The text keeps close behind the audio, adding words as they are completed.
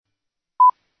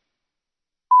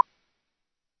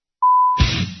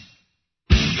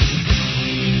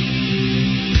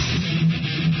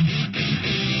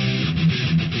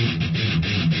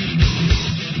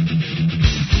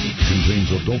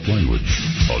Adult language,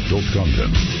 adult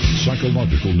content,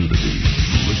 psychological nudity.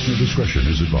 Listener discretion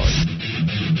is advised.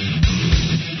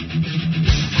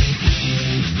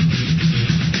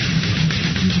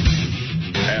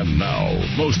 And now,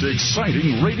 most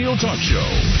exciting radio talk show,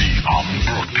 the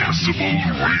Unbroadcastable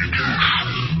Radio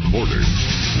Show. Borders,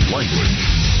 language,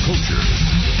 culture,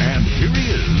 and here he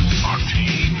is,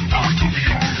 Adinne.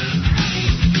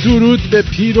 درود به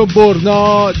پیر و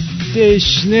برنا،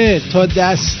 دشنه تا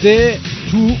دسته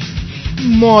تو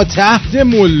ماتحت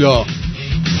ملا.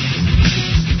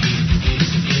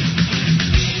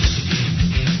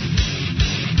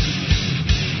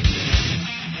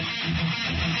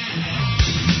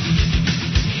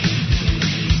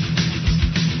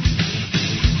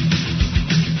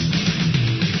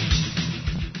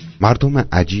 مردم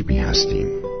عجیبی هستیم.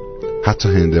 حتی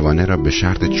هندوانه را به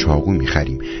شرط چاقو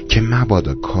می‌خریم که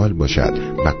مبادا کال باشد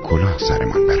و کلاه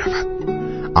سرمان برود.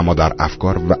 اما در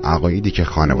افکار و عقایدی که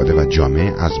خانواده و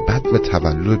جامعه از بد و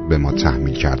تولد به ما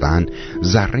تحمیل کردند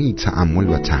ذره‌ای تأمل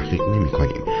و تحقیق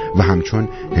نمی‌کنیم و همچون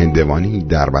هندوانه‌ای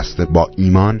دربسته با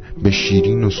ایمان به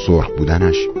شیرین و سرخ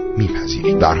بودنش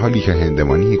میپذیریم، در حالی که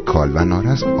هندوانه کال و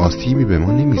نارس آسیبی به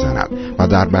ما نمیزند و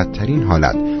در بدترین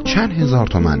حالت چند هزار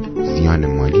تومان زیان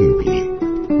مالی میبینیم.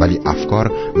 ولی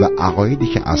افکار و عقایدی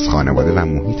که از خانواده و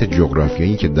محیط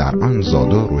جغرافیایی که در آن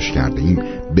زاده و رشد کرده ایم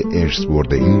به ارث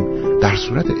برده ایم، در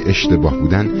صورت اشتباه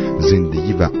بودن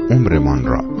زندگی و عمرمان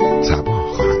را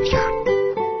تباه خواهند کرد.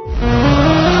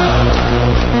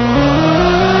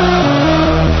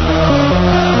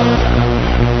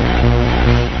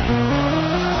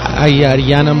 اگر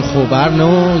ینم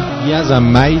خوبرنو یزم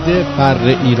مید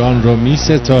فر ایران رو می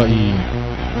ستایی.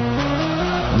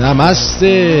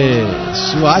 نمسته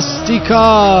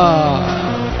سواستیکا.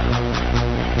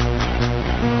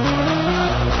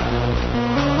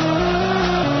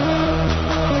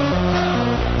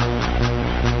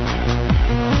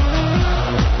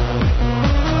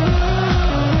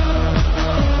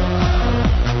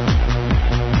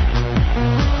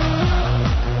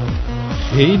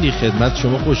 خیلی خدمت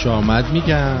شما خوش آمد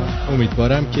میگم.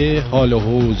 امیدوارم که حال و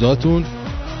حوضاتون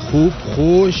خوب،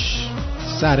 خوش،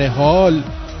 سر حال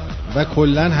و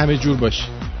کلن همه جور باشه.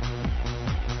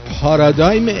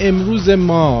 پارادایم امروز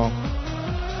ما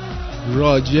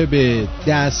راجع به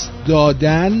دست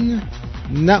دادن،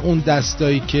 نه اون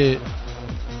دستایی که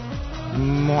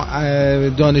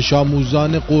دانش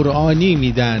آموزان قرآنی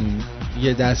میدن،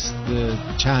 یه دست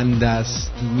چند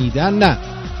دست میدن، نه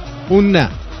اون نه،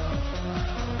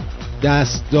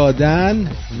 دست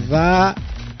دادن و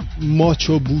ماچ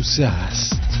و بوسه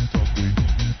هست.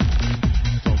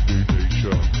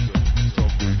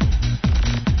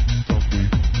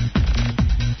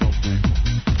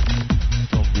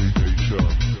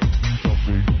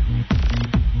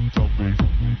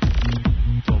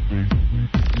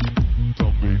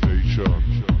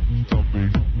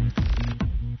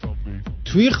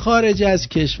 توی خارج از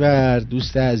کشور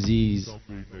دوست عزیز،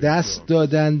 دست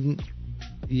دادن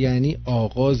یعنی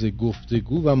آغاز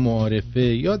گفتگو و معارفه،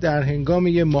 یا در هنگام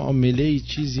یه معامله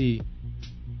چیزی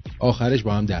آخرش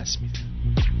با هم دست میده.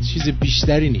 چیز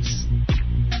بیشتری نیست.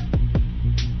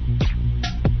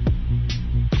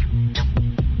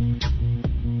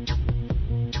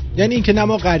 یعنی اینکه نه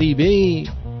ما غریبه ای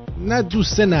نه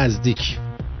دوست نزدیک،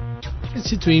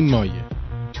 کسی تو این مایه.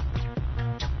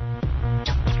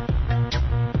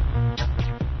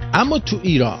 اما تو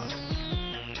ایران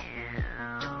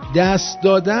دست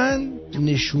دادن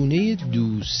نشونه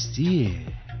دوستیه.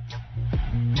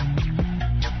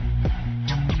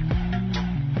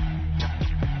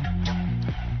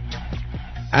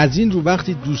 از این رو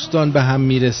وقتی دوستان به هم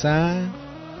میرسن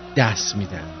دست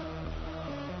میدن.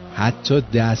 حتی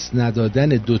دست ندادن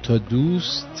دوتا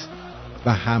دوست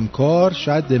و همکار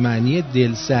شاید به معنی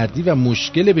دلسردی و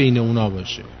مشکل بین اونا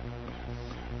باشه،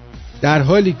 در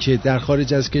حالی که در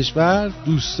خارج از کشور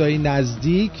دوستای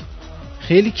نزدیک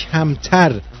خیلی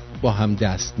کمتر با هم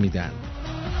دست میدن،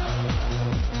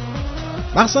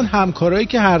 مخصوصا همکارایی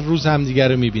که هر روز همدیگه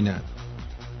رو میبینن.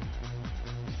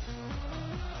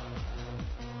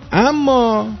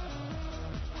 اما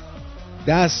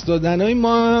دست دادنای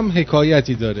ما هم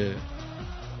حکایتی داره.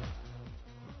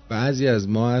 بعضی از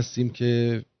ما هستیم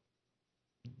که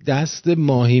دست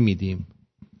ماهی میدیم،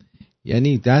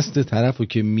 یعنی دست طرفو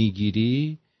که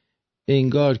میگیری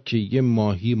انگار که یه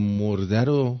ماهی مرده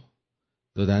رو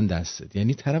دادن دستت،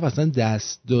 یعنی طرف اصلا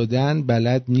دست دادن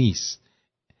بلد نیست.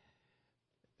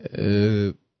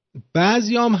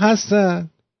 بعضی هم هستن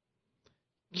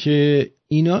که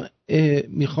اینا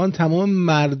میخوان تمام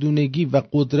مردونگی و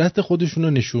قدرت خودشون رو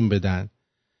نشون بدن،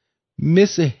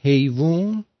 مثل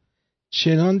حیوان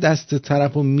چنان دست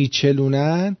طرف رو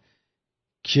میچلونن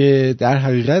که در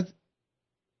حقیقت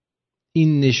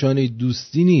این نشانه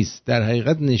دوستی نیست، در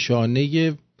حقیقت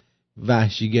نشانه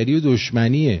وحشیگری و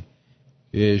دشمنیه.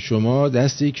 شما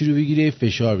دست یکی رو بگیری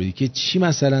فشار بدی که چی،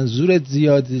 مثلا زورت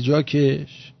زیاده، جا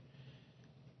کش،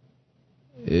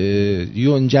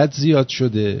 یونجت زیاد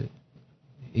شده،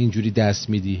 اینجوری دست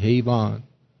میدی حیوان.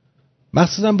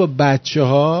 مخصوصا با بچه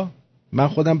ها، من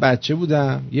خودم بچه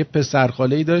بودم، یه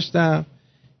پسرخاله‌ای داشتم،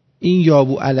 این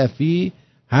یابو علفی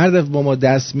هر دفعه با ما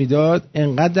دست میداد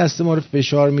انقدر دست ما رو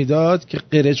فشار میداد که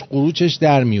قرچ قروچش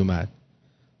در میومد،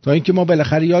 تا اینکه ما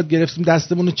بالاخره یاد گرفتیم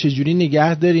دستمون رو چجوری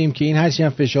نگه داریم که این هرچی هم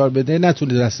فشار بده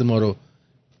نتونه دست ما رو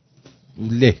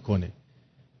له کنه.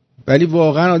 ولی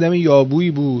واقعا آدم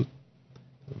یابویی بود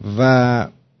و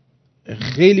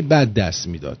خیلی بد دست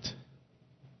میداد،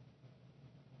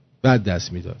 بد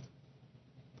دست میداد.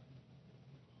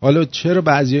 حالا چرا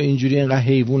بعضیا اینجوری اینقدر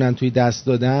حیوانن توی دست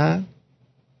دادن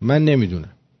من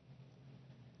نمیدونم.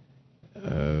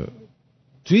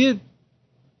 توی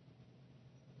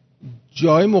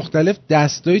جای مختلف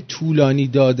دستای طولانی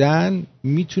دادن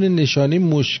میتونه نشانه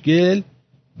مشکل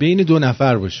بین دو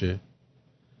نفر باشه.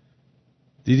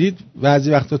 دیدید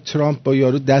بعضی وقتا ترامپ با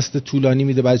یارو دست طولانی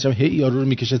میده، بعدش هم هی یارو رو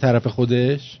میکشه طرف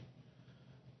خودش.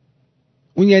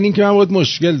 اون یعنی این که من باید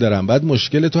مشکل دارم، باید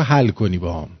مشکل تو حل کنی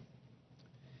با هم.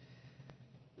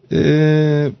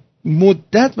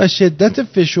 مدت و شدت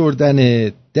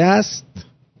فشردن دست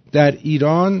در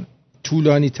ایران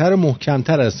طولانی تر و محکم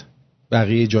تر از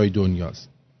بقیه جای دنیاست.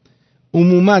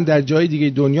 عموما در جای دیگه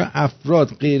دنیا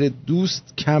افراد غیر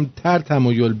دوست کمتر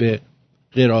تمایل به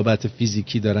قرابت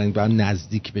فیزیکی دارن و هم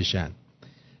نزدیک بشن.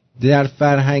 در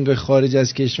فرهنگ خارج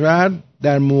از کشور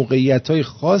در موقعیت‌های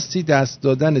خاصی دست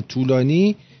دادن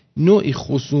طولانی نوعی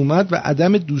خصومت و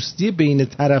عدم دوستی بین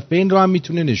طرفین رو هم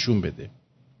میتونه نشون بده.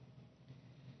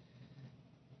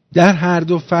 در هر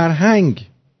دو فرهنگ،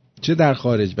 چه در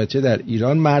خارج و چه در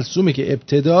ایران، مرسومه که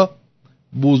ابتدا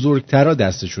بزرگترا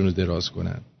دستشون رو دراز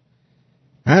کنن.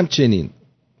 همچنین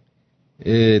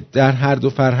در هر دو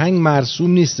فرهنگ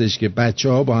مرسوم نیستش که بچه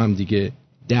ها با هم دیگه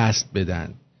دست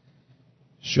بدن.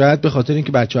 شاید به خاطر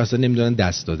اینکه بچه ها اصلا نمیدونن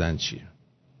دست دادن چیه.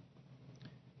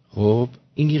 خب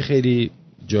این خیلی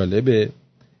جالبه.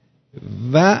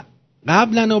 و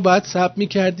قبلا باید صبر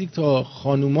میکردی تا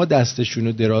خانوما دستشون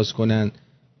رو دراز کنن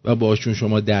و باشون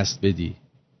شما دست بدی.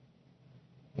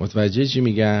 متوجه چی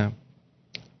میگم؟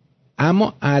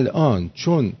 اما الان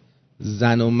چون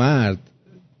زن و مرد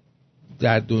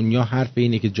در دنیا حرف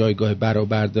اینه که جایگاه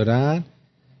برابر دارن،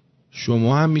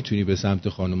 شما هم میتونی به سمت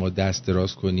خانوما دست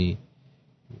دراز کنی،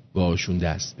 باشون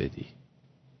دست بدی.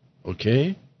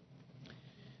 اوکی؟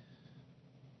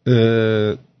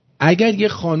 اگر یه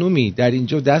خانومی در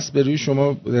اینجا دست به روی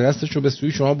شما، دستشو به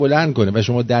سوی شما بلند کنه و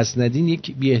شما دست ندین،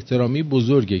 یک بی احترامی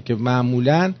بزرگه که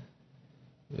معمولاً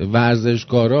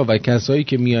ورزشکارا و کسایی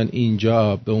که میان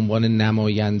اینجا به عنوان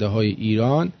نماینده های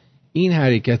ایران این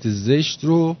حرکت زشت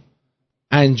رو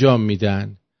انجام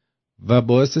میدن و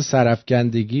باعث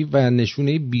سرفکندگی و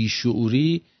نشونه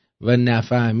بیشعوری و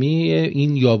نفهمی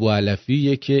این یابو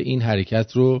علفیه که این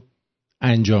حرکت رو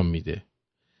انجام میده.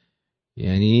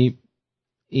 یعنی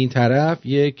این طرف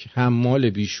یک حمال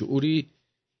بیشعوری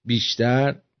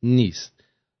بیشتر نیست.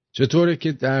 چطوره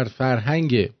که در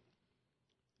فرهنگ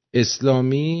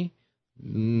اسلامی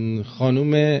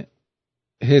خانوم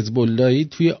حزب اللهی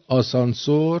توی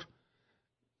آسانسور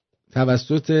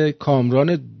توسط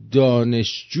کامران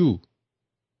دانشجو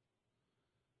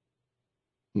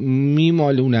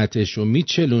میمالونتش و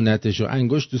میچلونتش و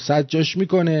انگشت تو سجاش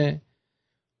میکنه،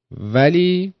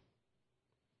 ولی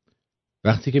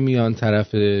وقتی که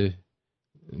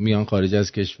میان خارج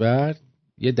از کشور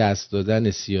یه دست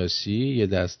دادن سیاسی، یه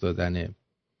دست دادن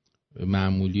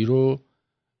معمولی رو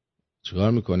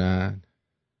چیکار میکنن؟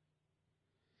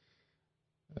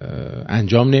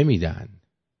 انجام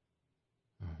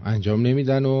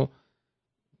نمیدن و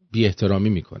بی احترامی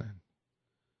میکنن.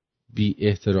 بی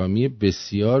احترامی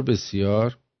بسیار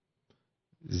بسیار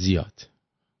زیاد.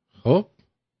 خب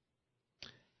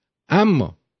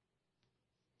اما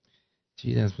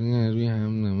چی دست بگیرن روی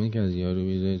هم نمایی که از یارو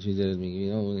بیده چی دارد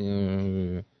میگی؟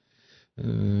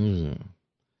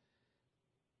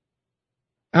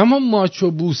 اما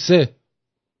ماچو بوسه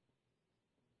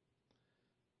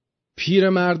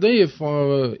پیرمردای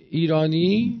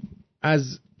ایرانی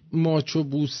از ماچو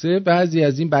بوسه بعضی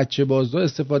از این بچه بازها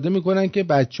استفاده میکنن که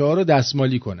بچه ها رو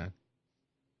دستمالی کنن.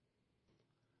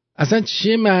 اصلا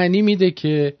چه معنی میده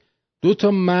که دو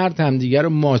تا مرد همدیگر رو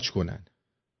ماچ کنن؟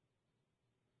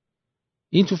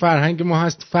 این تو فرهنگ ما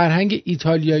هست، فرهنگ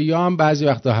ایتالیایی هم بعضی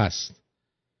وقتا هست،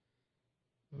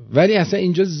 ولی اصلا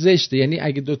اینجا زشته. یعنی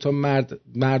اگه دو تا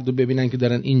مرد رو ببینن که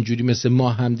دارن اینجوری مثل ما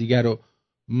همدیگر رو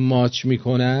ماچ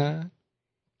میکنن،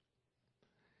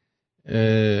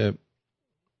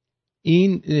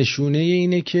 این نشونه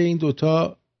اینه که این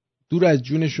دوتا دور از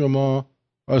جون شما،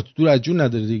 دور از جون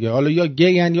نداره دیگه، حالا یا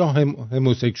گیین یا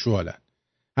هموسکشوالن،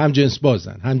 هم جنس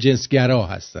بازن، هم جنسگرا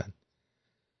هستن.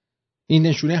 این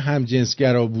نشونه هم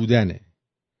جنسگرا بودنه.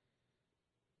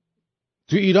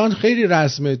 تو ایران خیلی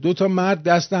رسمه، دوتا مرد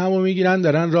دست همو میگیرن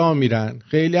دارن راه میرن،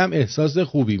 خیلی هم احساس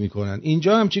خوبی میکنن.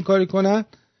 اینجا همچین کاری کنن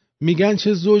میگن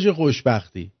چه زوج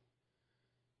خوشبختی.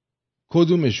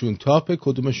 کدومشون تاپه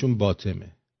کدومشون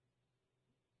باتمه.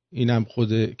 اینم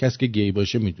خود کسی که گی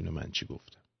باشه میدونه من چی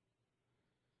گفتم.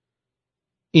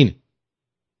 این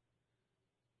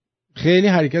خیلی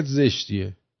حرکت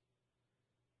زشتیه،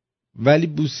 ولی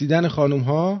بوسیدن خانوم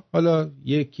ها، حالا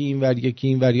یکی این ور یکی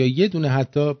این ور، یا یه دونه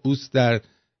حتی بوس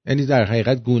یعنی در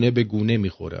حقیقت گونه به گونه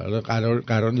میخوره. حالا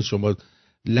قرار نیست شما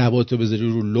لباتو بذاری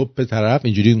رو لب طرف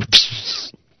اینجوری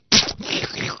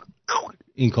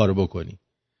این کارو بکنی،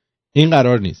 این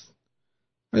قرار نیست.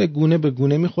 گونه به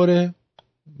گونه میخوره،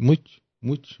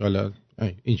 موچ حالا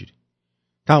اینجوری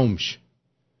تموم میشه.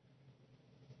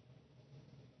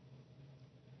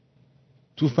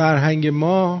 تو فرهنگ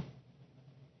ما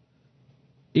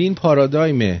این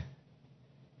پارادایم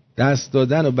دست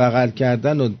دادن و بغل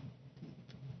کردن و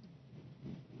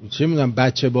چه میدونم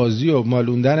بچه بازی و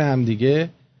مالوندن هم دیگه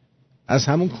از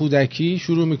همون کودکی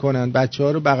شروع میکنن. بچه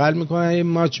ها رو بغل میکنن، یه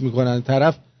ماچ میکنن،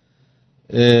 طرف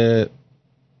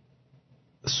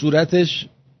صورتش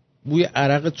بوی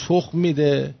عرق تخم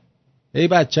میده، هی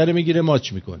بچه رو میگیره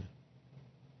ماچ میکنه،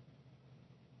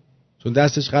 چون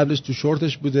دستش قبلش تو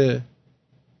شورتش بوده،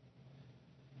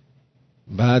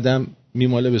 بعدم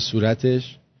میماله به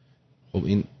صورتش، خب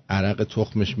این عرق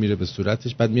تخمش میره به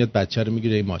صورتش، بعد میاد بچه رو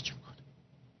میگیره هی ماچ میکنه.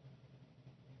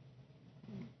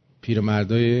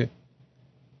 پیرمردای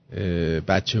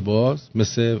بچه باز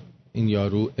مثل این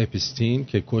یارو اپستین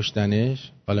که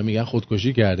کشتنش، حالا میگن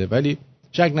خودکشی کرده ولی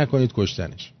شک نکنید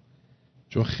کشتنش،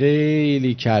 چون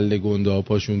خیلی کله گنده ها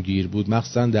پاشون گیر بود،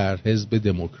 مخصوصا در حزب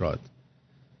دموکرات.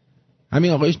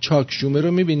 همین آقای چاک شومر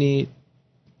رو میبینید،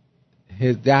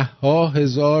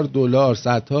 $10,000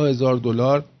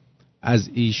 $100,000 از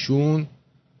ایشون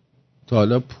تا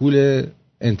حالا پول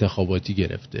انتخاباتی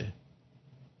گرفته،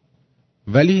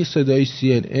 ولی صدای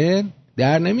CNN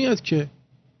در نمیاد که.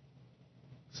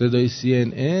 صدای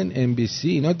CNN، NBC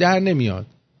اینا در نمیاد.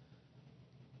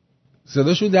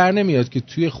 صداشون در نمیاد که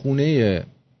توی خونه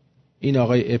این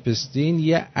آقای اپستین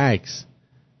یه عکس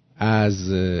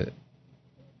از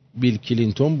بیل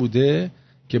کلینتون بوده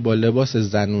که با لباس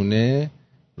زنونه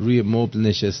روی مبل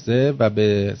نشسته و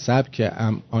به سبک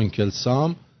آنکل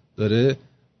سام داره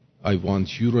I want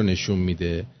you رو نشون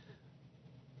میده.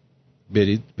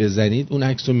 برید بزنید اون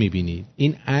عکس رو میبینید.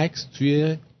 این عکس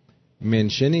توی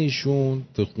منشن ایشون،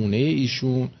 تو خونه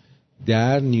ایشون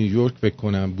در نیویورک فکر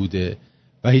کنم بوده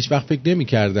و هیچ وقت فکر نمی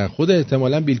کردن. خود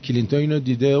احتمالاً بیل کلینتون اینو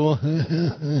دیده و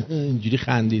اینجوری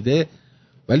خندیده،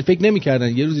 ولی فکر نمی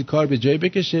کردن یه روزی کار به جای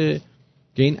بکشه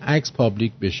که این عکس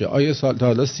پابلیک بشه. آیا تا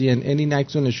حالا CNN این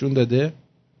عکس رو نشون داده؟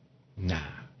 نه.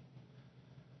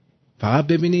 فقط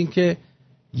ببینین که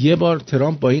یه بار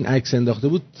ترامپ با این عکس انداخته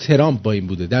بود، ترامپ با این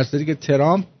بوده، در صورتی که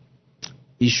ترامپ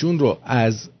ایشون رو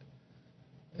از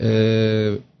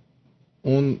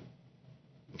اون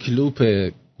کلوب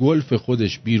گلف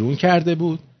خودش بیرون کرده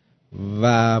بود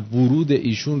و ورود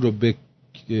ایشون رو به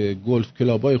گلف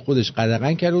کلابای خودش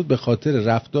قدغن کرده بود به خاطر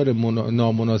رفتار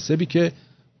نامناسبی که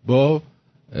با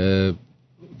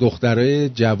دخترای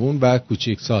جوان و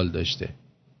کوچیک سال داشته.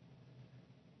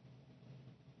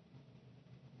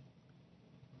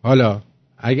 حالا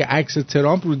اگه عکس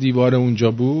ترامپ رو دیوار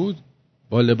اونجا بود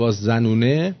با لباس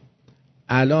زنونه،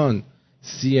 الان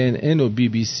CNN و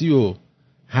BBC و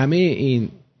همه این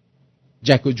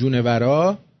جک و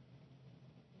جونورا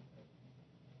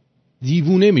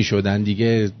دیوونه می شدن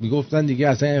دیگه، می گفتن دیگه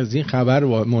اصلا از این خبر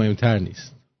مهمتر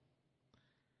نیست.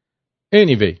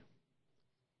 anyway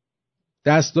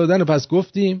دست دادن رو پس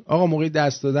گفتیم. آقا موقعی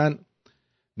دست دادن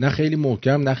نه خیلی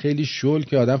محکم نه خیلی شل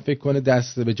که آدم فکر کنه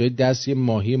دست به جای دست یه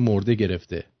ماهی مرده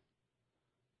گرفته.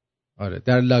 آره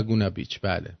در لاگونا بیچ.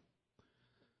 بله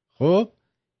خب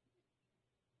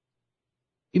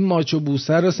این ماچ و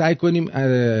بوسه رو سعی کنیم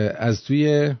از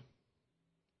توی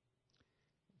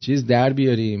چیز در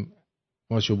بیاریم.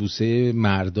 ماچ و بوسه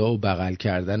مردا و بغل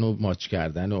کردن و ماچ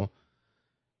کردن و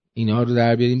اینا رو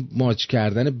در بیاریم. ماچ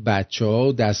کردن بچه ها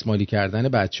و دستمالی کردن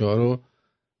بچه ها رو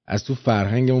از تو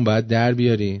فرهنگمون باید در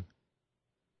بیاریم.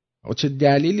 چه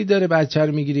دلیلی داره بچه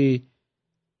رو میگیری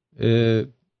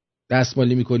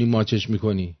دستمالی میکنی ماچش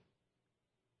میکنی؟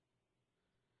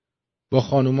 با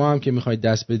خانوما هم که میخواید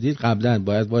دست بدید قبلا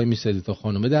باید وای میسادید تا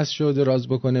خانومه دستشو دراز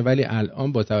بکنه، ولی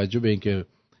الان با توجه به اینکه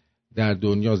در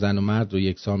دنیا زن و مرد رو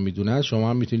یکسان میدونن شما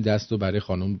هم میتونید دست رو برای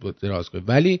خانم دراز کنید،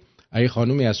 ولی اگه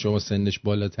خانومی از شما سنش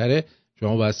بالاتره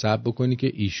شما باید صبر بکنی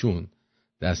که ایشون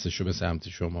دستشو به سمت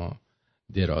شما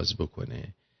دراز بکنه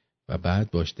و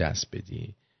بعد باش دست بدی.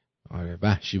 آره،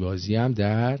 وحشی بازی هم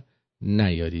در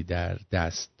نیاری در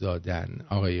دست دادن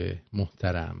آقای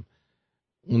محترم.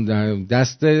 اون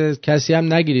دست کسی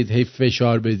هم نگیرید هی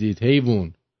فشار بدید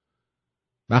حیوان،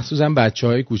 مخصوصا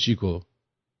بچهای کوچیکو،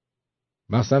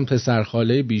 مثلا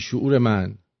پسرخاله بیشعور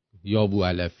من یا بو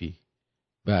علفی.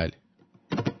 بله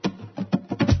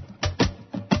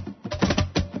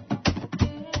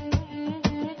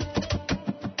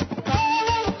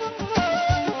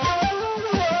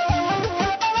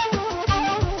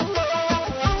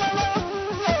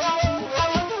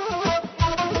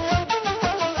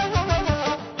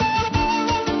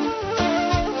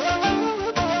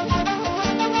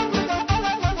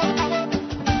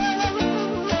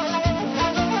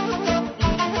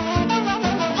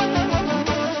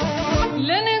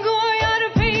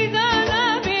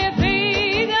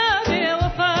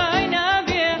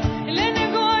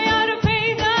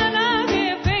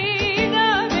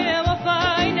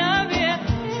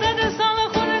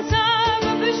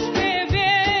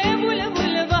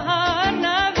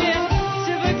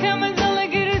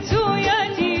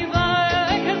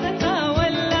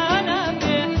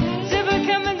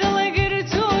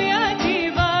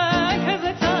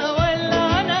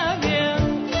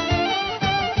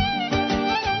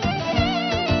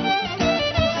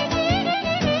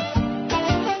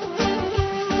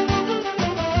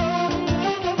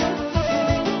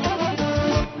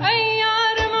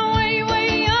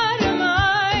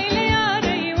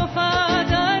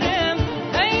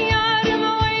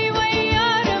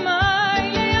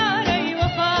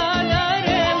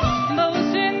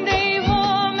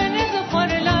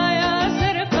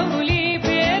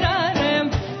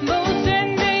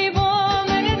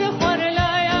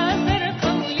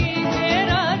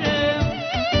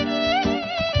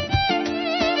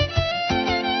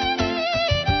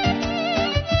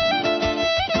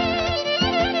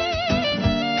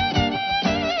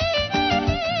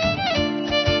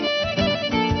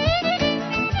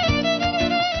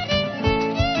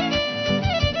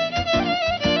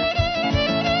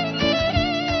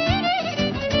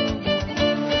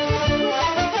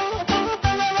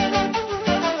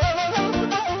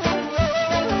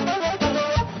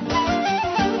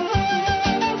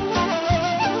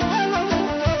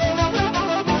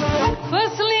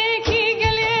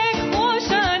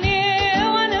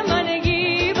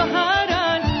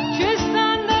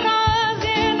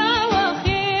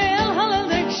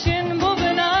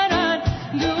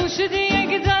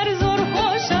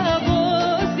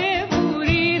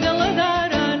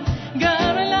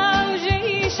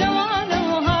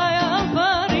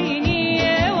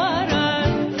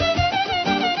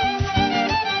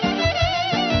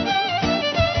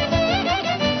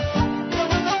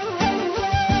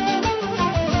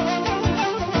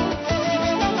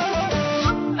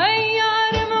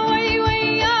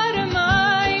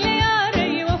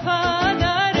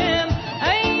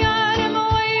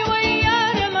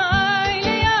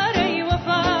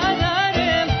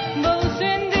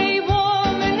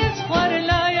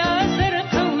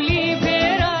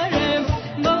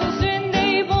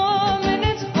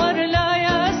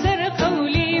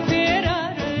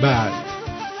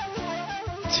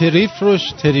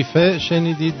تریفه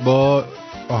شنیدید با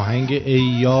آهنگ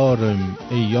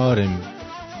ایارم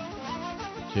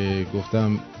که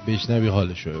گفتم بشنوی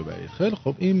حالشو ببرید. خیلی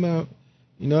خب اینا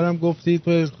رو هم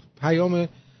گفتید. پیام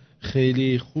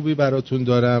خیلی خوبی براتون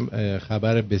دارم،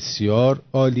 خبر بسیار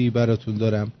عالی براتون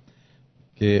دارم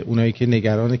که اونایی که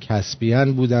نگران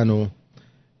کسبیان بودن و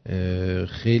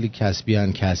خیلی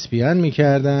کسبیان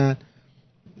میکردن،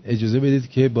 اجازه بدید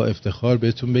که با افتخار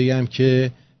بهتون بگم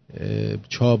که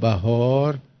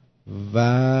چابهار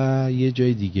و یه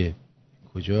جای دیگه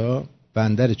کجا،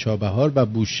 بندر چابهار و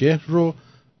بوشهر رو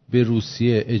به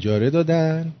روسیه اجاره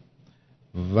دادن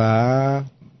و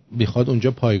میخواد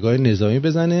اونجا پایگاه نظامی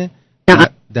بزنه.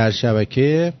 در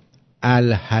شبکه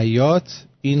الحیات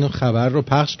این خبر رو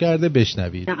پخش کرده،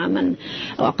 بشنوید. نعم،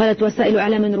 قالت وسائل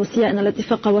اعلام روسيه ان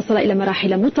الاتفاق وصل الى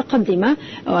مراحل متقدمه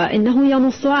وانه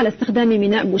ينص على استخدام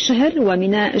ميناء بوشهر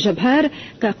وميناء جبهار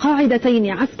كقاعدتين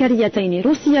عسكريتين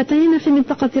روسيتين في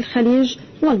منطقه الخليج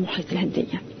والمحيط الهندي.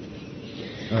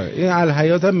 این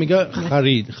الحیات هم میگه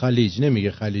خلیج،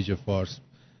 نمیگه خلیج فارس.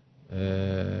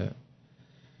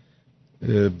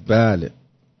 بله،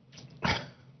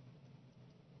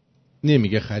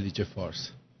 نمیگه خلیج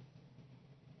فارس.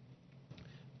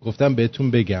 گفتم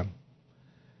بهتون بگم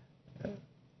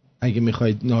اگه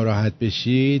میخواید ناراحت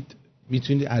بشید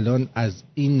میتونید الان از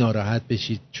این ناراحت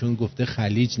بشید چون گفته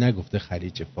خلیج نگفته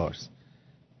خلیج فارس.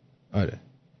 آره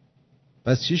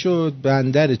پس چی شد؟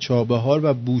 بندر چابهار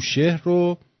و بوشهر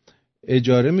رو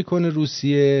اجاره میکنه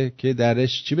روسیه که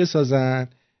درش چی بسازن؟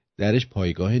 درش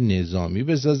پایگاه نظامی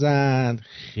بسازن.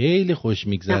 خیلی خوش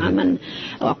میگذره. نعم.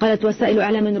 وقالت وسائل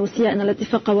اعلام روسيه ان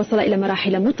الاتفاق وصل الى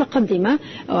مراحل متقدمه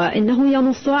وانه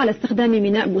ينص على استخدام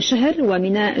ميناء بوشهر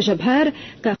وميناء جبهار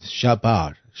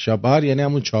شبهار یعنی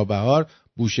همون چابهار،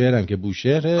 بوشهر هم که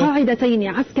بوشهر، قاعدتين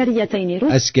عسكريتين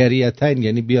عسکریتین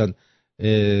یعنی بیان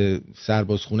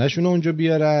سربازخونه‌شون اونجا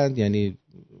بیارن، یعنی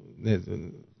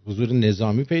حضور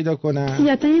نظامی پیدا کنن.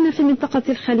 سياتين في منطقه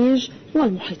الخليج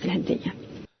والمحيط الهندي.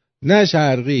 نه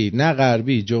شرقی نه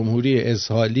غربی، جمهوری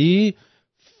اسحالی،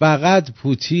 فقط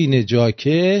پوتین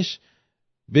جاکش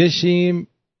بشیم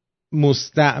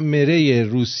مستعمره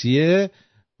روسیه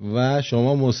و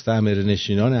شما مستعمره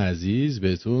نشینان عزیز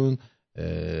بهتون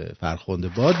فرخنده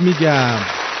باد میگم.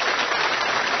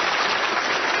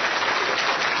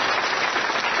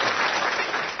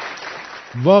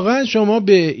 واقعا شما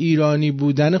به ایرانی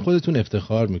بودن خودتون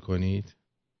افتخار میکنید؟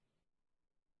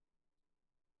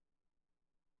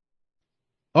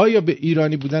 آیا به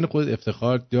ایرانی بودن خودت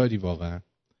افتخار داری واقعا؟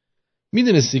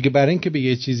 میدونستی که برای اینکه به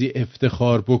یه چیزی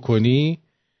افتخار بکنی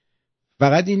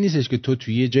فقط این نیستش که تو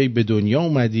توی یه جایی به دنیا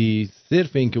اومدی،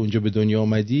 صرف اینکه اونجا به دنیا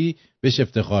اومدی بهش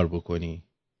افتخار بکنی.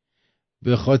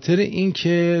 به خاطر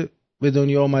اینکه به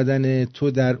دنیا آمدن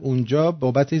تو در اونجا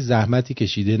بابت زحمتی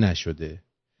کشیده نشده،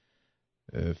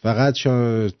 فقط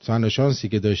تنها شانسی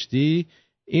که داشتی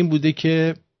این بوده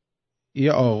که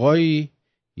یه آقایی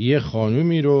یه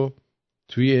خانومی رو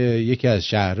توی یکی از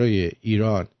شهرهای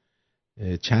ایران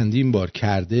چندین بار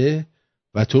کرده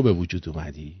و تو به وجود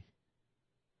اومدی.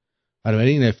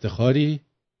 بنابراین این افتخاری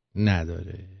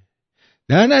نداره.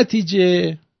 در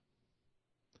نتیجه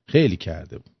خیلی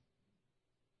کرده بود،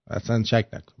 اصلا شک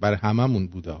نکن، برای هممون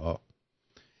بوده ها.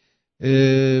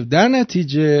 در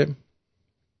نتیجه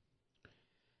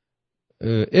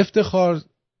افتخار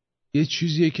یه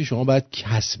چیزیه که شما باید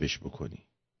کسبش بکنی.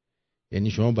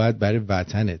 یعنی شما باید برای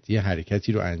وطنت یه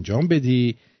حرکتی رو انجام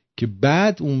بدی که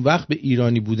بعد اون وقت به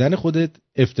ایرانی بودن خودت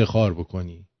افتخار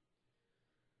بکنی.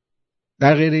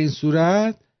 در غیر این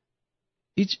صورت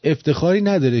هیچ افتخاری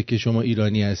نداره که شما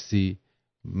ایرانی هستی.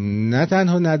 نه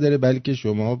تنها نداره بلکه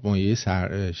شما مایه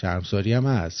شرمساری هم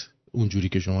هست اونجوری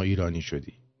که شما ایرانی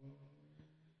شدی.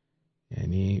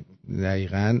 یعنی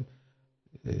دقیقاً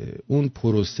اون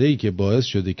پروسه‌ای که باعث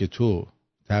شده که تو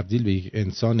تبدیل به یک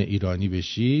انسان ایرانی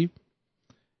بشی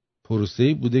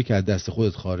پروسه‌ای بوده که از دست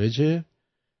خودت خارجه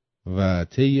و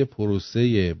طی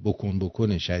پروسه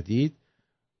بکن شدید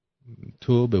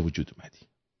تو به وجود اومدی.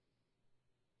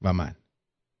 و من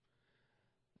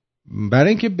برای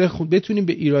اینکه بتونیم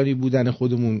به ایرانی بودن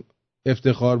خودمون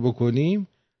افتخار بکنیم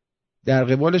در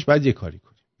قبالش باید یه کاری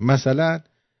کنیم. مثلا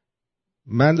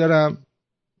من دارم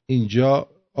اینجا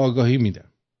آگاهی میدم،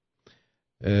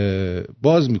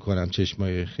 باز میکنم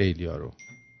چشمای خیلیا رو،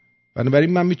 بنابراین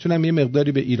من میتونم یه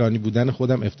مقداری به ایرانی بودن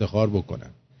خودم افتخار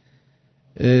بکنم.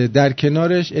 در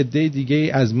کنارش عده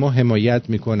دیگه از ما حمایت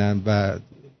میکنن و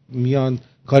میان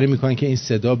کاری میکنن که این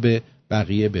صدا به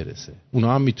بقیه برسه.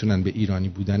 اونا هم میتونن به ایرانی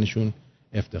بودنشون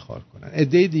افتخار کنن.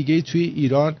 عده دیگه توی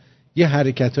ایران یه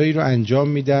حرکتایی رو انجام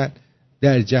میدن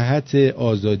در جهت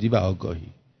آزادی و آگاهی.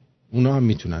 اونا هم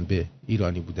میتونن به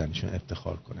ایرانی بودنشون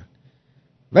افتخار کنن.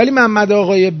 ولی محمد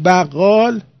آقای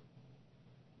بقال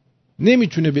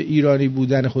نمیتونه به ایرانی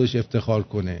بودن خودش افتخار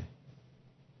کنه.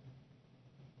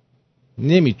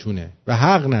 نمیتونه و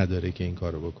حق نداره که این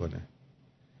کارو بکنه.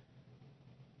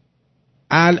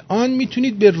 الان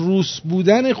میتونید به روس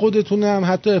بودن خودتون هم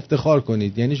حتی افتخار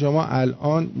کنید. یعنی شما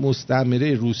الان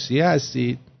مستعمره روسیه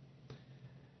هستید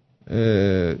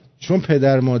چون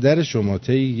پدر مادر شما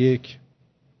طی یک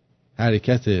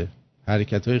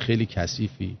حرکت‌های خیلی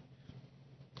کثیفی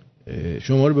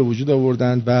شما رو به وجود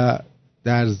آوردن و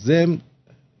در ضمن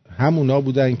همونا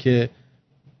بودن که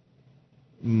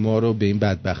ما رو به این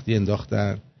بدبختی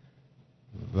انداختن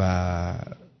و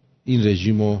این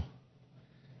رژیم رو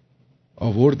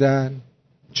آوردن،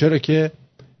 چرا که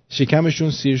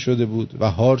شکمشون سیر شده بود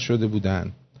و هار شده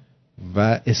بودن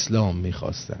و اسلام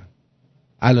میخواستن.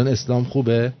 الان اسلام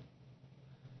خوبه؟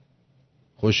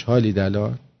 خوشحالید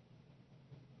الان؟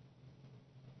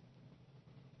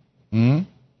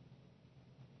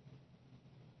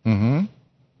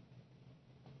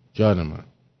 جان من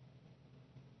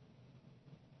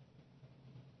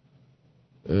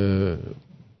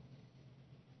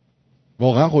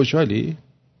واقعا خوشحالی؟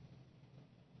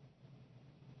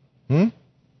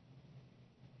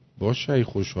 باشه ای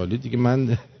خوشحالی دیگه،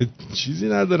 من چیزی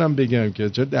ندارم بگم که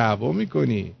چرا دعوا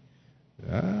میکنی؟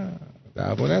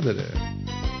 دعوا نداره.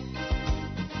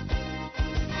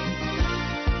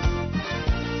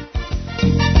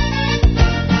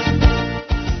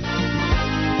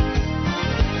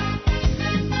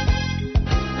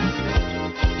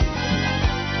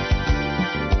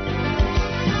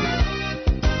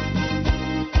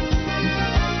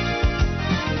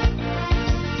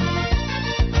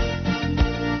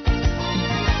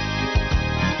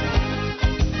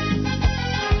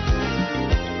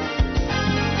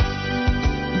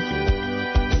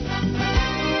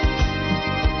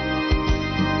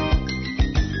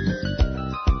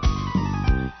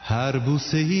 هر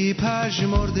بوسه‌ای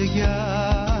پژمرده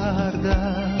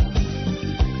گردد،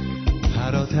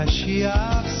 هر آتشی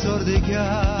افسرده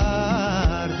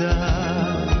گردد،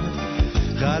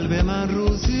 قلب من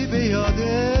روزی به یاد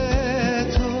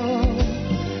تو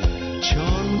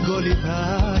چون گلی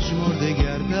پژمرده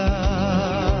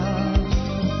گردد.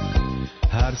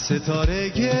 هر ستاره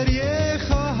گریه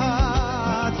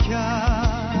خواهد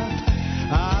کرد،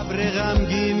 ابر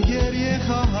غمگین گریه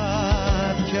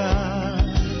خواهد کرد،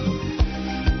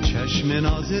 چشم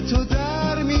ناز تو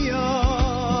در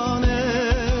میانه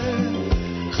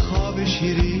خواب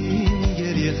شیرین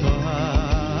گریه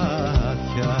خواهد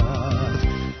کرد.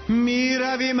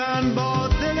 میروی من با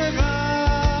دل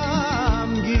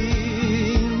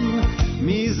غمگین،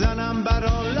 میزنم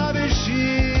برا لب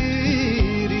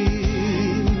شیرین،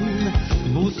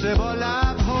 بوسه با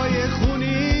لبهای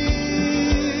خونین.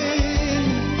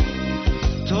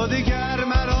 تو دیگر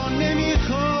مرا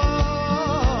نمیخوای،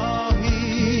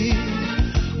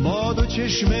 با دو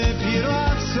چشم پیر و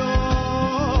افسرده،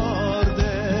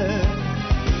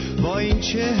 با این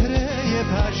چهره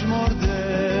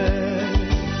پژمرده،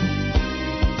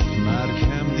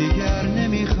 مرگم دیگر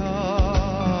نمیخواد،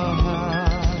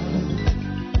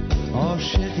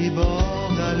 عاشقی با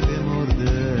قلب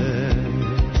مرده،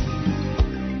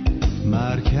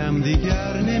 مرگم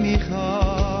دیگر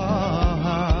نمیخواد،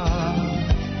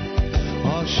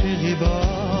 عاشقی با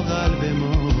قلب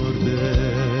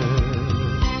مرده.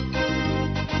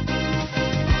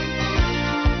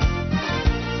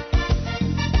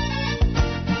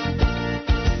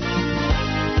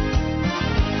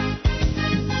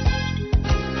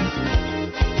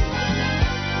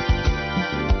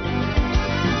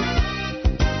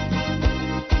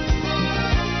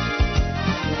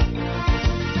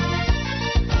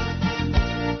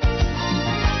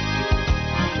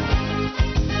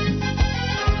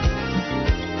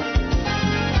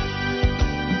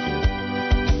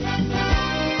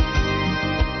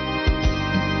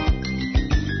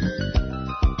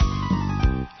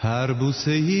 هر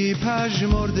بوسه‌ای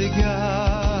پژمرده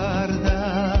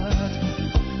گردد،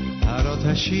 هر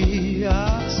آتشی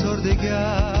افسرده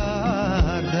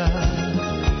گردد،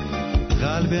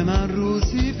 قلب من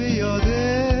روزی به یاد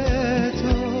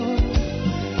تو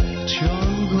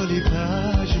چون گلی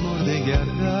پژمرده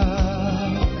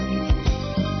گردد.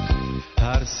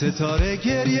 هر ستاره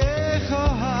گریه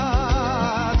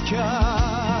خواهد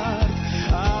کرد،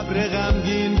 ابر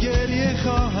غمگین گریه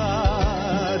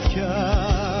خواهد کرد،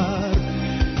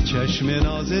 چشم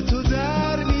ناز تو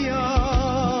در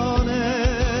میانه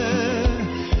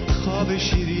خواب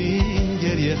شیرین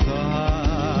گریه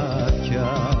خواهد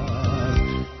کرد.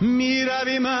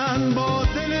 میروی من با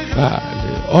دل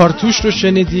بله، آرتوش رو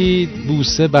شنیدید،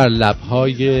 بوسه بر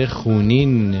لبهای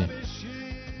خونین،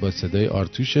 با صدای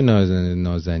آرتوش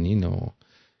نازنینو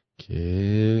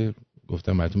که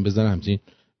گفتم براتون بذارم همچنین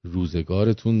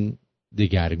روزگارتون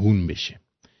دگرگون بشه.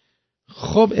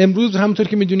 خب امروز همونطور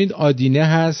که میدونید آدینه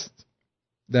هست.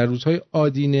 در روزهای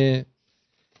آدینه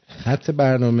خط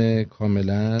برنامه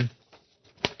کاملا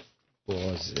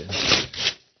بازه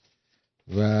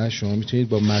و شما میتونید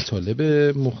با مطالب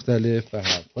مختلف و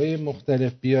حرفهای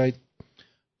مختلف بیاید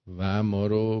و ما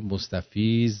رو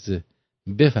مستفیض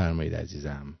بفرمایید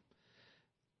عزیزم.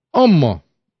 اما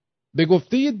به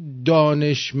گفته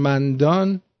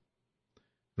دانشمندان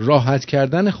راحت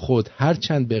کردن خود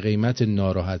هرچند به قیمت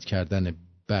ناراحت کردن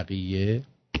بقیه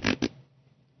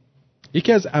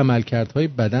یکی از عملکردهای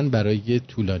بدن برای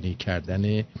طولانی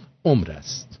کردن عمر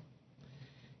است.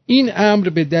 این امر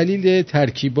به دلیل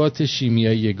ترکیبات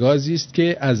شیمیایی گازی است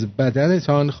که از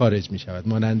بدنتان خارج می شود،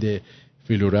 مانند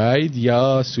فلوراید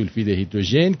یا سولفید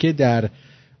هیدروژن که در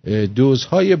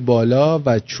دوزهای بالا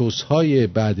و چوسهای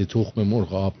بعد تخم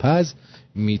مرغ آبپز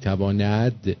می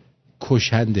تواند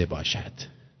کشنده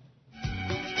باشد.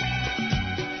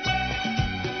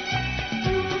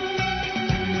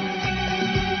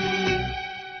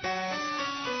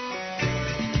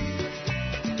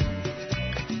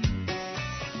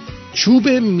 چوب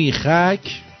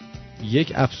میخک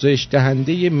یک افزایش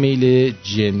دهنده میل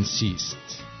جنسی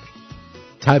است،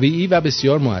 طبیعی و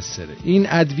بسیار مؤثره. این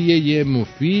ادویه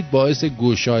مفید باعث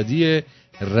گشادی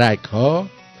رگ‌ها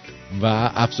و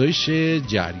افزایش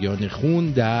جریان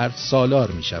خون در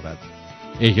سالار می شود.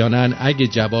 احیانا اگه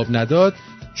جواب نداد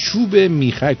چوب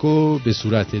میخک رو به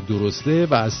صورت درسته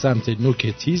و از سمت نوک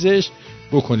تیزش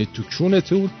بکنید تو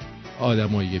کونتون.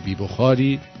 آدمای بی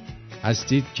بخاری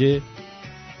هستید که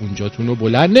اونجاتون رو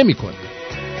بلند نمی کنه.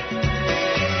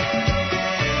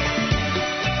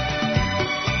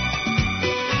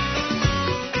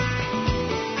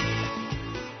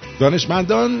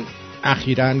 دانشمندان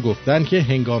اخیراً گفتن که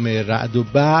هنگام رعد و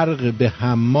برق به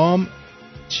حمام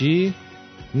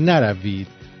نروید.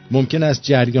 ممکن است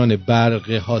جریان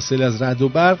برق حاصل از رعد و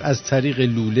برق از طریق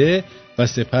لوله و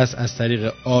سپس از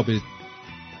طریق آب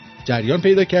جریان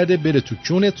پیدا کرده بره تو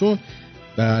کونتون،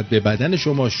 بعد به بدن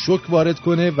شما شوک وارد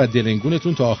کنه و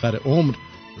دلنگونتون تا آخر عمر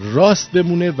راست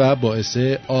بمونه و باعث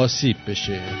آسیب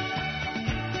بشه.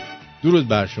 درود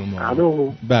بر شما.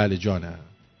 الو. بله جانم.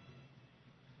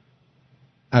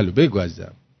 الو بگو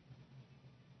عزیزم.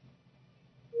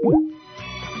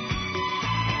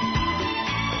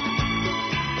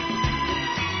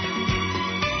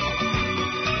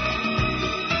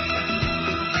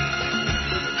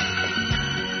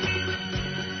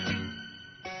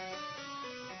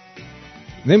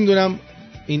 نمیدونم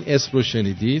این اسم رو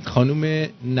شنیدید. خانم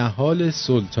نهال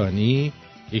سلطانی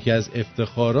یکی از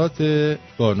افتخارات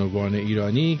بانوان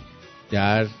ایرانی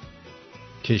در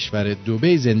کشور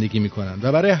دبی زندگی میکنن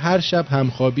و برای هر شب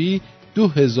همخوابی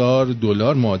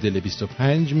 $2000 معادل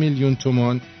 25 میلیون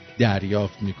تومان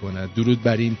دریافت میکنن. درود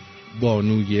بر این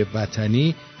بانوی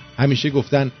وطنی. همیشه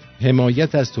گفتن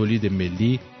حمایت از تولید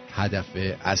ملی هدف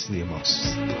اصلی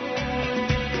ماست.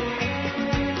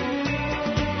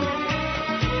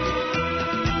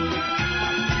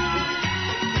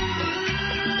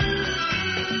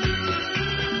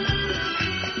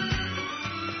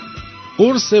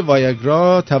 قرص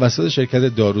وایاگرا توسط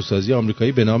شرکت داروسازی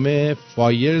آمریکایی به نام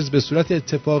فایرز به صورت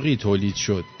اتفاقی تولید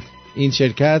شد. این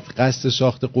شرکت قصد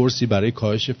ساخت قرصی برای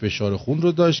کاهش فشار خون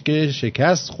رو داشت که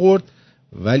شکست خورد،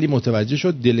 ولی متوجه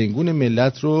شد دلنگون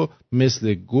ملت رو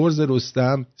مثل گرز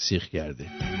رستم سیخ کرده.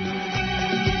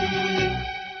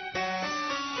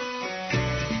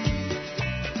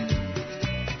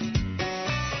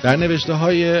 در نوشته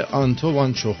های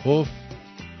آنتوان چخوف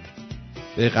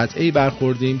به قطعی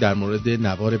برخوردیم در مورد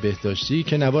نوار بهداشتی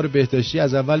که نوار بهداشتی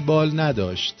از اول بال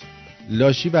نداشت.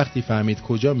 لاشی وقتی فهمید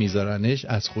کجا میذارنش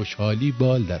از خوشحالی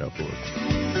بال در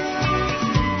آورد.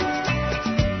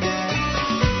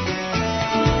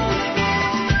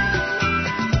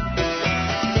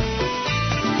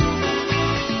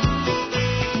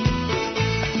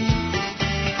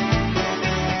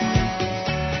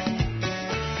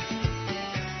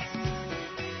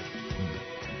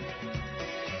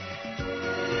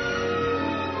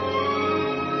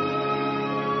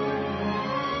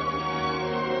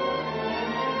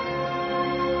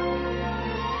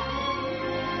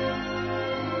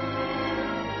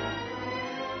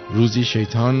 روزی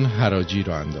شیطان حراجی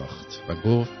رو انداخت و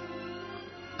گفت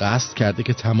قصد کرده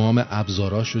که تمام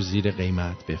ابزاراشو زیر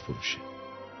قیمت بفروشه.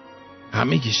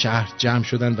 همه شهر جمع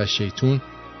شدن و شیطان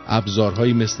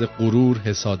ابزارهایی مثل غرور،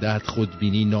 حسادت،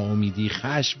 خودبینی، ناامیدی،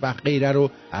 خشم و غیره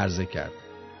رو عرضه کرد.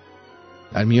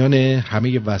 در میان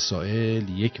همه وسایل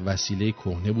یک وسیله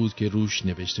کهنه بود که روش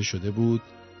نوشته شده بود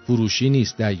فروشی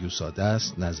نیست، دیوساده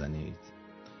است، نزنید.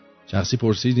 شخصی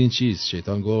پرسید این چیست؟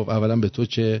 شیطان گفت اولا به تو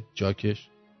چه جاکش؟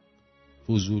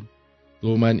 فضول.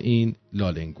 دومن این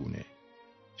لالنگونه،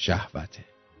 شهوته.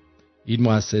 این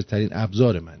موثرترین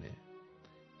ابزار منه.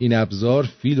 این ابزار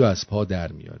فیلو از پا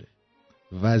در میاره.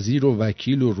 وزیر و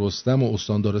وکیل و رستم و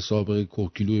استاندار سابق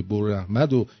کوکیلوی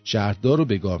برحمد و شهردار رو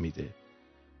بگاه میده.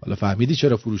 حالا فهمیدی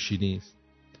چرا فروشی نیست؟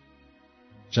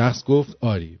 شخص گفت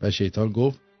آری و شیطان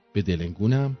گفت به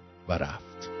دلنگونم و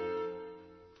رفت.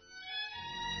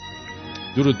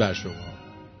 درود بر شما.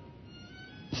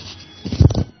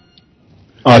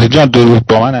 آلی جان درود،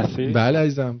 با من هستی؟ بله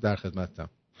عزیزم در خدمتم.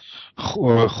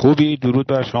 خوبی؟ درود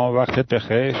بر شما، وقتت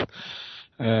بخیر.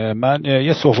 من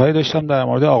یه صحبتی داشتم در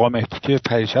مورد آقا مهدی که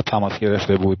پریشب تماس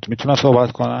گرفته بود. میتونم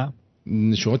صحبت کنم؟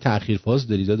 شما تأخیر فاز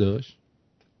داری داداش؟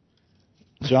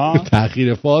 جان؟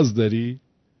 تأخیر فاز داری؟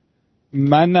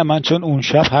 من چون اون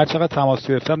شب هر چقدر تماس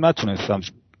گرفتم نتونستم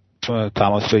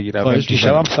تماس بگیرم.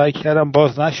 دیشبم سعی کردم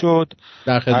باز نشد.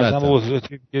 در خدمتم.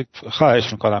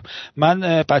 خواهش میکنم.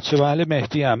 من بچه محل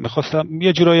مهدی ام، میخواستم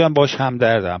یه جورایی هم باش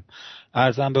همدردم.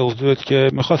 عرضم به حضورت که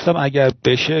میخواستم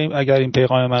اگر این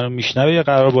پیغام منو میشنوه یه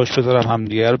قرار باش بذارم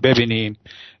همدیگه رو ببینیم،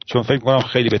 چون فکر میکنم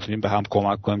خیلی بتونیم به هم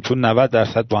کمک کنیم، چون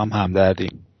 90% با هم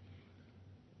همدردیم.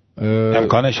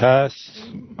 امکانش هست؟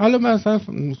 حالا مثلا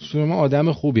شما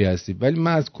آدم خوبی هستی، ولی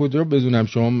من از کجا بدونم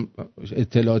شما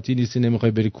اطلاعاتی نیستی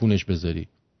نمیخوای بری کونش بذاری؟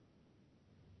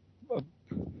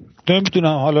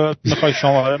 نمیدونم، حالا میخوای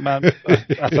شماره من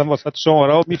اصلا واسه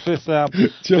شماره رو میفرستم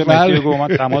به مهدی با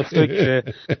من تماس بگیره.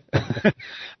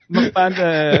 من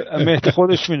مهدی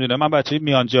خودش میدونه من بچه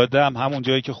میان جاده همون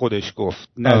جایی که خودش گفت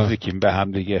نزدیکیم به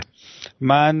هم دیگه.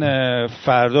 من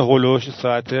فردا هلوش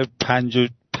ساعت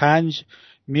 5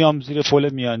 میام زیر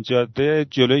پل میان جاده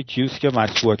جلوی کیوسک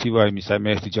مطبوعاتی وای میسم.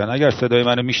 مهدی جان اگر صدای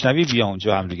منو میشنوی بیا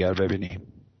اونجا هم دیگر ببینیم.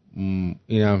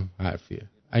 اینم حرفیه،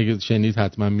 اگه شنید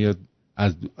حتما میاد.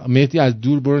 مهدی از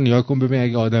دور برو نیا کن ببین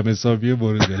اگه آدم حسابیه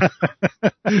برده.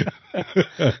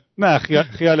 نه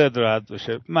خیالت راحت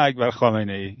باشه، مرگ بر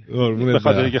خامنه ای، به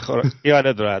خاطر اینکه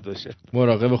خیالت راحت باشه.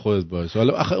 مراقب خودت باش.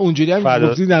 حالا آخه اونجوری هم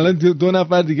گفتین الان 2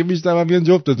 نفر دیگه میشتم بیان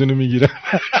جفتتونو میگیرن.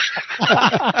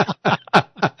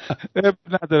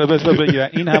 نداره بذار بگیرن،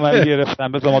 این همه رو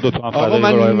گرفتن بذار ما 2 تا هم آقا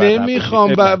من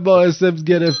نمیخوام باعث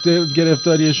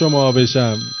گرفتاری شما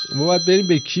بشم. ما باید بریم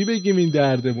به کی بگیم این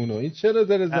دردمونو؟ این چرا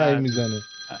داره زنگ میزنه؟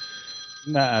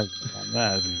 نه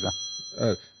عزیزم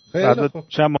خیلی خوب،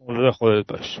 چند موضوع خودت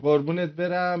باش. قربونت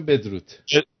برم. بدرود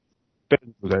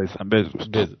عزیزم.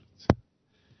 بدرود.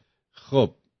 خب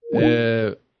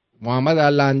محمد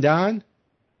از لندن.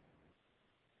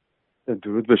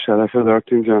 درود به شرف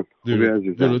دارتین جان. خوبی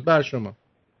عزیزم؟ درود بر شما.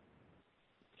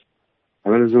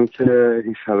 اول از اون که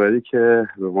این خبری که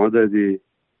به ما دادی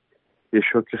یه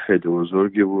شوک خیلی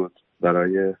بزرگی بود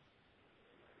برای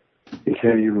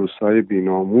اینکه این روسای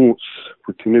بیناموس،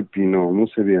 پوتین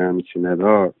بیناموس بی همچینه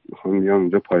دار میخوام بیان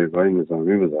اونجا پایگاه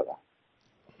نظامی بذارم.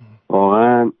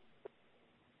 واقعا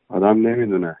آدم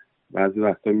نمیدونه، بعضی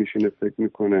وقتا میشینه فکر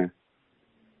میکنه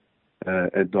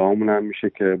ادعامون هم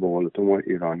میشه که به قول تو ما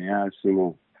ایرانی هستیم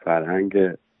و فرهنگ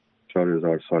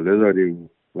 4000 ساله داریم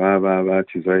و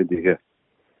چیزهای دیگه.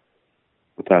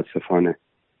 متاسفانه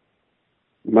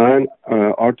من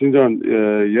آرتین جان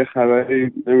یه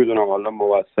خبری نمیدونم حالا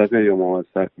موثقه یا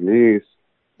موثق نیست،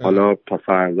 حالا تا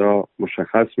فردا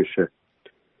مشخص میشه.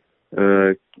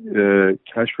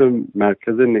 کشف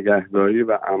مرکز نگهداری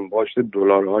و انباشت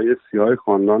دلارهای سیاه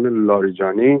خاندان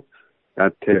لاریجانی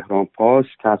در تهران پاس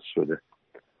کشف شده.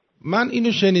 من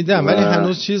اینو شنیدم ولی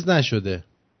هنوز چیز نشده.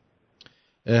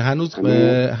 هنوز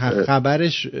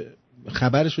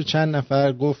خبرش رو چند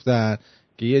نفر گفتن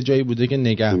که یه جایی بوده که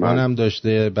نگهبان هم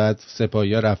داشته، بعد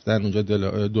سپاهی‌ها رفتن اونجا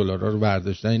دلارها رو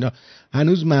برداشتن. اینا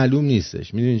هنوز معلوم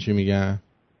نیستش. میدونی چی میگم؟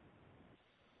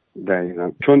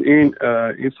 دقیقاً. چون این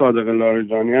صادق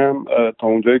لاریجانی هم تا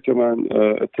اونجایی که من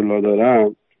اطلاع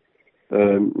دارم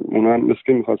اونم مثل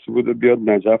که می‌خواسته بوده بیاد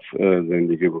نجف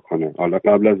زندگی بکنه. حالا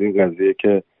قبل از این قضیه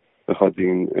که بخواد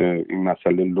این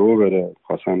مسئله لو بره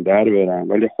خواستن در برن،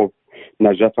 ولی خب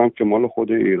نجف هم که مال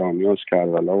خود ایرانیاست،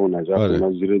 کربلا و نجف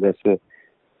اونا زیر دست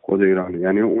خود ایرانی،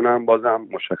 یعنی اونم بازم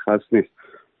مشخص نیست.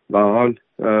 به حال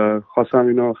خواستم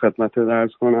اینو خدمت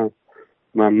عرض کنم.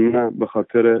 ممنونم به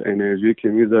خاطر انرژی که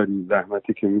میذاری،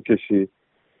 زحمتی که میکشی.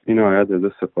 این آیت از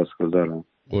سپاسگزارم.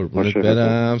 قربونت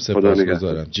برم،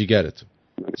 سپاسگزارم. جیگرتون.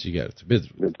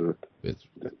 بدرود.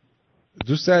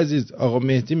 دوست عزیز آقا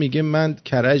مهدی میگه من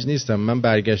کرج نیستم، من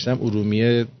برگشتم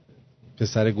ارومیه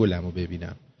پسر گلمو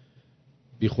ببینم.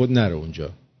 بی خود نره اونجا.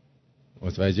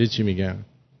 متوجه چی میگم؟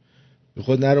 بی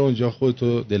خود نره اونجا،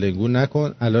 خودتو دلنگون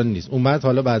نکن. الان نیست، اومد،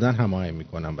 حالا بعدن هماهنگ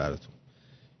میکنم براتون.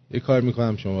 یه کار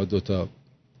میکنم شما 2 تا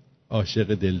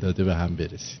عاشق دل داده به هم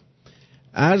برسید.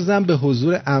 عرضم به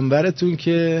حضور انورتون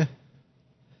که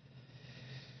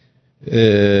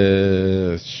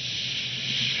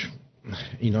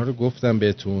اینا رو گفتم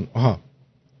بهتون.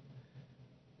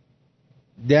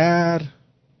 در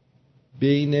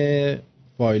بین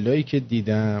فایلایی که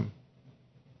دیدم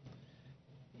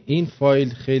این فایل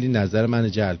خیلی نظر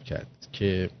من جلب کرد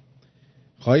که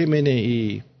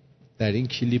خامنه‌ای در این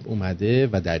کلیپ اومده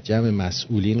و در جمع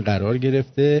مسئولین قرار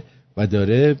گرفته و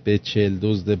داره به 40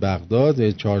 دزد بغداد،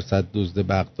 400 دزد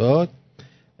بغداد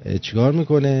چیکار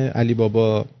میکنه؟ علی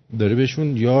بابا داره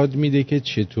بهشون یاد میده که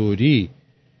چطوری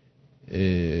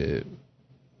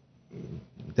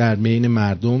در بین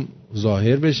مردم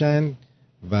ظاهر بشن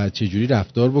و چجوری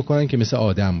رفتار بکنن که مثل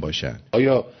آدم باشن.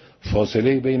 آیا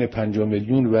فاصله بین 5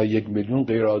 میلیون و 1 میلیون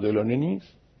غیر عادلانه نیست؟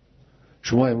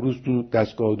 شما امروز تو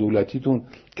دستگاه دولتیتون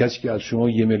کسی که از شما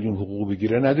 1 میلیون حقوق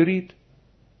بگیره ندارید؟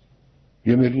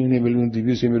 1 میلیون، 1 میلیون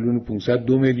 200، 1 میلیون 500،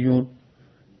 2 میلیون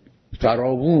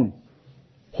فراوون.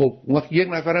 خب اون وقت یک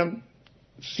نفرم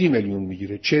 30 میلیون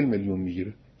میگیره، 40 میلیون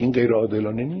میگیره. این غیر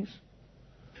عادلانه نیست؟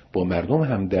 با مردم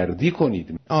همدردی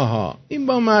کنید. آها، این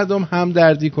با مردم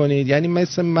همدردی کنید یعنی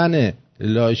مثل من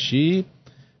لاشی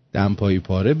دمپایی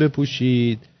پاره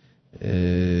بپوشید،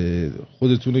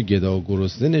 خودتون رو گدا و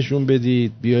گرسنه نشون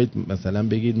بدید، بیایید مثلا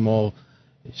بگید ما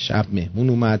شب مهمون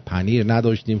اومد، پنیر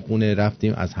نداشتیم خونه،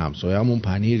 رفتیم از همسایه‌مون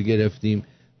پنیر گرفتیم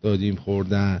دادیم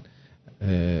خوردن،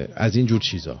 از این جور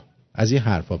چیزا، از این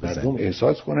حرفا بزنید. مردم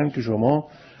احساس کنن که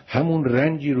شما همون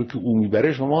رنجی رو که او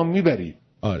میبره شما میبرید.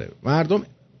 آره،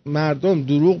 مردم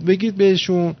دروغ بگید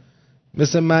بهشون.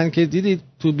 مثل من که دیدید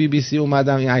تو BBC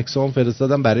اومدم این عکسام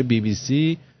فرستادم برای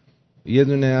BBC، یه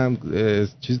دونه هم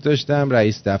چیز داشتم،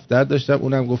 رئیس دفتر داشتم،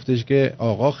 اونم گفتش که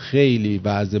آقا خیلی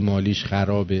وضع مالیش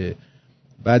خرابه.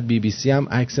 بعد BBC هم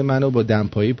عکس منو با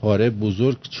دمپایی پاره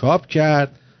بزرگ چاپ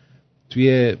کرد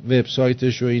توی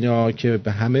وبسایتش و اینا که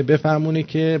به همه بفهمونه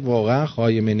که واقعا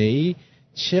خامنه‌ای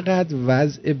چقدر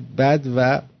وضع بد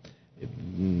و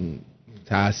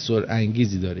تأثیر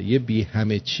انگیزی داره. یه بی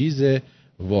همه چیز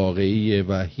واقعیه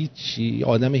و هیچی،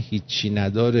 آدم هیچی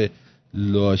نداره،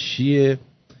 لاشی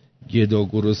گدا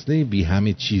گرسنه بی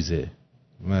همه چیزه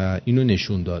و اینو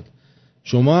نشون داد.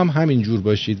 شما هم همین جور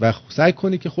باشید و سعی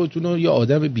کنید که خودتون رو یه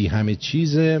آدم بی همه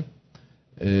چیز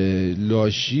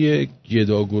لاشی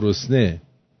گدا گرسنه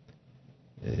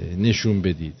نشون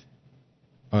بدید.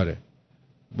 آره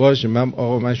باشه،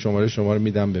 من شماره شما رو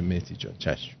میدم به مهدی جان.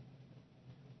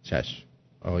 چشم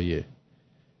آقای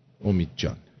امید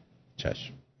جان،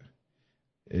 چشم.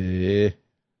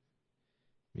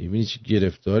 میبینی چی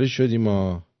گرفتاری شدیم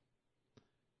ما.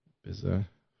 بذار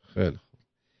خیلی خوب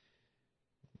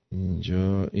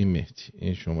اینجا این مهدی،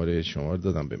 این شماره شما رو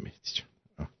دادم به مهدی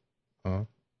جان.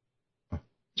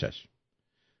 چشم.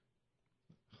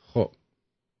 خب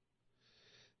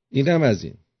اینم از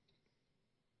این.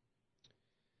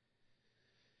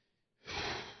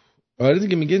 آره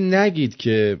دیگه، میگه نگید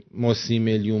که ما 30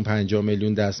 میلیون 50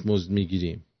 میلیون دستمزد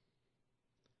میگیریم.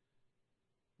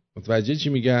 متوجه چی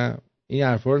میگم؟ این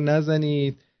حرفا رو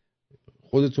نزنید،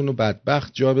 خودتون رو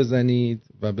بدبخت جا بزنید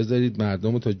و بذارید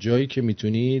مردم رو تا جایی که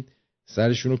میتونید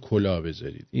سرشون رو کلاه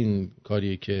بذارید. این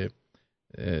کاریه که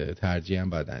ترجیحاً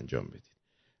باید انجام بدید.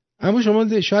 اما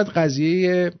شما شاید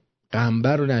قضیه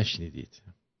قنبر رو نشنیدید.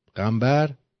 قنبر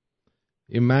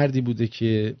یه مردی بوده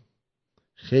که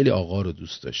خیلی آقا رو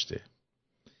دوست داشته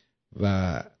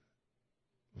و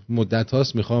مدت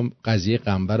هاست میخوام قضیه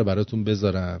قنبر رو براتون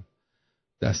بذارم،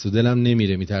 دست و دلم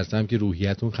نمیره، میترسم که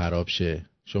روحیتون خراب شه.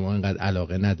 شما اینقدر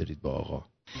علاقه ندارید با آقا.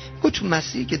 گفت تو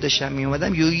مسیری که داشتم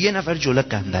میومدم یه نفر جلو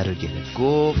قنبر رو گرفت،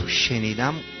 گفت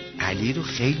شنیدم علی رو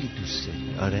خیلی دوست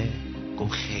داری. آره،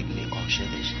 گفت خیلی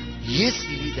عاشقش. یه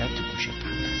سیلی در تو گوش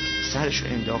قنبر، سرشو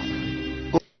انداخت.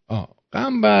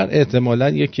 قنبر احتمالاً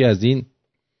یکی از این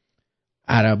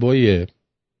عربای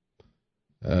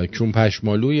چون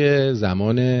پشمالوی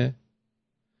زمان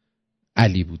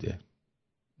علی بوده.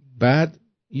 بعد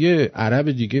یه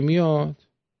عرب دیگه میاد،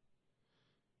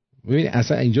 ببین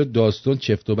اصلا اینجا داستان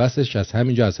چفت و بستش از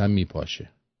همینجا از هم میپاشه.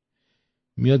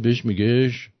 میاد بهش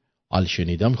میگهش آل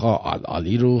شنیدم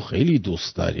علی رو خیلی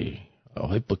دوست داری.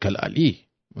 آهای بکل علی.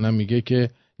 اونم میگه که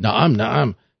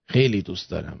نعم خیلی دوست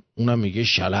دارم. اونم میگه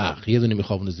شلق، یه دونه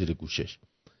میخوابونه زیر گوشش.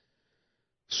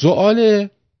 سوال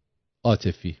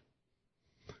عاطفی: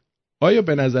 آیا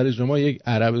به نظر شما یک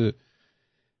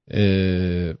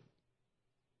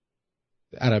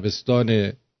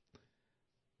عربستان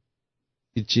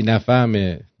هیچی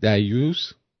نفهم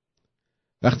دیوس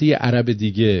وقتی یه عرب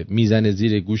دیگه میزنه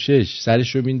زیر گوشش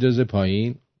سرشو میندازه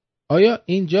پایین، آیا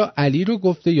اینجا علی رو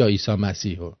گفته یا عیسی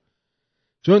مسیح رو؟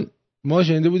 چون ما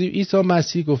شنیده بودیم عیسی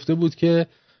مسیح گفته بود که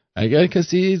اگر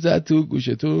کسی زد تو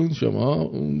گوشتون شما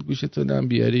اون گوشتون هم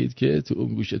بیارید که تو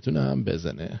اون گوشتون هم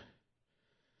بزنه.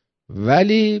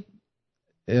 ولی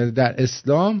در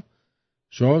اسلام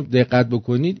شما دقت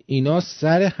بکنید اینا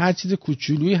سر هر چیز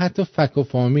کوچولویی، حتی فک و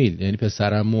فامیل، یعنی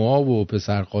پسرعموها و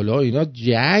پسرخاله‌ها، اینا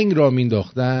جنگ را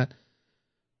مینداختن.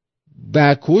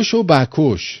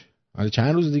 بکش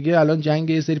چند روز دیگه الان جنگ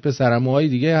یه سری پسرعموهای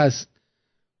دیگه هست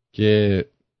که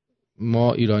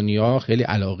ما ایرانی‌ها خیلی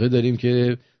علاقه داریم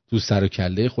که تو سر و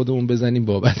کله خودمون بزنیم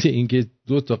بابت اینکه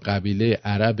 2 تا قبیله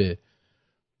عرب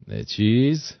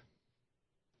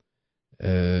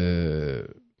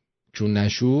چون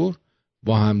نشور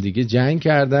با هم دیگه جنگ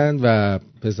کردن و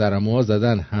پسرعموها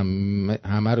زدن،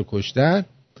 همه رو کشتن،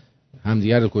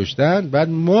 همدیگه رو کشتن. بعد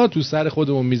ما تو سر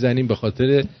خودمون میزنیم به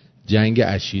خاطر جنگ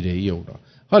عشیره‌ای اونا.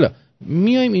 حالا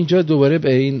میایم اینجا دوباره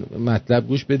به این مطلب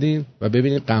گوش بدین و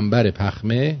ببینین قنبر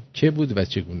پخمه که بود و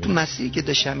چگونه. تو مسیری که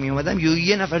داشتم میومدم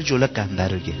یه نفر جلو قنبر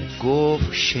رو گرفت،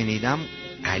 گفت شنیدم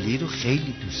علی رو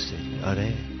خیلی دوست داری.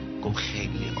 آره، گفت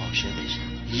خیلی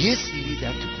عاشقشم. یه سیلی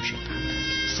در تو گوش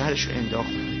قمبر، سرشو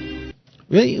انداخت.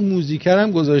 و این موزیکر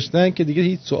هم گذاشتن که دیگه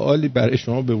هیچ سوالی برای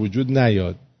شما به وجود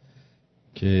نیاد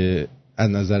که از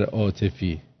نظر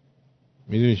عاطفی.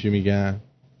 میدونی چی میگن؟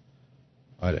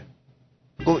 آره.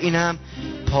 گفت اینم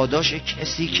پاداش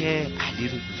کسی که علی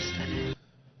رو دوست داره.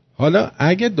 حالا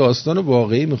اگه داستان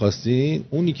واقعی میخواستین،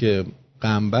 اونی که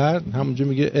قنبر همونجا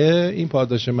میگه این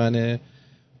پاداش منه،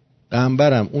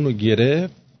 قنبرم اونو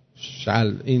گرفت،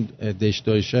 این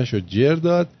دشدایشش رو جر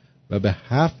داد و به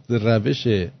 7 روش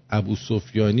ابو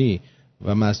سفیانی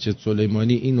و مسجد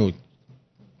سلیمانی اینو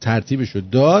ترتیبشو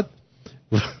داد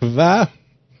و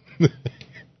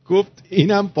گفت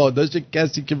اینم پاداش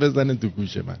کسی که بزنه تو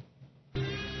گوش من.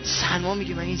 سلمان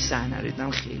میگه من این صحنه رو دیدم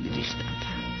خیلی ریختم.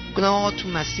 گفتم آقا تو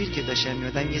مسیر که داشتم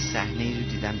میادم یه صحنه ای رو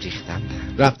دیدم ریختم.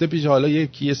 رفته پیش حالا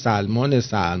یکی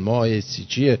سلمای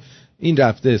سیچیه، این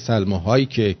رفته سلماهایی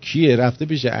که کیه، رفته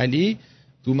پیش علی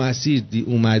تو مسیر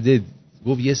اومده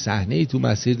گفت یه صحنه ای تو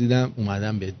مسیر دیدم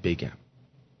اومدم بهت بگم.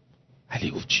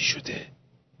 علی گفت چی شده؟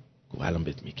 گفت الان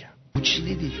بهت میگم. چی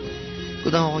دیدی؟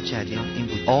 گفتم آقا جریان این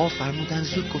بود. آقا فرمودن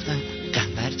زود. گفتن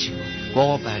قنبر چی بود؟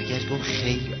 آقا برگشت گفت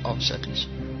خیلی عاشقش.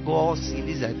 گفت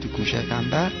سیلی زد تو گوش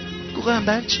قنبر. گفت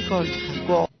قنبر چی کار کرد؟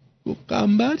 گفت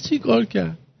قنبر چی کار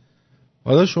کرد؟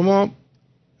 حالا شما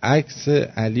عکس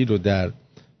علی رو در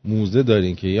موزه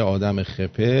دارین که یه آدم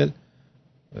خپل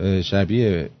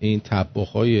شبیه این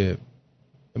طباخای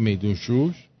میدون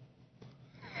شوش،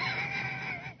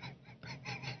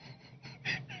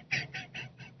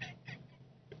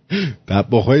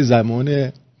 طباخای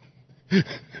زمان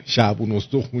شعبون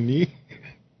استخونی،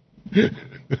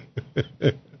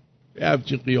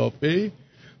 همچین قیافه.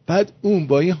 بعد اون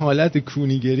با این حالت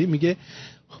کونیگری میگه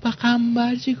خب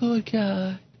قنبر چی کار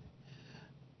کرد؟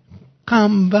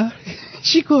 قنبر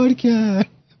چی کار کرد؟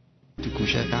 تو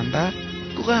گوش قنبر.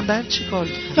 گفت قنبر چی کار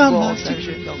کرد؟ گفت سرش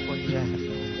انداخت پایین رفت.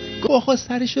 گفت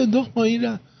سرش انداخت پایین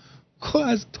رفت. گفت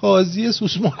از تازی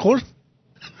سوسمار خورد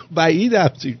بعید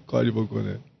همچین کاری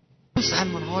بکنه.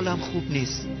 سلمان حالم خوب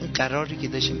نیست، اون قراری که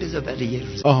داشتیم بذار برای یه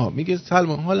روز. میگه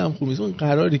سلمان حالم خوب نیست، اون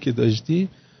قراری که داشتیم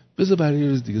بذار برای یه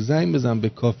روز دیگه. زنگ بزن به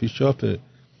کافی شاپ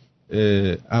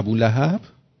ابولهب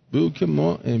بگو که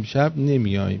ما امشب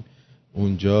نمیایم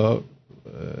اونجا،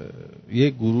 یه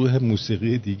گروه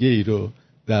موسیقی دیگه ای رو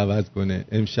دعوت کنه.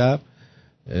 امشب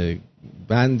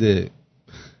بند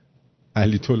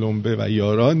علی تلمبه و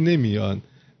یاران نمیان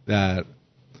در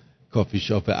کافی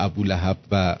شاپ ابولهب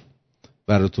و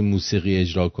براتون موسیقی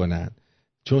اجرا کنن،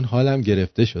 چون حالم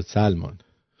گرفته شد سلمان.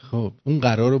 خب اون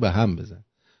قرار رو به هم بزن.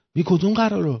 می کدوم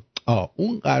قرار رو؟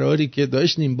 اون قراری که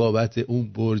داشتیم بابت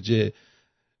اون برج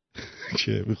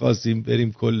که میخواستیم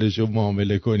بریم کلشو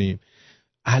معامله کنیم،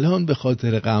 الان به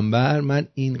خاطر قنبر من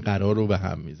این قرار رو به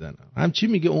هم میزنم. همچی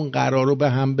میگه اون قرار رو به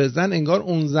هم بزن، انگار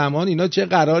اون زمان اینا چه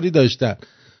قراری داشتن.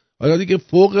 حالا دیگه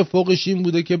فوقش این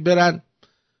بوده که برن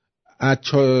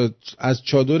از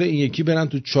چادر این یکی برن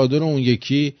تو چادر اون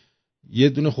یکی، یه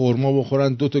دونه خورما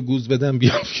بخورن، 2 تا گوز بدن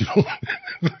بیان بیرون.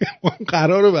 اون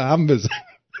قرار رو به هم بزن.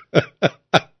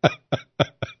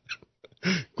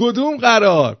 کدوم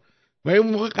قرار؟ و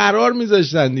اون موقع قرار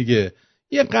میذاشتن دیگه.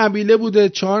 یه قبیله بوده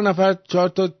 4 نفر 4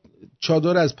 تا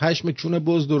چادر از پشم چون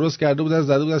بز درست کرده بودن،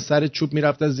 زده بودن سر چوب،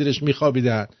 میرفتن زیرش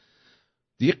میخوابیدن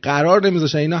دیگه. قرار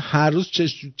نمیذاشتن. اینا هر روز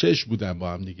چش بودن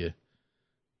با هم دیگه.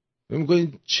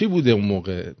 میگن چی بوده اون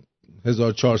موقع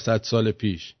 1400 سال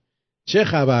پیش؟ چه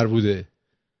خبر بوده؟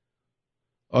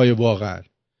 آیا واقعا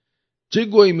چه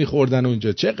گویی میخوردن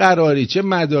اونجا؟ چه قراری؟ چه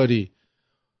مداری؟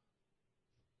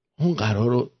 اون قرار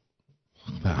رو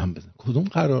به هم بزن. کدوم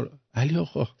قرار؟ علی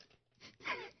آقا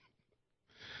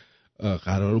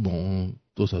قرار رو با اون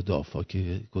 2 تا دافا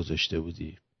که گذاشته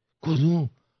بودی، کدوم؟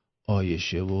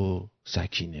 عایشه و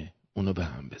سکینه، اونو به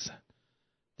هم بزن.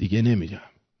 دیگه نمیرم،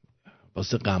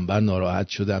 واسه قنبر ناراحت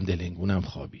شدم، دلنگونم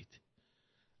خوابید.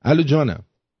 الو جانم.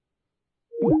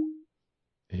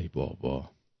 ای بابا.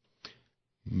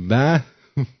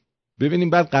 ببینیم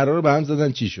بعد قرار رو به هم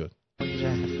زدن چی شد.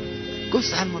 گفت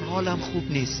سلمان حالم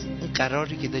خوب نیست، اون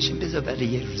قراری که داشتیم بذار برای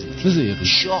یه روز.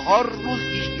 4 روز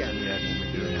هیچ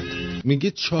امیرالمومنین رو ندید.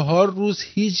 میگه 4 روز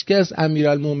هیچ کس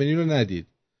امیرالمومنین رو ندید.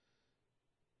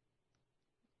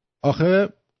 آخه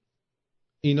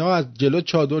اینا از جلو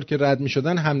چادر که رد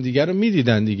میشدن همدیگر رو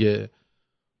میدیدن دیگه.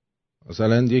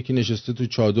 مثلا یکی نشسته تو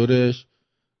چادرش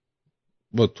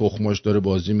با تخماش داره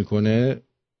بازی میکنه،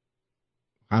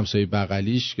 همسایه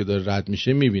بغلیش که داره رد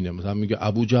میشه میبینه، مثلا میگه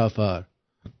ابو جعفر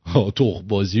تخم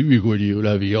بازی میکنی؟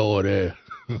 اولویه آره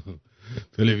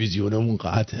تلویزیونمون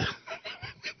قطعه.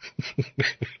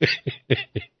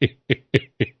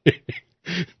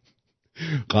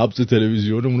 قبض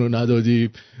تلویزیونمون رو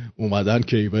ندادیم، اومدن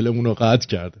کیبلمون رو قطع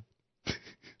کردن.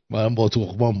 من با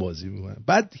تخمان بازی میکنم.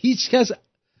 بعد هیچ کس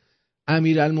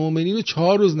امیرالمومنین رو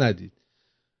 4 روز ندید.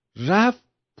 رفت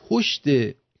پشت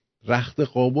رخت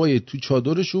خوابای تو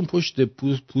چادرشون، پشت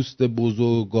پوست بز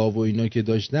و گاو و اینا که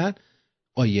داشتن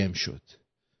قایم شد.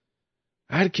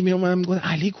 هر کی می اومد میگفت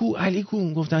علی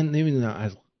کو گفتن نمیدونم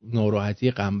از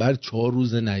ناراحتی قنبر 4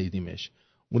 روز ندیدیمش.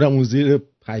 اونم اون زیر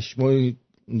پشمای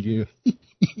اونجوری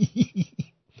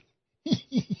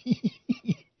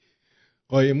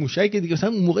قایم موشک دیگه. مثلا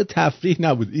اون موقع تفریح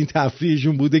نبود، این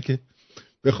تفریحشون بوده که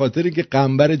به خاطر اینکه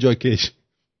قنبر جاکش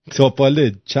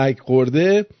تاپاله چک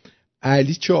خورده،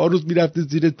 علی 4 روز میرفته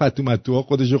زیر پتومتوها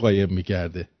خودشو قایم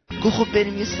میکرده. گفت خب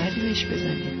بریم یه سری بهش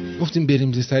بزنیم. گفتیم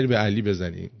بریم یه سری به علی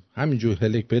بزنیم. همینجور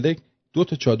هلک پلک 2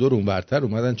 تا چادر اونورتر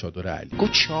اومدن چادر علی.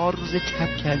 گفت 4 روز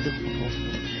تب کرده خونه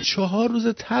افتاده. 4 روز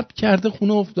تب کرده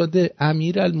خونه افتاده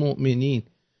امیرالمؤمنین.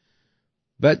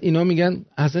 بعد اینا میگن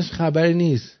ازش خبری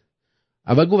نیست.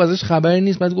 اول گفت ازش خبری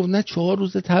نیست، بعد گفت نه 4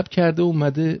 روز تب کرده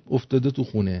اومده افتاده تو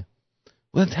خونه.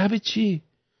 گفتن تب چی؟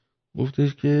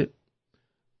 گفتش که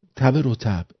تب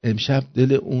رطب. امشب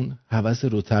دل اون هوس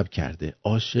رطب کرده،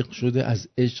 عاشق شده، از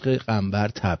عشق قنبر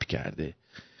تب کرده،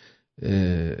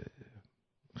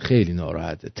 خیلی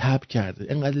ناراحته، تب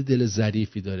کرده، اینقدر دل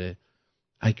ظریفی داره،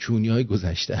 اکیونی‌های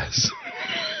گذشته است.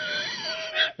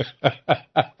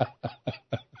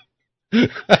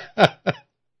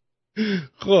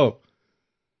 خب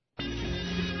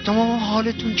تمام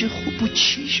حالتون چه خوب بود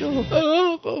چی شد؟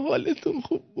 آقا حالتون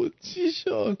خوب بود چی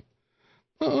شد؟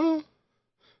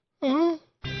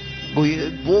 گویه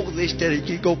بغضش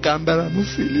ترکی گفت قنبرمو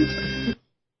سیلی زدن.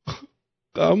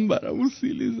 قنبرمو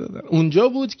سیلی زدن. اونجا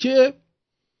بود که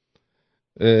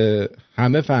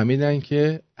همه فهمیدن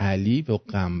که علی و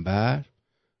قنبر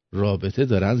رابطه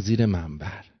دارن زیر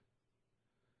منبر.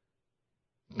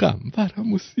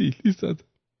 قنبرمو سیلی زدن،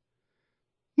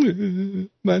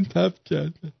 من تب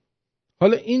کردم.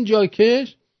 حالا این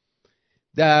جاکش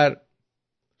در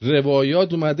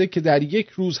روایات اومده که در یک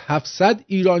روز 700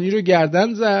 ایرانی رو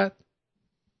گردن زد.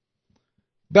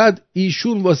 بعد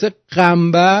ایشون واسه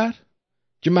قنبر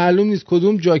که معلوم نیست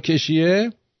کدوم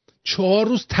جاکشیه 4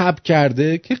 روز تب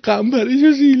کرده که قنبرش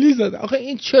رو زیلی زد. آخه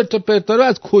این چرت و پرتا رو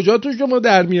از کجا تو شما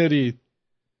در میارید؟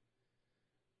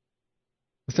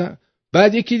 مثلا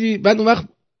بعد اون وقت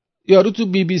یارو تو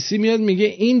بی بی سی میاد میگه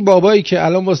این بابایی که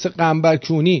الان واسه قنبر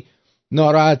کونی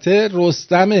ناراحته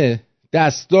رستم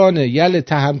دستان یل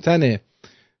تهمتن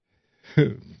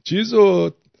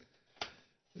چیزو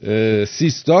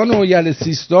سیستان و یل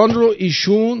سیستان رو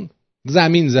ایشون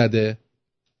زمین زده.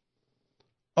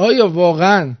 آیا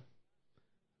واقعا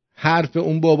حرف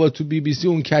اون بابا تو بی بی سی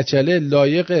اون کچله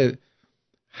لایق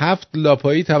 7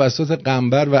 لاپایی توسط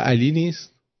قنبر و علی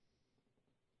نیست؟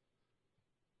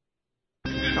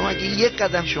 اما اگه 1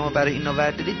 قدم شما برای اینا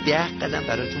وردارید 10 قدم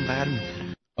براتون برمی‌دارن.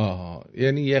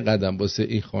 یعنی 1 قدم واسه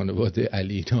این خانواده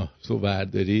علی اینا تو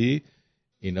برداری،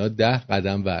 اینا 10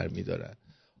 قدم برمی‌دارن.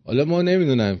 حالا ما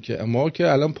نمیدونم که ما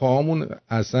که الان پاهامون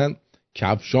اصلا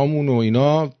کفشامون و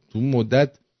اینا تو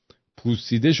مدت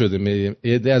پوسیده شده.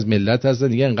 عده از ملت هستن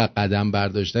دیگه انقدر قدم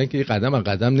برداشتن که قدم از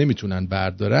قدم نمیتونن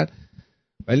بردارن.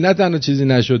 ولی نه تنها چیزی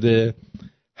نشده،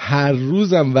 هر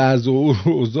روزم وضع و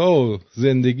اوضاع و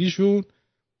زندگیشون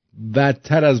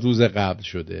بدتر از روز قبل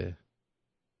شده.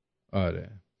 آره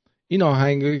این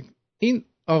آهنگ، این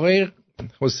آقای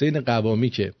حسین قوامی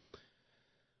که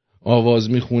آواز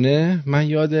میخونه، من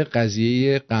یاد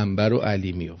قضیه قنبر و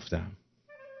علی میافتم.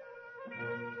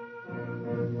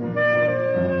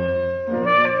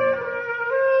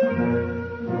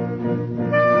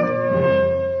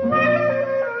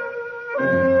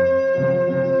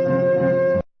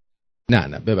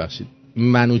 نه ببخشید،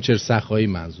 منوچهر سخایی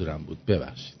منظورم بود.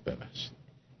 ببخشید.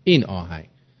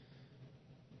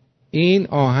 این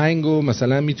آهنگو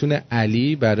مثلا میتونه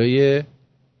علی برای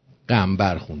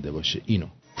قنبر خونده باشه. اینو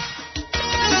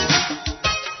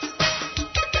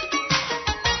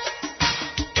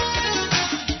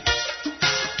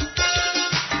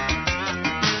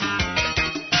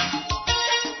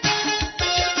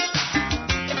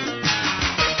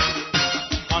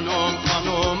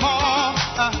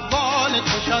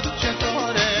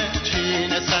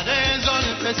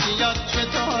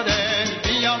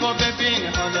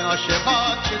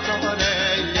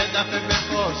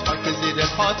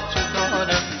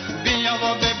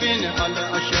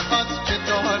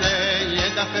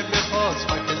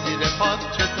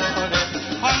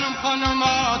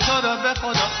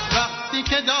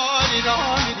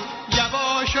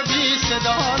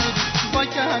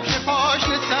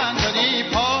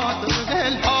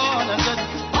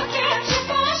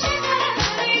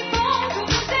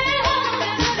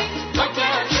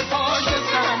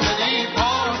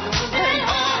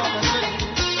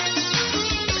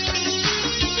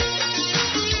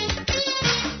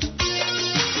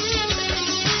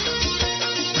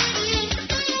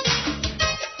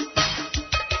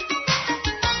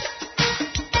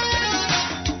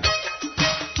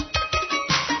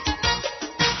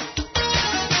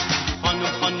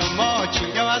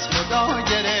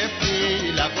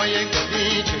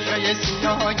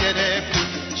سیاه گرفتی،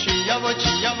 چیا و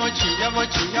چیا و چیا و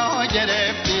چیا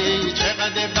گرفتی،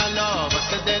 چقدر بلا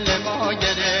واسه دل ما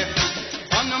گرفتی.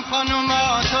 خانم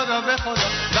خانوما تو رو به خدا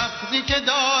وقتی که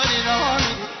داری راه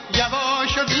میری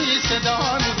یواش و بی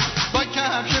صدا میری، با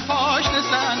کفش پاشن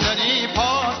صندلی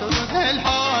پا تو رو دل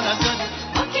ها نذاری،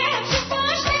 با کفش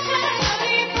پاشن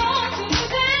صندلی پا تو رو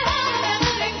دل ها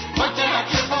نذاری، با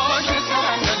کفش پاشن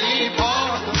صندلی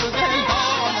پا تو رو دل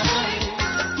ها نذاری.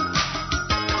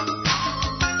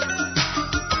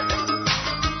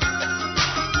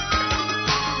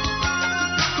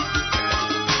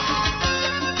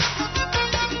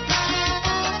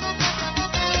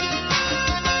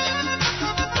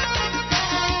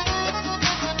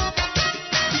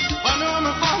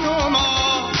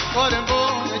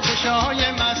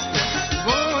 چشای مسته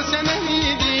بوسه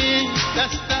نمیدی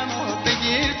دستمو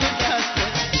بگیر تو دسته،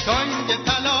 تنگ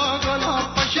طلا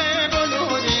گلاب باشه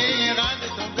بلوری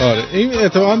قدتو. آره این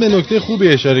اتفاقا به نکته خوبی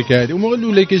اشاره کردی. اون موقع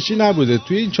لوله کشی نبوده،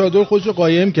 توی این چادر خودشو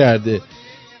قایم کرده،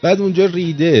 بعد اونجا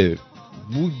ریده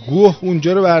گوه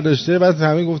اونجا رو برداشته، بعد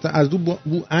همه گفتن از دو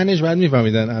بو انش بعد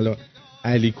میفهمیدن الان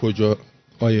علی کجا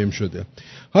قایم شده.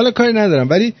 حالا کاری ندارم،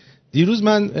 ولی دیروز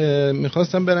من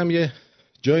میخواستم برم یه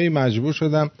جایی، مجبور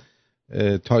شدم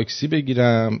تاکسی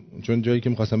بگیرم چون جایی که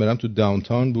میخواستم برم تو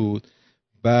داونتاون بود.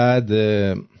 بعد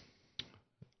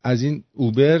از این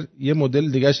اوبر یه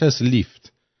مدل دیگه‌اش هست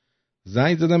لیفت،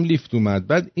 زنگ زدم لیفت اومد.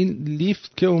 بعد این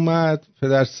لیفت که اومد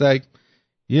پدر سگ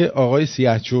یه آقای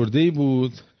سیاه چرده‌ای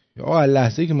بود. آقا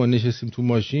لحظه‌ای که ما نشستیم تو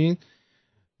ماشین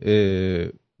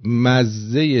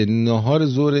مزه نهار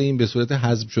ظهر این به صورت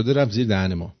حذف شده رفت زیر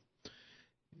دهن ما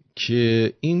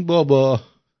که این بابا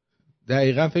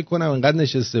دقیقا فکر کنم انقدر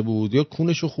نشسته بود یا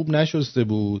کونشو خوب نشسته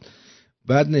بود،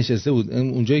 بعد نشسته بود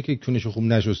اونجایی که کونشو خوب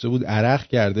نشسته بود عرق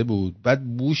کرده بود،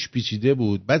 بعد بوش پیچیده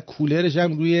بود، بعد کولرش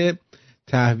هم روی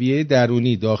تهویه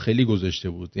درونی داخلی گذاشته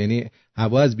بود، یعنی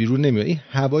هوا از بیرون نمیاد، این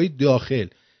هوای داخل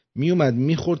میومد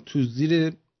میخورد تو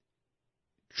زیر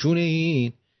چون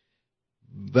این،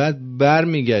 بعد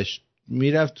برمیگشت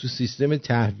میرفت تو سیستم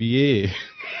تهویه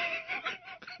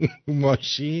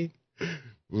ماشین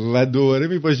و دوباره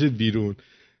میپاشید بیرون.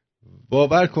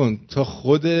 باور کن تا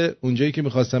خود اونجایی که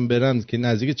میخواستم برم که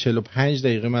نزدیک 45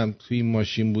 دقیقه من توی این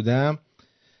ماشین بودم،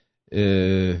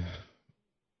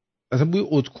 اصلا بوی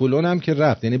ادکلونم که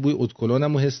رفت، یعنی بوی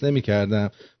ادکلونم رو حس نمی کردم.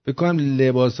 فکر کنم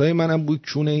لباسای منم بوی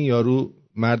چون این یارو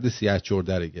مرد سیاه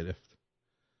چرده رو گرفت.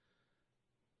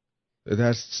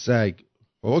 در سگ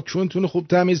آقا چونتون خوب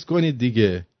تمیز کنید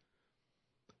دیگه.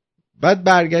 بعد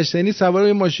برگشتنی سوار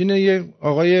یه ماشین یه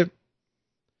آقای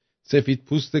سفید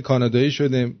پوست کانادایی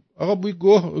شده، آقا بوی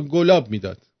گلاب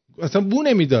میداد، اصلا بو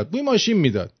نمیداد، بوی ماشین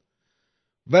میداد.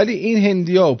 ولی این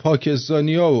هندیا و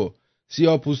پاکستانیا و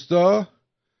سیاه‌پوستا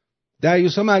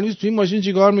دریوسا معلومه تو این ماشین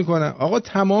چیکار میکنن. آقا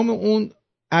تمام اون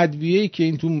ادویه‌ای که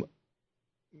این تو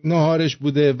ناهارش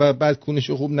بوده و بعد کونش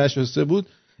خوب نشسته بود،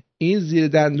 این زیر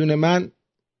دندون من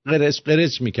قرچ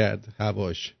قرچ میکرد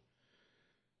هواش.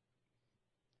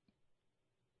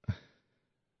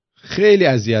 خیلی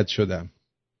اذیت شدم،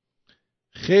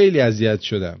 خیلی اذیت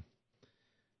شدم.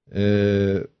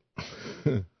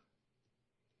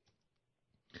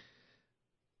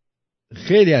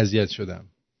 خیلی اذیت شدم.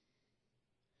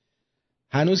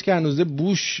 هنوز که هنوزه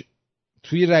بوش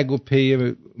توی رگ و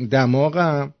پی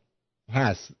دماغم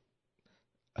هست.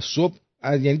 صبح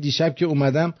یعنی دیشب که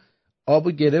اومدم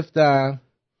آبو گرفتم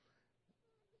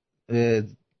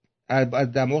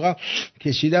از دماغم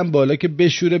کشیدم بالا که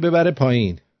بشوره ببره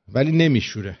پایین، ولی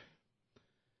نمیشوره.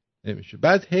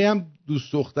 بعد هی هم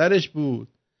دوست دخترش بود،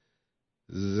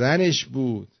 زنش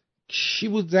بود، کی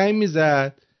بود زنگ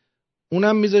میزد،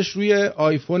 اونم میذاش روی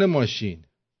آیفون ماشین.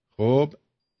 خب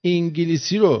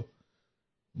انگلیسی رو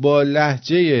با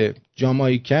لهجه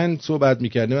جامایکن صحبت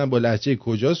میکرد، من با لهجه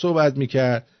کجا صحبت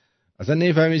میکرد اصلا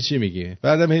نمیفهمی چی میگه.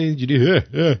 بعدم اینجوری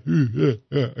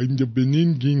اینجا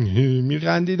بنینگین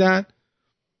میخندیدن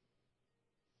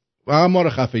و ما رو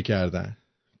خفه کردن.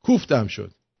 کوفتم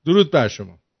شد. درود بر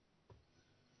شما.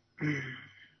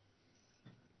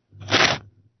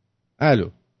 الو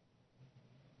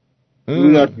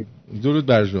درود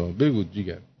بر شما. بگو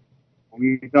جیگر.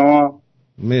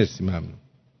 مرسی ممنون.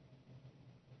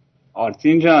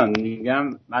 آرتین جان میگم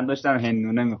من داشتم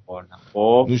هندونه میخوردم.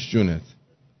 خب نوش جونت.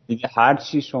 دیگه هر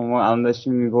چی شما الان داشتی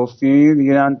میگفتی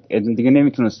دیگه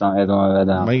نمیتونستم ادامه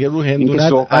بدم. مگه رو هندونه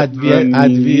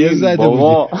ادویه زده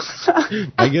بودی؟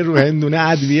 مگه رو هندونه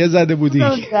ادویه زده بودی؟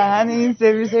 دهن این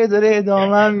سرویس داره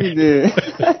ادامه میده.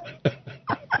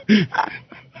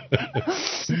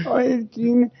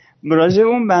 آیتین راجع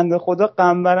اون بنده خدا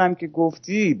قنبرم که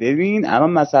گفتی، ببین الان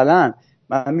مثلا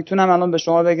من میتونم الان به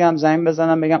شما بگم زنگ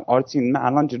بزنم بگم آرتین من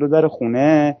الان جلو در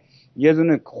خونه یه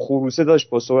دونه خروسه داشت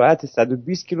با سرعت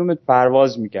 120 کیلومتر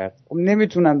پرواز میکرد. خب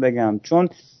نمیتونم بگم چون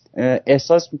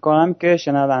احساس میکنم که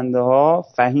شنونده ها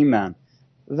فهیمن.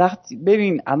 وقتی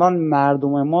ببین الان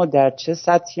مردم ما در چه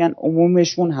سطحی ان،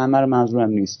 عمومشون، همه رو منظورم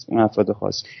نیست اون افراد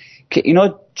خاص، که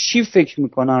اینا چی فکر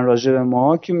میکنن راجع به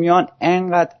ما که میان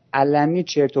انقدر علنی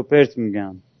چرت و پرت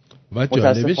میگن. و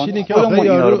جالبش اینه که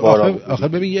آخه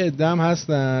ببین یه عده هم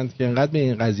هستند که انقدر به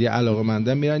این قضیه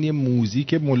علاقه‌مندن میرن یه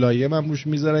موزیک ملایم هم روش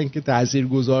میذارن که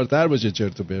تاثیرگذارتر باشه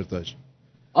چرت و پرتاش.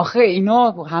 آخه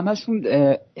اینا همشون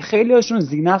خیلی هاشون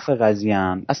زینف قضیه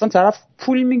هم. اصلا طرف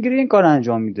پول میگیره این کار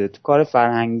انجام میده تو کار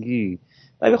فرهنگی،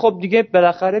 ولی خب دیگه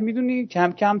بالاخره میدونی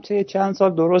کم کم تا چند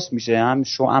سال درست میشه. هم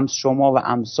شما و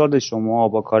امثال شما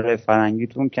با کار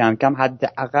فرهنگیتون کم کم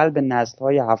حداقل به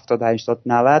نسل‌های 70 80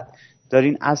 90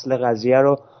 دارین اصل قضیه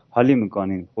رو حالی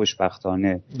میکنین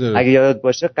خوشبختانه. اگه یادت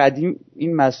باشه قدیم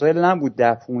این مسائل نبود،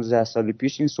 10 15 سال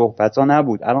پیش این صحبت‌ها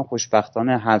نبود. الان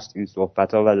خوشبختانه هست این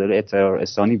صحبت‌ها و داره اطلاع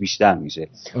رسانی بیشتر میشه.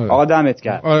 آقا دمت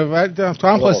گرم. ولی تو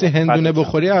هم خواستی هندونه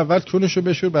بخوری، اول چونشو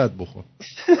بشور بعد بخور.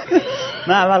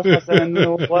 نه اول خواستم هندونه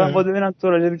بخورم بعد ببینم تو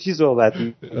راجع به چی صحبت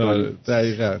می‌کنی. آره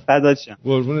دقیقاً. فدات شم.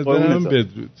 قربونت برم.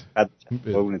 بدرود.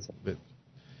 قربونت.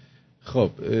 خب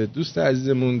دوست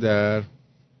عزیزمون در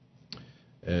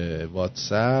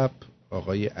واتساپ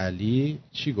آقای علی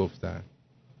چی گفتن؟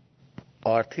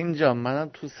 آرتین جان منم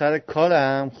تو سر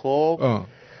کارم. خب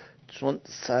چون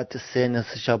ساعت 3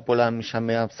 نصف شب بلند میشم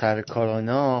میرم سر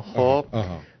کارانا. خب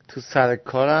تو سر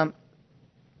کارم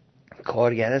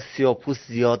کارگر سیاه‌پوست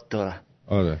زیاد دارم.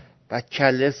 آره. و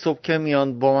کله صبح که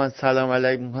میان با من سلام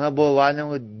علیکم میکنن باور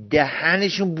نمی‌کنی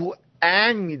دهنشون بو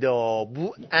ان میده.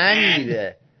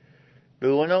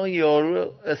 به قول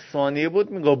یارو اسپانیایی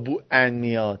بود میگه بو ان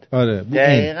میاد. آره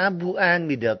دقیقاً بو ان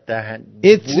میده دهن.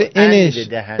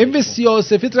 این به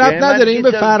سیاسفید ربط نداره، این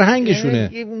به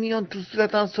فرهنگشونه. میان تو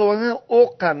صورتم صحبت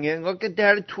اوقم یعنی انگار که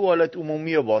در توالت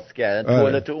عمومی رو باز کردن.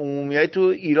 توالت عمومی تو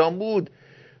ایران بود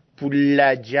بو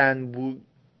لجن بو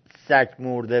سگ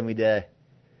مرده میده.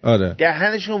 آره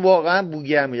دهنشون واقعا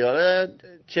بوگه میده.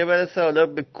 چه برسه حالا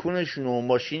به کونشون و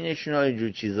ماشینشون و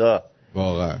اینجور چیزا.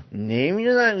 واقعا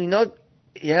نمیدونم اینا.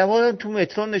 یه بارم تو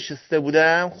مترو نشسته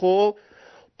بودم. خب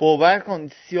باور کن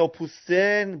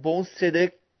سیاه‌پوسته با اون صدای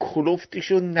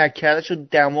کلفتش و نکرش و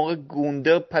دماغ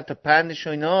گونده و پتپندش و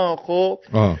اینا. خب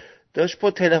داشت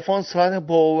با تلفن ساعت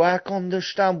باور کن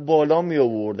داشتم بالا می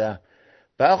آوردم.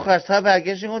 و آخر سر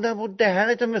برگشت گفتم بود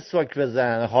دهنتو مسواک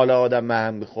بزن حالا آدم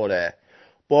مهم میخوره.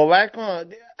 باور کن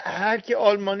هر کی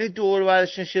آلمانی دور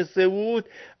برش نشسته بود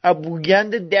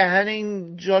بوگند دهن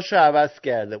این جاشو عوض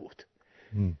کرده بود.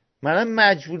 منم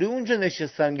مجبوری اونجا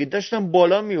نشستم که داشتم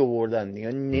بالا می آوردن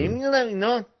دیگه. نمیدونم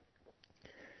اینا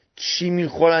چی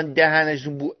میخورن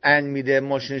دهنشون بو ان میده،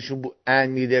 ماشینشون بو ان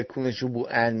میده، کونشون بو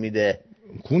ان میده.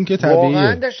 کون که طبیعیه.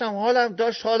 واقعا داشتم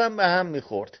حالم به هم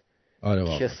میخورد. آره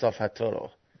واقعا کثافتا رو.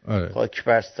 آره خاک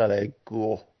بر سر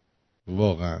گوه.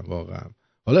 واقعا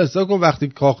حالا حساب کن وقتی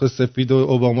کاخ سفید و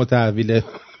اوباما تحویل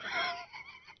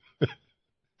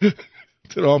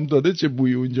ترامپ داده چه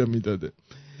بوی اونجا میداده.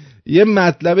 یه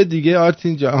مطلب دیگه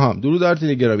آرتین جان. درود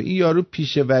آرتین گرامی. این یارو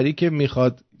پیشه‌وری که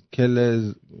میخواد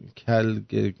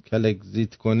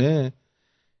کلگزیت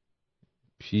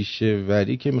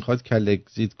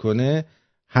کنه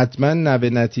حتما نوه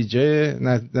نتیجه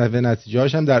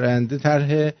هم در آینده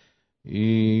طرح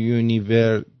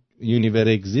یونیور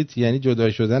اگزیت یعنی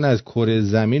جدا شدن از کره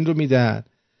زمین رو میدن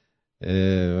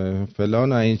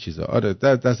فلان و این چیزا. آره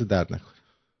دست درد نکنه.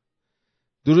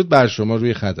 درود بر شما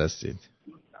روی خط هستید.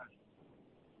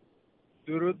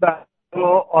 درود بر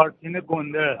آرتین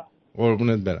گنده.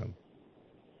 قربونت برم.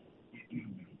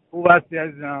 خوب هستی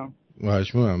عزیزم؟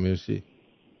 ماشمونم مرسی.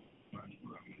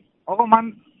 آقا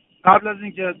من قبل از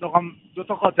اینکه دو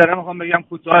تا خاطره میخوام بگم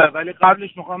کوتاه، ولی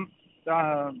قبلش میخوام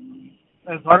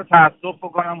اظهار تأسف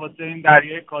بکنم واسه این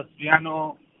دریای کاسپیان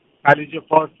و خلیج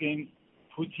فارس که این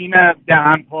پوتین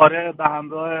دهن پاره به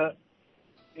همراه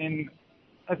این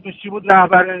اسمش چی بود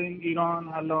رهبر این ایران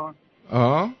الان؟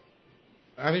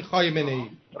 همین خایمنه‌ای.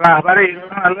 رهبر ایران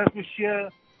الان اسمش چیه؟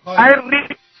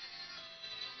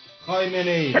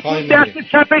 خایمنه‌ای. دست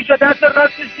چپش و دست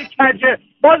راستش که کجه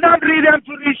بازم ریدم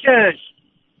تو ریشش.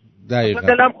 دقیقاً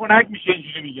دلم خنک میشه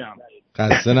اینجوری میگم.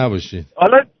 خسته نباشید.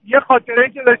 حالا یه خاطره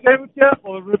که داشته بود که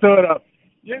قربون تو برم،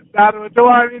 یه در رابطه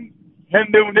با همین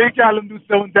هندونه‌ای که الان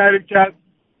دوستمون تعریف کرد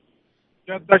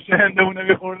که داشت هندونه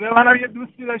میخورده، منم یه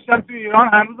دوستی داشتم تو ایران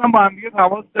هنوزم با هم دیگه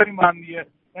تماس داریم با هم دیگه،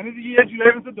 یعنی دیگه یه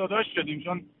جورایی مثل داداش شدیم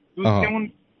چون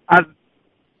دوستیمون از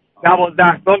 12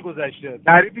 سال گذشته.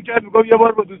 تعریفی کرد میگم یه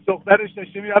بار با دوست دخترش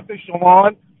داشته میرفت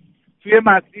شمال، توی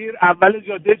مسیر اول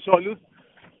جاده چالوس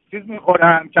چیز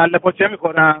میخورن، کله پاچه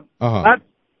میخورن. بعد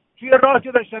توی راه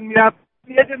که داشتن میرفت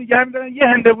یه جا دیگه میدارن یه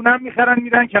هندوونه هم میخرن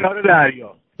میرن کنار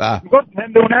دریا. میگفت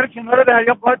هندوونه رو کنار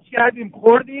دریا قاچ کردیم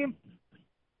خوردیم.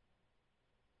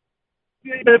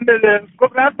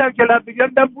 گفت رفتم کلاب دیگه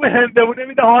دم بو هندوونه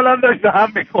میده حالا داشت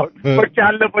هم میخورد با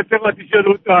کله پاچه قاطی شده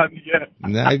بود تو هم دیگه.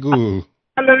 نگو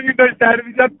حالا این داشت در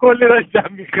میزد کلی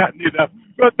داشتم میخندیدم.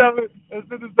 گفتم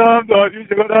اسم دوستم داریوش،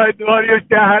 گفتم های داریوش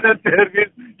دهنت سرویس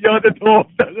یاد تو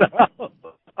افتادم.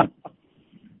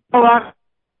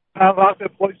 وقت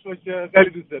خوش باشه، خیلی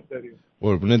دوست داریم.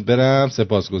 قربونت برم،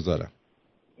 سپاسگزارم.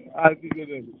 عزیزه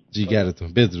داریم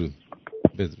جیگرتون. بدرود.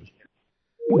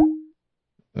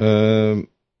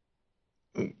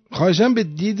 خواهشم به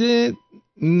دید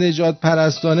نجات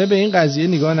پرستانه به این قضیه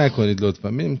نگاه نکنید لطفا.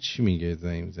 ببینیم چی میگه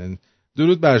زنگ میزنید.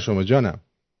 درود بر شما جانم.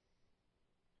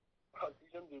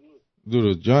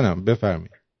 درود جانم،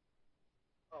 بفرمایید.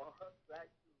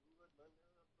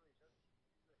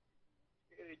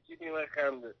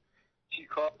 چی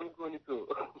کار میکنی تو؟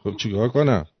 خب چی کار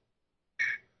کنم؟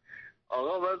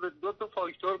 آقا من به 2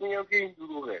 فاکتور میگم که این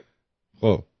دروغه.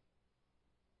 خب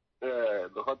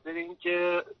به خاطر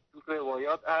اینکه تو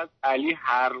روایات از علی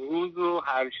هر روز و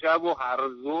هر شب و هر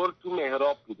ظهر تو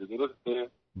محراب بوده، درسته؟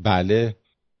 بله.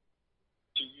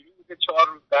 چجوری بوده 4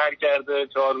 روز در کرده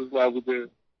 4 روز نبوده؟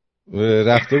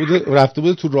 رفته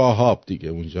بوده تو راهاب دیگه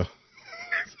اونجا.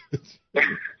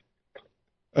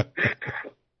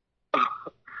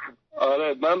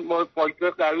 آره من فاکتور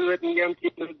قوی بهت میگم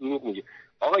که دروغ میگه.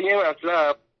 آقا یه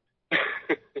مطلب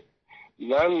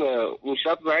من اون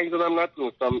شب زنگ دادم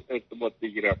نتونستم ارتباط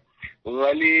بگیرم،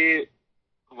 ولی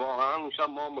واقعا اون شب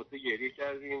ما مت گریه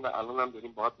کردیم و الان هم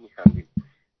داریم باهات میخندیم.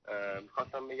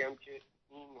 میخواستم بگم که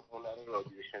این هنر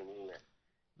رادیو شنیدنه.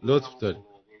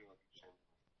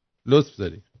 لطف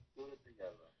داری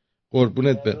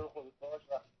قربونت برم.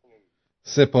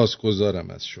 سپاسگزارم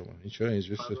از شما.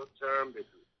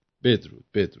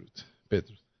 بدرود.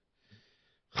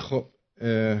 خب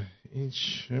این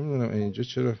چه میدونم اینجا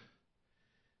چرا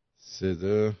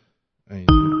صدا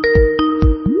اینجا.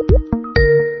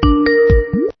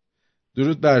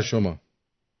 درود بر شما.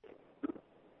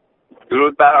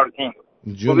 درود بر آرتین.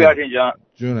 خوبی آرتین جان؟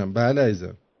 جونم. بله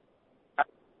عزیزم.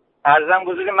 عرضم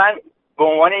بزرگ من به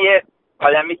عنوان یه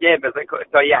آدمی که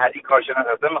تا یه حدی کارشناس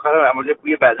هستم میخواستم در مورد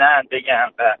بوی بدن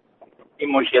بگم و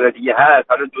این مشکلاتی که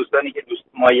هست حالا دوستانی که دوست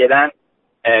مایلن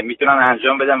میتونن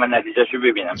انجام بدن و نتیجهشو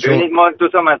ببینم. ببینید ما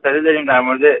 2 مسئله داریم در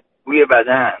مورد بوی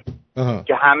بدن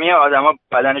که همه آدما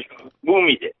بدنشون بو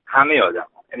میده، همه آدما،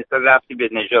 یعنی ربطی به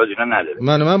نژاد اینا نداره.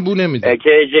 من بو نمیده که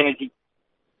ژنتیک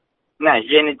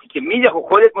میده. خب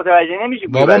خودت متوجه نمیشی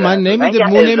بابا. من نمیده،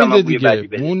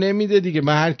 بو نمیده دیگه.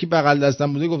 من هر کی بغل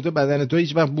دستم بوده گفته بدن تو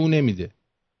هیچ وقت بو نمیده.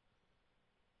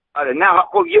 آره نه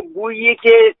خب یه بوییه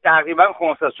که تقریبا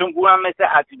خنثی، چون بو هم مثل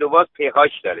اسید و باز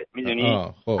په‌اش داره،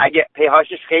 میدونی؟ اگه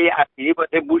په‌اشش خیلی اسیدی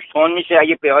باشه بوش تون میشه،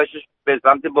 اگه په‌اشش به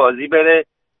سمت بازی بره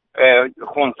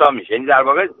خنثی میشه. یعنی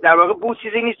در واقع بو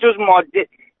چیزی نیست جز ماده.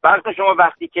 فرض شما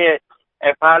وقتی که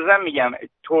فرضاً میگم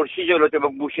ترشی جلوت با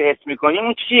بوش حس میکنی،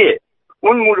 اون چیه؟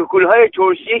 اون مولکول‌های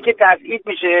ترشیه که تبعید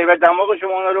میشه و دماغ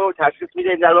شما اون رو تشخیص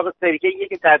میده. در واقع سرکه‌ایه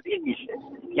که تبعید میشه،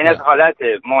 یعنی از حالت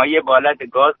مایع به حالت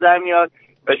گاز در میاد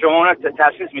و شما اون رو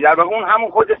تشخیص میده. در واقع اون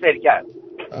همون خود سرکه است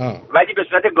ولی به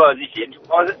صورت گازیشه،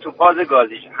 تو فاز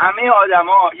گازیشه. همه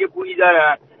آدما یه بویی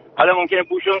دارن. حالا ممکنه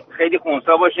بوشون خیلی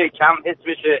خنثی باشه، کم حس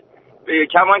بشه،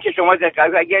 کمان که شما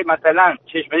دقیقاً اگه مثلا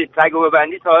چشم سگ رو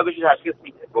ببندی صاحبش تشخیص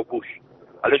میده با بوش.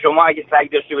 حالا شما اگه سگ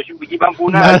داشته باشی بگی من بو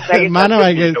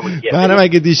منم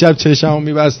اگه دیشب چشمو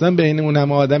میبستم بینمون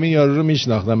همه آدمی یارو رو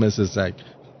میشناختم مثل سگ.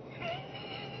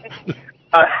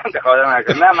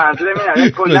 نه منظورم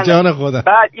اینه کلا جان خودم.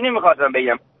 بعد اینو می‌خواستم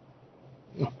بگم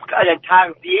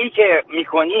تغذیه‌ای که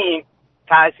می‌کنیم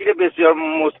تأثیر بسیار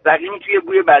مستقیمی توی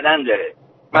بوی بدن داره.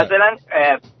 مثلا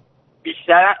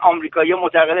بیشتر آمریکایی‌ها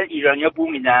معتقدن ایرانی‌ها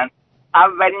بو میدن.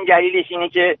 اولین دلیلش اینه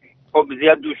که خب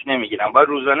زیاد دوش نمیگیرن، باید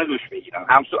روزانه دوش بگیرن.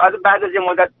 از بعد از یه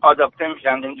مدت آداپته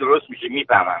میشن، این درست میشه،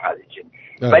 میفهمن قضیه.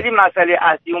 ولی مسئله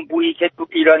اصلی اون بویی که تو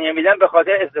ایرانی‌ها میدن به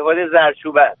خاطر استفاده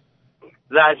زردچوبه است.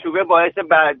 زردچوبه باعث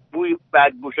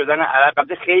بدبو شدن عرق،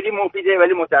 البته خیلی مفیده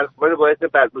ولی متأسفانه باعث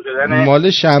بدبو شدن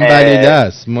مال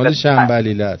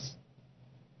شنبلیله است.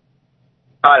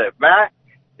 آره و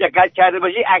دقت کرده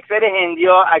باشی اکثر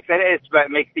هندی‌ها، اکثر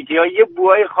مکزیکی‌ها یه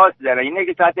بوهای خاص دارن. اینه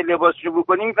که تحت لباسشو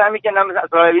بکنی میفهمی که نام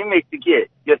صاحبی مکزیکیه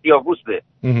یا سیاه‌پوسته.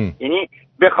 یعنی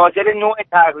به خاطر نوع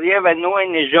تغذیه و نوع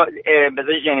نژاد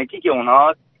بذار ژنتیک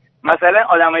اوناست. مثلا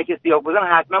آدمایی که سیاه‌پوستن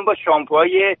حتما با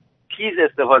شامپوهای پیز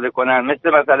استفاده کنن،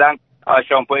 مثلا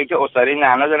شامپویی که عصاره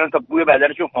نعنا دارن تا بوی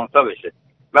بدنشون خنثی بشه.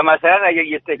 و مثلا اگر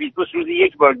یه سفیدپوست روزی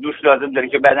یک بار دوش لازم داره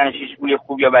که بدنش هیچ بوی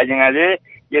خوب یا بدی نده،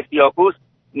 یه سیاه‌پوست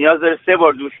نیاز داره 3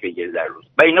 بار دوش بگیره در روز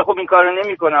و اینا خب این کارو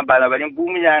نمی‌کنن، بنابراین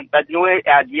بو میدن. بعد نوع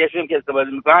ادویه‌شون که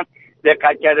استفاده می‌کنن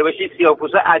دقت کرده باشید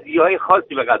سیاه‌پوستا ادویه‌های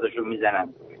خاصی به غذاشون میزنن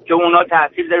که اونا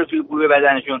تاثیر داره توی بوی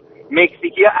بدنشون.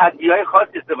 مکزیکی‌ها ادویه‌های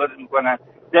خاصی استفاده می‌کنن،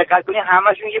 دقت کنید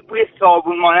همشون یه بوی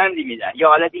صابون مانندی میدن، یا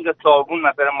حالت اینکه صابون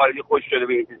مثلا مالی خوش شده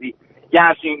به چیزی یه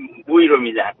همچین بویی رو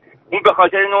میدن. این به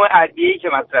خاطر نوع ادویه‌ای که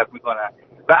مصرف میکنن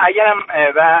و اگرم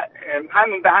و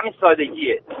همین به همین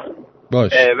سادگیه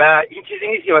باشه. و این چیزی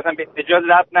نیست که مثلا به اجازه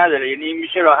ربط نداره، یعنی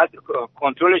میشه راحت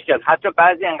کنترلش کرد. حتی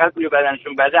بعضی انقدر بوی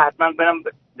بدنشون بده حتما برن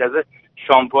اجازه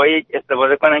شامپویی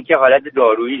استفاده کنن که حالت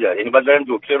دارویی داره، یعنی باید برن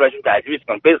دکتر براشون تجویز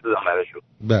کنن بسازن براشون.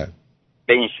 بله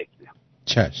به این شکل.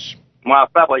 چشم.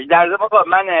 موفق باشید. در ضمن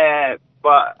من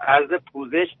با عرض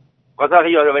پوزش خواستم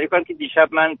یادآوری کنم که دیشب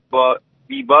من با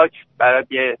بیباک برای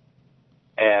یه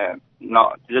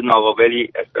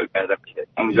ناقابلی ارسال کردم که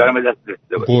امیدوارم به دست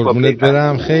رسیده باشه. قربونت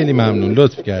برم، خیلی ممنون،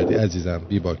 لطف کردی عزیزم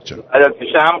بیباک جان. البته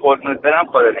هم قربونت برم،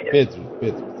 خدا نگهدار.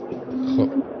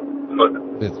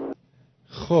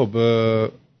 خب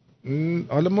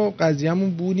حالا ما قضیه‌مون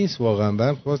بو نیست واقعا.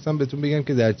 من خواستم بهتون بگم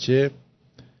که در چه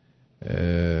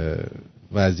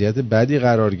وضعیت بدی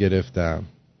قرار گرفتم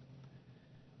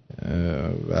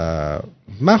و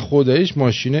من خداییش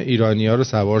ماشین ایرانی‌ها رو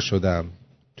سوار شدم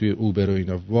توی اوبر و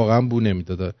اینا، واقعا بو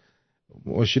نمیداده.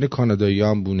 ماشین کانادایی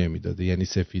هم بو نمیداده، یعنی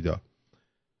سفیدا.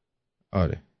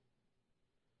 آره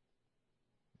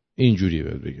اینجوری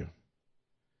بگم.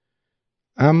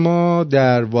 اما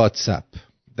در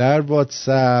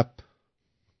واتساپ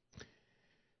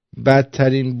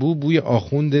بدترین بوی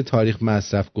آخوند تاریخ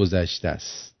مصرف گذشته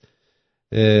است.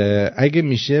 اگه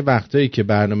میشه وقتایی که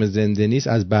برنامه زنده نیست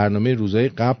از برنامه روزهای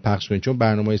قبل پخش کنید، چون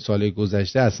برنامه سال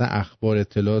گذشته اصلا اخبار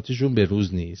اطلاعاتشون به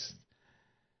روز نیست.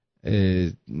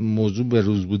 موضوع به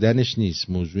روز بودنش نیست،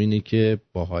 موضوع اینه که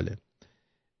باحاله.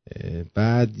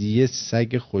 بعد یه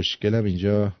سگ خوشگلم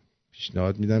اینجا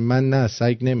پیشنهاد میدن. من نه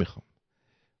سگ نمیخوام،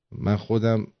 من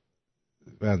خودم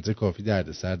بنده کافی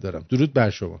دردسر دارم. درود بر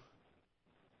شما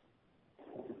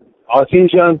آتین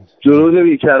جان. درود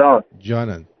بیکران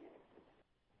جانن.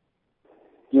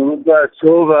 درود بر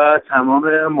تو و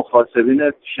تمام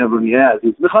مخاطبین شمرونیه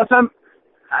عزیز. میخواستم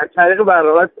از طریق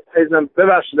برنامه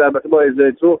ببخشید البته با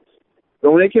اجازه تو به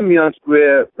اونایی که میان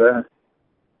توی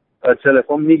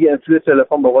تلفن میگن توی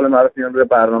تلفن به قول معروف میان روی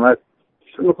برنامه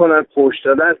شروع میکنن پشت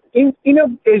دادن، اینو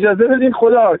اجازه بدین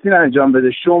خود آرتین انجام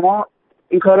بده. شما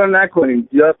این کارو نکنین،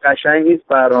 زیاد قشنگ نیست،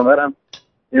 برنامه رو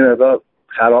این مقدار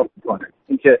خراب میکنه.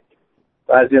 اینکه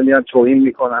بعضیا میان توهین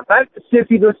میکنن. بعد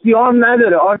سفید و سیاه هم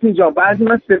نداره آرتین جان. بعضی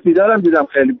من سفیدا هم دیدم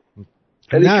خیلی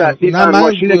کثیف. نه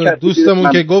من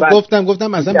دوستمون که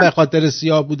گفتم مثلا به خاطر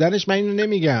سیاه بودنش من اینو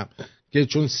نمیگم که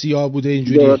چون سیاه بوده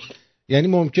اینجوری، یعنی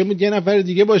ممکن بود یه نفر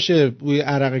دیگه باشه بوی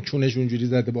عرق کونش اونجوری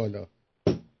زده بالا.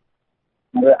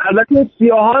 البته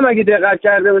سیاه هم اگه دقت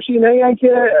کرده باشی اینا یعنی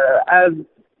که از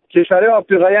کشورهای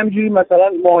آفریقایی همجوری مثلا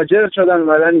مهاجر شدن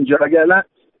اومدن اینجا، وگرنه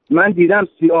من دیدم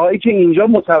سیاهایی که اینجا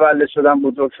متولد شدن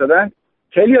بزرگ شدن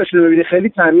خیلی هاشون رو ببینی خیلی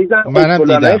تمیزن.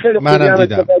 منم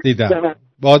دیدم.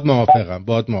 باهات موافقم.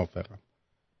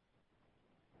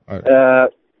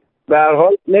 به هر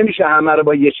حال نمیشه همه رو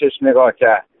با یه چشم نگاه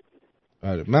کرد.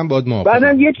 آره من باهات موافقم.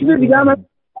 بعدم یه چیز دیگه هم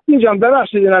اینجا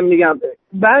ببخشید اینم میگم،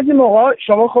 بعضی موقع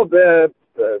شما خب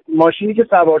ماشینی که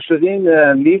سوار شدین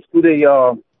لیفت بوده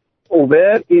یا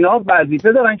اوبر، اینا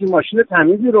وظیفه دارن که ماشین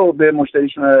تمیزی رو به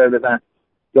مشتریشون بدن،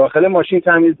 داخل ماشین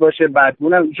تمیز باشه،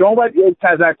 بدبونم. شما باید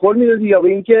تذکر میدادی یا به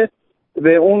اینکه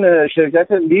به اون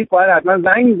شرکت لیفت باید حتما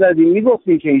زنگ میزدی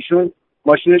میگفتین که ایشون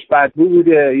ماشینش بدبو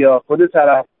بوده، یا خود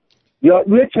طرف، یا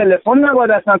روی تلفن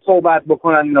نباید اصلا صحبت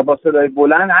بکنن اینا با صدای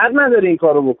بلند، حق نداره این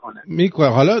کارو بکنه. میکنه.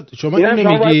 حالا شما اینو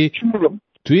میگی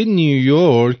توی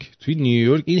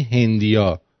نیویورک این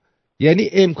هندیا، یعنی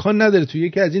امکان نداره توی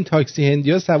یکی از این تاکسی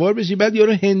هندیا سوار بشی بعد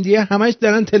یارو هندیه همش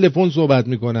دارن تلفن صحبت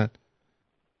میکنن.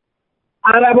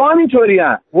 عربا هم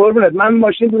اینطورین. قربونت من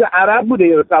ماشین بوده عرب بوده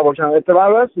یارو سوار شدم، اتفاقا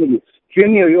راست میگی توی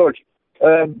نیویورک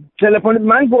تلفن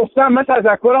من گفتم من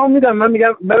تذکرمو میدم، من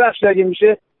میگم ببخشید اگه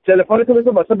میشه تلفنتو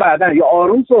بذار واسه بعدن یا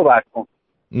آروم صحبت کن.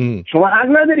 شما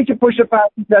حق نداری که پشت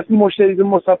فرد دست مشتری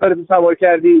مسافرت سوار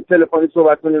کردی تلفنی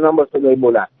صحبت کنی من با صدای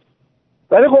بلند.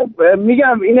 ولی خب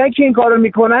میگم اینا که این کارو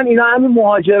میکنن اینا همین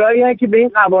مهاجرایی هستن که به این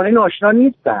قوانین آشنا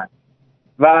نیستن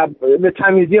و به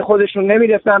تمیزی خودشون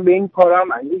نمیرسن. به این کارا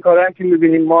هم که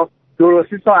میبینیم ما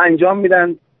درستی تا انجام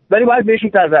میدن، ولی باید بهشون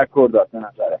تذکر داد به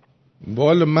نظره.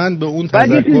 والا من به اون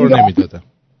تذکر نمیدادم.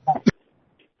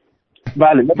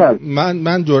 بله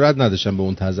من جرئت نداشتم به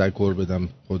اون تذکر بدم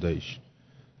خداییش.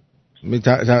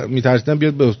 میترسیدم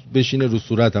بیاد بشینه رو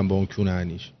صورتم با اون کونه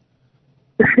انیش.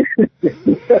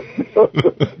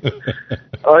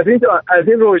 از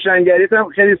این روشنگریت هم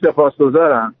خیلی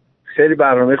سپاسگزارم. خیلی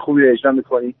برنامه خوبی اجرا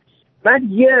میکنی. من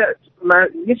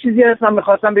یه چیزی هستم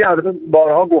میخواستم بگم، البته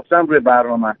بارها گفتم روی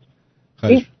برنامه.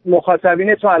 این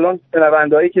مخاطبین تو الان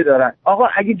شنوندهایی که دارن، آقا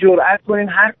اگه جرأت کنین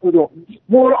هر کدوم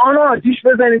قرآن آتیش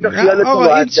بزنید تا خیالتون راحت.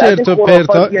 آقا این چرت و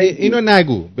پرتا اینو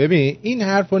نگو. ببین این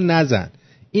حرفو نزن.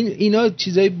 اینا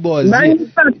چیزای بازیه.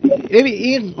 ببین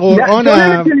این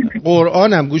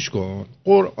قرآنم گوش کن.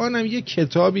 قرآنم یه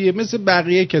کتابیه مثل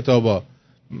بقیه کتابا.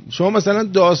 شما مثلا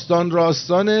داستان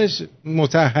راستانش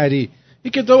مطهری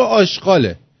یه کتاب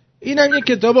آشغاله، اینم یه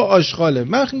کتاب آشغاله.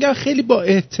 من میگم خیلی با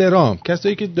احترام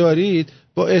کسایی که دارید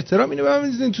با احترام اینو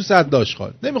ببینید تو صد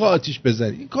آشغال. نمیخواد آتیش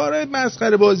بزنی، این کارای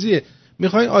مسخره بازیه.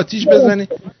 میخواین آتیش بزنی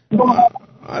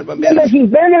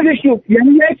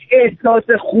یعنی یک احساس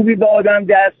خوبی به آدم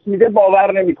دست میده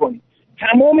باور نمی‌کنی.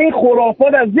 تمام این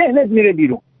خرافات از ذهنت میره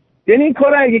بیرون. یعنی این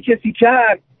کار اگه کسی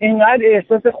کرد اینقدر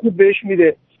احساس خوب بهش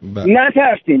میده.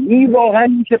 نترسین، این واقعا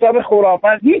این کتاب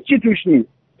خرافات هیچی توش نیست.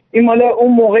 این مال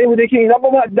اون موقعی بوده که اینا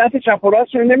بابا دست چپ و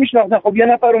راستشون نمیشناختن. خب یه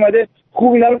نفر اومده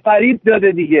خوب اینا رو فریب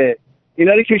داده دیگه،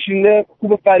 اینا رو کشینده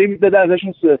خوب فریب داده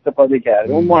ازشون سوء استفاده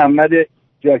کرده. اون محمد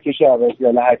جاکش عباسی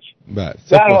الهج.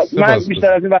 من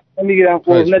بیشتر از این وقت میگیرم.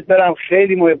 قربونت برم،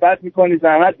 خیلی محبت میکنی،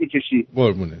 زحمت میکشی.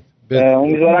 قربونت.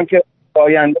 امیدوارم که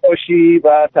آینده باشی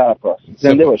و طرفدار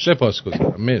زنده باشی.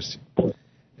 سپاسگزارم، مرسی.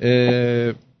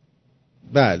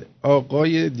 بله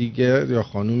آقای دیگر یا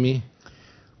خانومی؟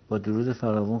 با درود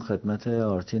فراوان خدمت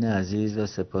آرتین عزیز و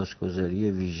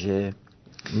سپاسگزاری ویژه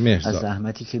مرداد از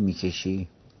زحمتی که میکشی.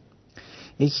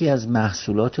 یکی از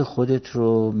محصولات خودت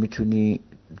رو میتونی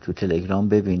تو تلگرام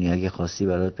ببینی، اگه خواستی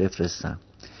برات بفرستم.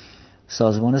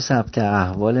 سازمان ثبت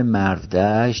احوال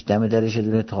مرداد دم درش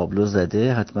دونه تابلو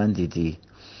زده، حتما دیدی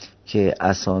که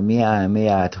اسامی ائمه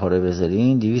اطهار رو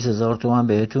بذارین 200,000 تومان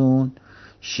بهتون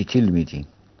شیتیل میدیم.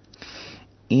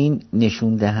 این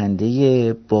نشون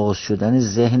دهنده باز شدن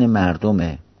ذهن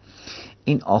مردمه.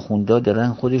 این آخوندا دارن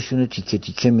خودشونو تیکه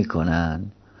تیکه میکنن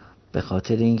به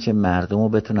خاطر اینکه مردمو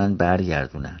بتونن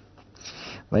برگردونن،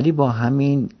 ولی با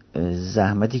همین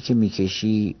زحمتی که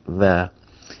میکشی و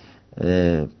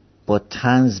با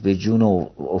طنز به جون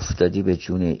افتادی به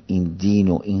جون این دین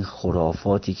و این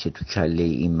خرافاتی که تو کله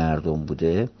این مردم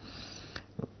بوده،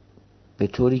 به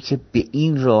طوری که به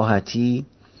این راحتی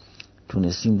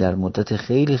تونستیم در مدت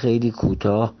خیلی خیلی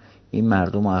کوتاه این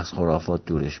مردم رو از خرافات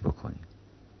دورش بکنیم.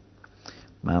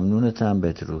 ممنونتم.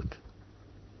 بدرود.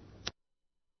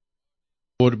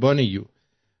 قربان یو.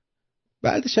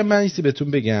 بعدش هم من ایستی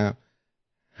بهتون بگم،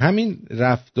 همین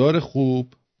رفتار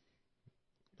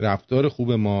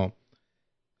خوب ما،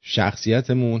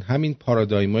 شخصیتمون، همین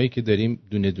پارادایمایی که داریم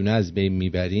دونه دونه از بین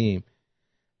میبریم،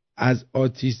 از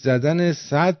آتیش زدن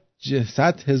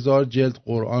 100,000 جلد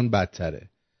قرآن بدتره.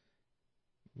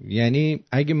 یعنی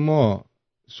اگه ما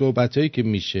صحبتایی که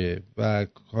میشه و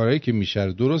کارهایی که میشه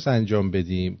رو درست انجام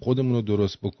بدیم، خودمون رو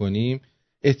درست بکنیم،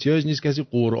 احتیاج نیست کسی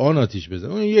قرآن آتیش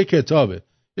بزنه. اون یه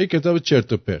کتاب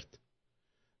چرت و پرت.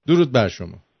 درود بر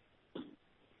شما.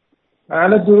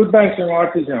 درود بر شما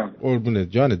آرتی جان. قربونت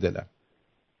جان دلم.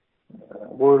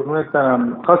 قربونت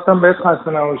برم. خواستم بهت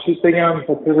خسته نباشی بگم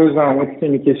خاطر روز زحماتی که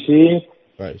میکشی.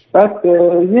 بعد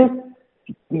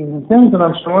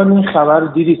نمیدونم شما این خبر رو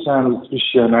دیدی چند روز پیش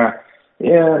یا نه؟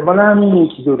 مال همین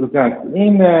یکی دو روز هست.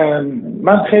 این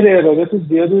من خیلی ارادت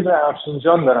زیادی به افشین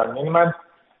جان دارم. یعنی من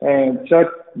شاید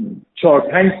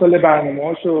 4-5 سال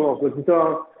برنامه‌هاشو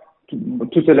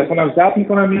تو تلفنم ضبط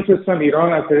میکنم میفرستم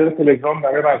ایران از طریق تلگرام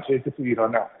برای بچه‌ای که تو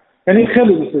ایرانه. یعنی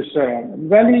خیلی دوستش دارم،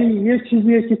 ولی یه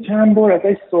چیزیه که چند بار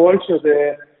ازش سوال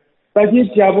شده بعد یه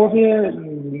جواب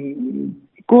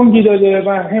گنگی داده و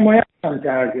حمایت هم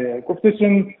کرده. گفته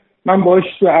چون من باهاش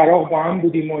تو عراق با هم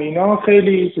بودیم و اینا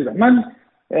خیلی شده. من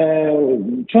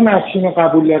چون افشین رو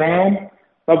قبول دارم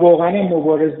و واقعا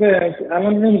مبارزه،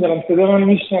 الان نمیدونم صدا من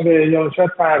میشنوه یا شاید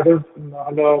فردا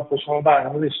حالا با شما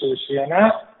برنامه داشته باشه یا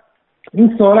نه،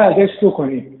 این سوال ازش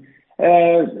بکنید.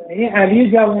 این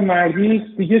علی جوان مردی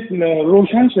دیگه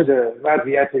روشن شده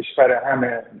وضعیتش برای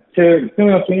همه که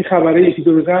نمیدونم تو این خبره یکی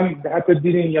دو روزم حتی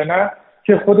دیدین یا نه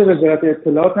که خود وزارت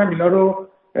اطلاعات هم اینا رو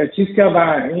چیز کرد و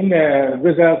این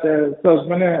وزارت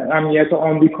سازمان امنیت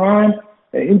آمریکا هم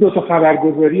این دوتا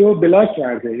خبرگزاری رو بلاک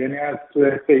کرده. یعنی از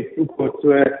تو فیسبوک و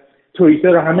تو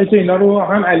توییتر و همه جا اینا رو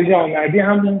هم علی جوان مردی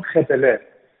هم اون خطله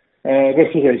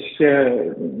رفیقش که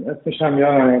اسمش هم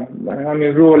یادم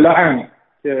همین رولا هم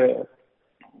که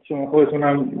شما خودتون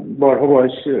هم بارها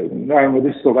باش در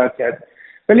موردش صحبت کرد.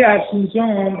 ولی افشین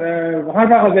جان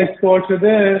هر وقت ازش سوال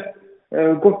شده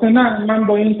گفته نه من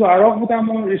با این تو عراق بودم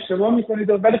و اشتباه میکنید،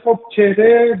 ولی خب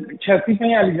چهره کثیف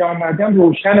این علی جوان مردی هم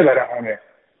روشنه برای همه،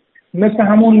 مثل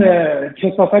همون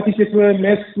کثافتی که تو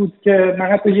مصر بود که من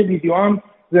حتی یه ویدیو هم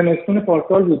زمستون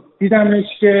پارسال بود دیدمش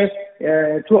که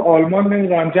تو آلمان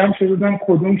نمیدونم جمع شده بودن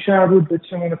کدوم شهر بود به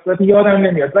چه مناسبتی یادم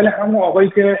نمیاد، ولی همون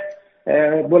آقایی که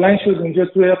بلند شد اونجا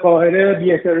توی قاهره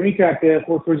بی‌احترامی کرد به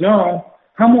خسرو جان،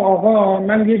 همون آقا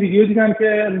من یه ویدیو دیدم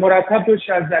که مرتب داشت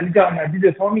از علی جوان مردی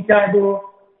دفاع میکرد و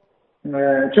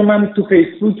چون من تو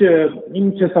فیسبوک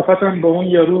این کثافتم با اون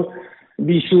یارو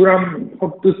بیشورم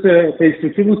خب دوست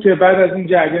فیسبوکی بود که بعد از این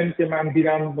جریانی که من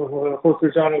دیدم خسرو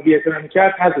جان رو بی‌احترامی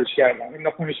کرد حذفش کردم، این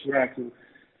نخونش بودن تو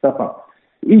صفحه.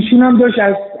 ایشون هم داشت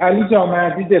از علی جوان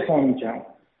مردی دفاع میکرد،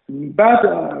 بعد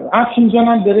افشین جان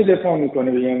هم داره دفاع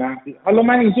میکنه به یه نحوی. حالا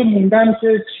من اینجا موندم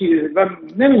که چی و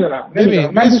نمیدونم.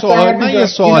 من یه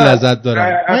سوال ازت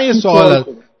دارم.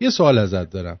 یه سوال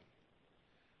ازت دارم.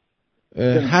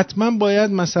 حتما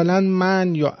باید مثلا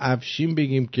من یا افشین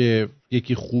بگیم که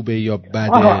یکی خوبه یا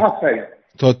بده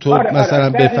تا تو مثلا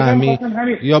بفهمی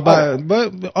یا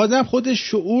آدم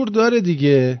خودش شعور داره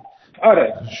دیگه.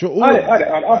 شعور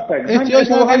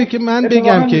احتیاج نداره که من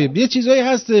بگم که یه چیزایی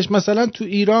هستش مثلا تو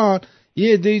ایران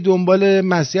یه عده‌ای دنبال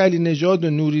مسیح علی نژاد و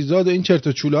نوریزاد و این چرت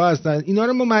و چولا هستن، اینا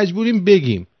رو ما مجبوریم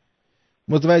بگیم،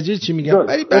 متوجه چی میگم؟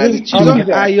 ولی بعضی چیزا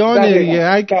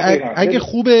عیانه، اگه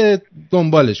خوبه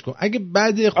دنبالش کن، اگه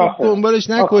بده خوب دنبالش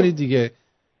نکنید دیگه.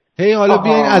 هی حالا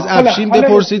بیاین از افشین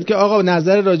بپرسید که آقا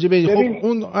نظر راجع به خب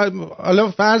اون حالا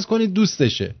فرض کنید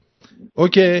دوستشه،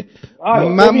 اوکی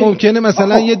من ممکنه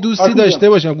مثلا یه دوستی داشته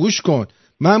باشم، گوش کن،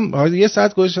 من یه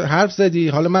ساعت گوش حرف زدی،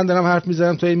 حالا من دارم حرف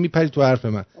میزنم تو میپری تو حرف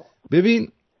من. ببین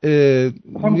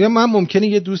من ممکنه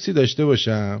یه دوستی داشته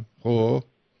باشم، خب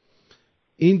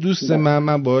این دوست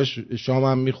من باش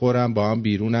شامم میخورم، با هم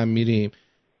بیرونم میریم،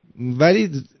 ولی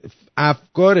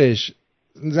افکارش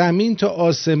زمین تا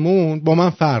آسمون با من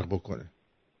فرق بکنه،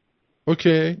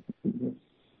 اوکی؟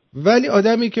 ولی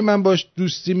آدمی که من باش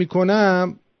دوستی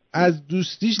میکنم از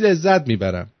دوستیش لذت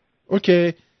میبرم،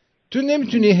 اوکی؟ تو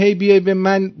نمیتونی هی بیای به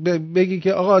من بگی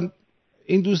که آقا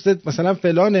این دوستت مثلا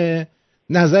فلانه،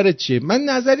 نظرت چیه؟ من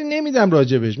نظری نمیدم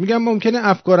راجبش، میگم ممکنه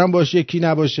افکارم باشه یکی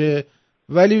نباشه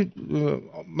ولی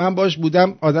من باش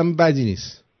بودم آدم بدی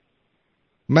نیست،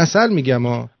 مثل میگم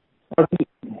ها.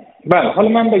 بله حالا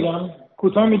من بگم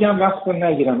کوتاه میگم وقت رو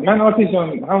نگیرم. من آرتیز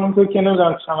جان همونطور که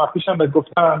نمیدونم چند وقت پیشم بهت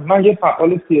گفتم من یه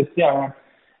فعال سیاسی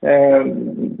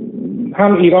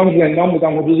هم ایران زندان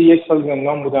بودم، حدود 1 سال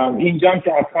زندان بودم، اینجا هم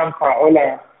که اصلا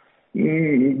فعالم،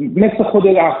 مثل خود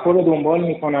اخبار رو دنبال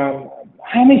میکنم،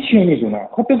 همه چی رو میدونم.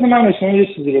 خب بذار من به شما یه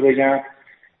چیزی رو بگم.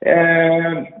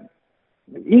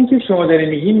 این که شما داری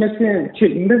میگی مثل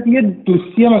یه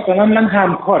دوستی مثلا من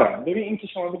همکارم. ببین این که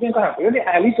شما میگین ولی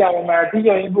علی جوان مردی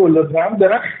یا این بولدرام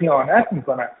دارن خیانت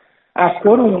میکنن،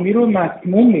 افکار عمومی رو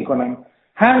مسموم میکنن،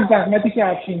 هر زحمتی که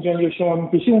افشین جان یا شما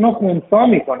میکشی اونا خونسا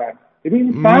میکنن.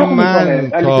 ببین فرق میکنه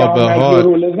علی جوان مردی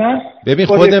رو لزن. ببین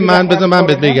خود من بذار من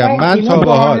بهت بگم، من تا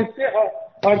به حال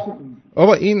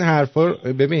بابا این حرفا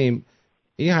ببین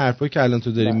این حرفا که الان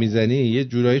تو داری میزنی یه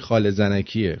جورایی خاله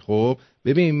زنکیه. خب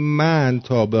ببین من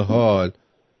تا به حال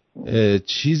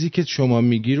چیزی که شما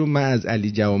میگی رو من از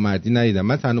علی جوان مردی ندیدم.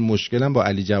 من تنها مشکلم با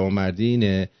علی جوان مردی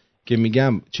اینه که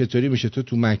میگم چطوری میشه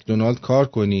تو مکدونالد کار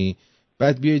کنی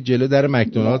بعد بیای جلو در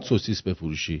مکدونالد سوسیس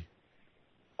بفروشی.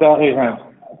 دقیقاً.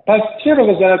 پس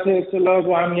چرا وزارت اطلاعات و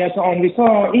امنیت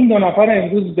آمریکا این 2 نفر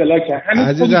امروز بلاک کرد؟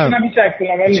 عزیزم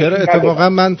چرا اتفاقا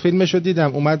من فیلمشو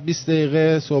دیدم، اومد 20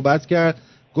 دقیقه صحبت کرد،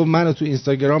 گفت منو تو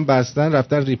اینستاگرام بستن،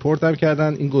 رفتن ریپورتم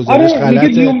کردن، این گزارش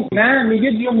غلطه.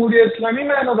 میگه جمهوری اسلامی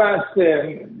منو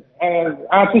بسته،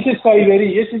 ارتش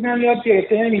سایبری، یه چیزی هم یاد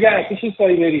گرفته میگه ارتش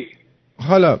سایبری.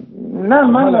 حالا نه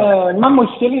من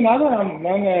مشکلی ندارم.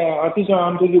 من آرتیز جان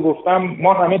همونطوری گفتم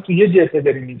ما همه تو یه جبهه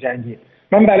داریم میجنگیم.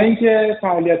 من برای اینکه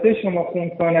فعالیت شما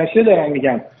خونسا نشه دارم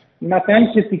میگم مثلا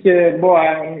کسی که با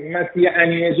مسیح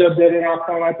علی نژاد داره رفت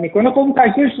آمد میکنه خب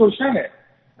تکلیفش روشنه.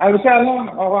 البته الان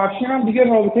آقا افشین هم دیگه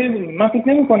رابطه من فکر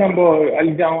نمی‌کنم با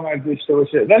علی جوان مردی داشته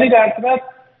باشه، ولی در صورت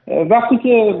وقتی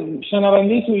که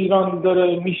شنونده تو ایران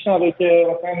داره میشنوه که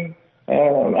مثلا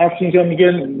افشین جان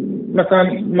میگه مثلا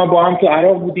ما با هم تو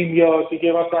عراق بودیم یا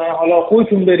دیگه مثلا حالا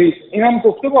خودتون برید، اینم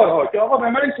گفته بارها که آقا به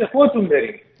من چه خودتون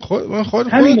برید،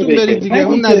 خودتون برید دیگه،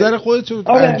 اون نظر خودتون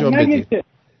انجام بدید.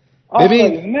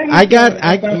 ببین اگر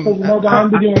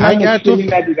تو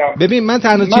ببین من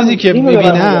تنها چیزی که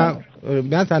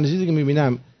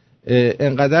میبینم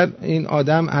انقدر این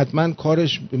آدم حتما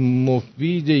کارش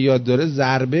مفیده یا داره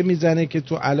ضربه میزنه که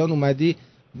تو الان اومدی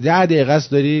 10 دقیقه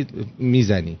است داری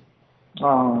میزنی.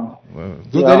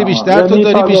 تو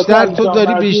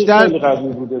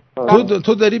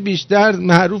داری بیشتر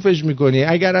معروفش میکنی.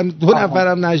 اگرم 2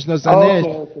 نفرم نشناسنش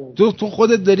تو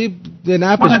خودت داری به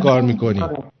نفعش کار میکنی.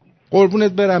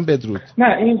 قربونت برم، بدرود.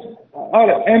 نه این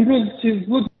امروز چیز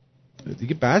بود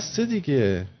دیگه، بسته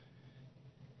دیگه.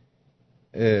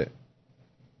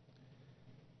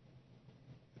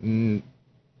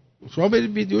 شما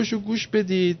برید ویدیوشو گوش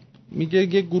بدید.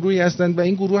 میگه یه گروهی هستن و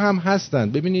این گروه هم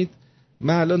هستن. ببینید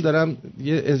من الان دارم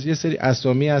یه سری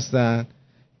اسامی هستن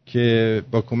که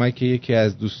با کمک یکی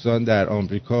از دوستان در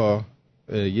آمریکا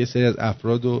یه سری از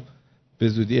افرادو به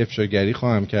زودی افشاگری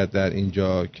خواهم کرد در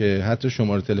اینجا، که حتی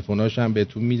شماره تلفن‌هاش هم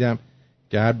بهتون میدم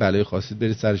که هر بلای خواستید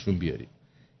برید سرشون بیارید.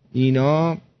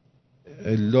 اینا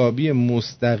لابی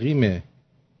مستقیم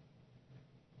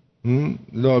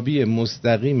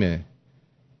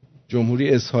جمهوری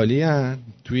اسحاقی هستن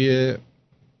توی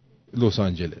لس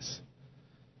آنجلس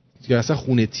که اصلا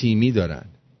خونه تیمی دارن.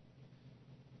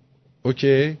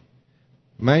 اوکی،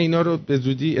 من اینا رو به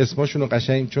زودی اسماشون رو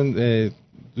قشنگ، چون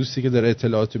دوستی که داره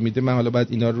اطلاعاتو میده، من حالا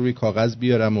باید اینا رو روی کاغذ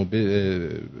بیارم و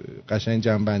قشنگ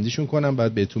جمع‌بندیشون کنم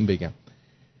بعد بهتون بگم.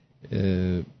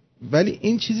 ولی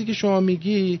این چیزی که شما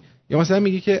میگی، یا مثلا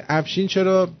میگی که افشین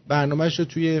چرا برنامه‌اش رو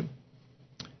توی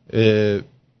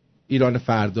ایران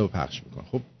فردا پخش میکنه.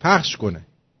 خب پخش کنه،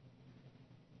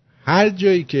 هر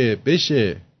جایی که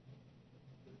بشه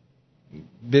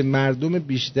به مردم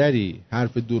بیشتری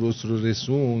حرف درست رو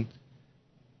رسوند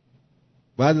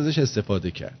باید ازش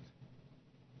استفاده کرد.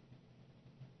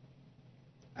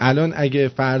 الان اگه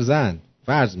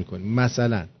فرض میکنیم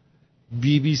مثلا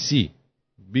BBC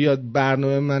بیاد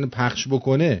برنامه من پخش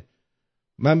بکنه،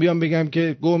 من بیام بگم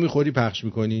که گو میخوری پخش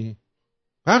میکنی،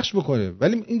 پخش بکنه.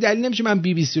 ولی این دلیل نمیشه من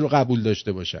BBC رو قبول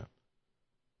داشته باشم.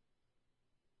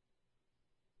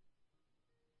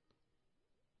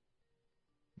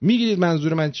 میگیرید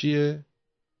منظور من چیه؟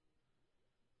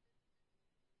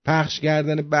 پخش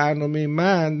کردن برنامه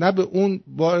من نه به اون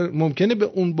بار، ممکنه به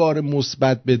اون بار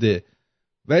مثبت بده،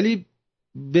 ولی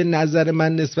به نظر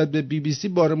من نسبت به BBC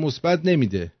بار مثبت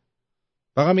نمیده.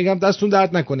 فقط میگم دستون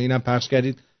درد نکنه اینم پخش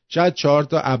کردید، شاید 4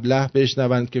 تا ابله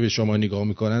بشنوند که به شما نگاه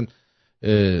میکنن،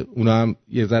 اونا هم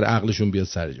یه ذره عقلشون بیاد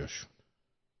سر جاشون.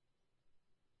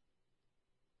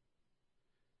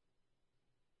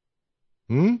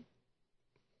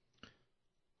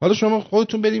 حالا شما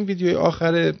خودتون بریم ویدیوی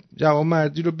آخر جوان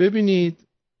مردی رو ببینید،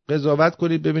 قضاوت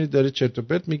کنید، ببینید داره چرت و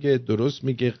پرت میگه، درست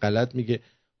میگه، غلط میگه.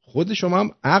 خود شما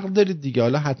هم عقل دارید دیگه.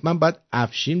 حالا حتما باید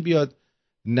افشین بیاد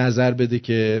نظر بده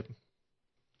که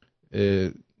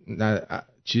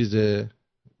چیز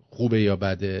خوبه یا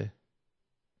بده.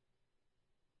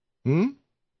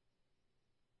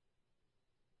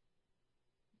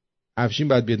 افشین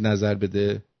باید بیاد نظر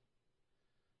بده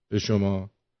به شما.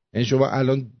 این شما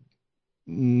الان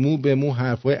مو به مو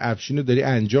حرفای افشین رو داری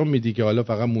انجام میدی که حالا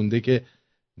فقط مونده که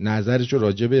نظرشو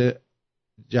راجع به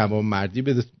جوان مردی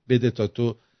بده تا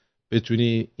تو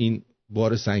بتونی این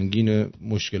بار سنگین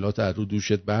مشکلات از رو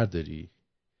دوشت برداری.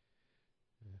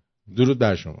 درود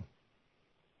بر شما.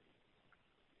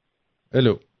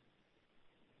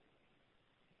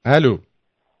 الو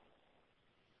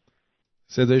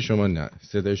صدای شما نه،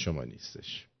 صدای شما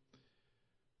نیستش.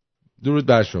 درود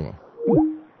بر شما.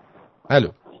 الو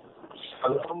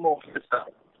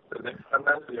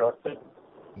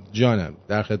جانم،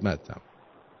 در خدمتم.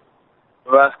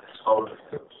 وقت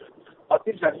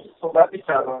آدینه صحبتی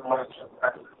کردم من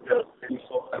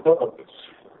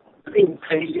این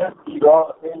خیلی از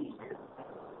ایران نمیگه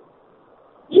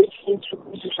یکی این که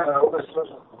میشه شنرها بسیار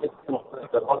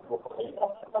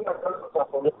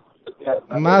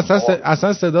من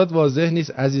اصلا صدات واضح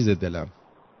نیست عزیز دلم.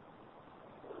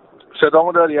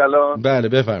 صدامو داری الان؟ بله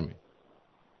بفرمایید.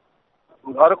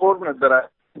 آره قربونت برم.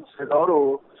 صدا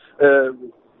رو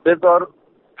بذار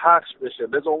پخش بشه،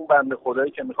 بذار اون بنده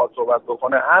خدایی که میخواد صحبت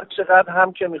بکنه هر چقدر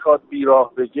هم که میخواد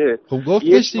بیراه بگه. خب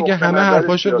گفتش دیگه، همه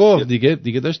حرفاشو گفت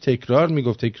دیگه داشت تکرار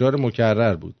میگفت، تکرار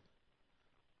مکرر بود.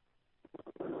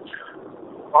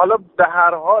 حالا به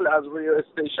هر حال از روی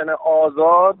استیشن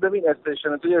آزاد، ببین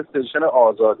استیشن توی استیشن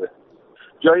آزاده،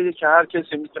 جایی که هر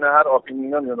کسی میتونه هر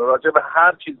اپینیون راجع به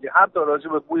هر چیزی، حتی راجع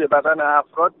به بوی بدن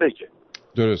افراد بگه.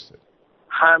 درسته.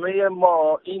 همه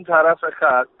ما این طرف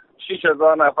خط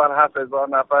 6000 نفر، 7000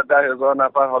 نفر، 10000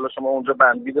 نفر، حالا شما اونجا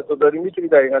بندیدتو داری میتونی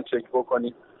دقیقاً چک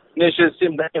بکنی،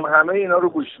 نشستیم داریم همه اینا رو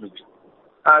گوش میدیم.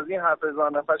 از این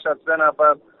 7000 نفر 63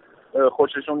 نفر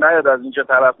خوششون نیاد از این که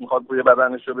طرف میخواد بوی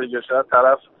بدنش رو بگه، شاید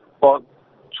طرف با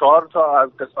 4 تا از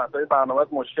قسمت‌های برنامه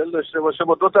مشکل داشته باشه،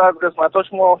 با 2 تا از قسمتاش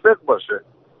موافق باشه.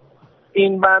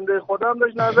 این بنده خودم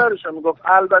داشت نظرشو میگفت.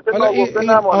 البته ناگفته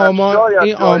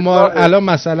این آمار الان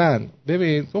مثلا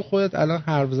ببین تو خودت الان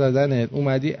حرف زدنت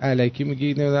اومدی الکی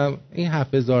میگی نمیدونم این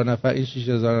 7000 نفر این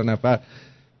 6000 نفر،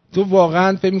 تو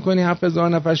واقعا فکر میکنی 7000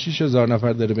 نفر 6000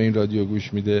 نفر داره به این رادیو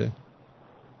گوش میده؟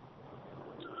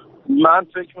 من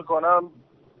فکر میکنم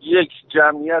یک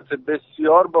جمعیت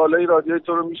بسیار بالای رادیوی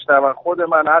تو رو میشنون. خود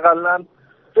من حداقل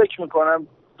فکر میکنم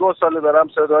 2 ساله دارم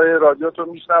صدای رادیو تو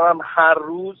میشنوم هر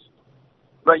روز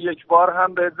و یک بار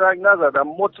هم به زنگ نزدم.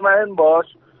 مطمئن باش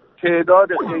تعداد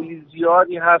خیلی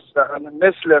زیادی هستن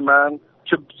مثل من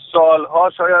که سالها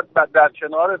شاید در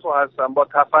کنار تو هستن، با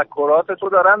تفکرات تو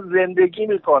دارن زندگی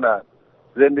میکنن،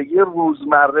 زندگی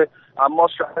روزمره، اما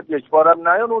شاید یک بارم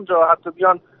نیان اونجا حتی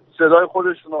بیان صدای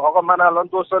خودشونو. آقا من الان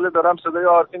 2 ساله دارم صدای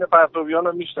آرتین پرتویان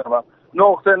رو میشنوم.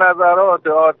 نقطه نظرات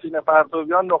آرتین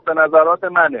پرتویان نقطه نظرات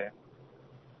منه.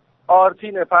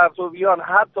 آرتین پرتویان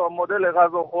حتی مدل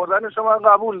غذا خوردنش رو من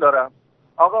قبول دارم.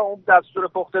 آقا اون دستور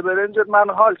پخت برنجت من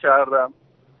حال کردم.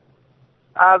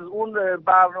 از اون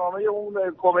برنامه اون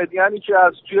کمدیانی که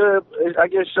از توی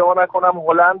اگه اشتباه نکنم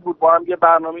هلند بود با هم یه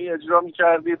برنامه اجرا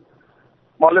می‌کردید،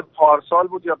 مال پارسال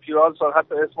بود یا پیرال سال،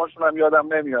 حتی اسمشون هم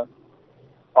یادم نمیاد.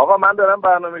 آقا من دارم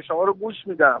برنامه شما رو گوش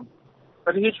میدم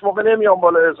ولی هیچ موقع نمیام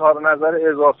بالا اظهار نظر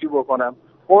اضافی بکنم.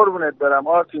 قربونت برم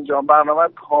آرتین جان، برنامه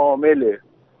کامله،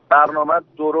 برنامه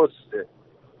درسته،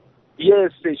 یه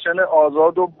استیشن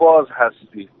آزاد و باز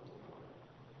هستی،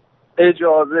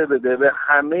 اجازه بده به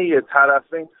همه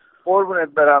طرفین. قربونت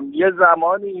برم یه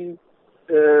زمانی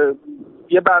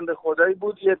یه بنده خدایی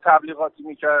بود یه تبلیغاتی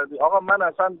میکردی. آقا من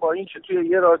اصلا با این که توی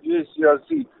یه رادیوی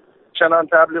سیاسی چنان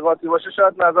تبلیغاتی باشه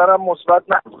شاید نظرم مثبت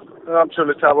نکنم،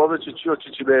 چلو کباب چیچی و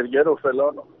چیچی برگر و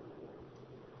فلان.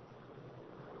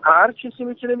 هر کسی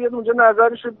میتونه بیاد اونجا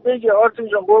نظرشو بگه. آرتین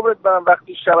جان قربونت برم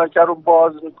وقتی شبکه رو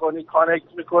باز میکنی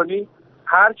کانکت میکنی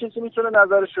هر کسی میتونه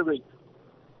نظرشو بگه.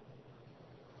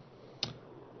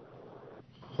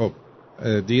 خب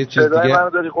دیگه چیز دیگه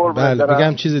بله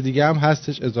بگم چیز دیگه هم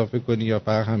هستش اضافه کنی یا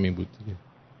فقط همین بود دیگه؟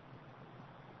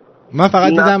 من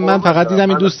فقط دیدم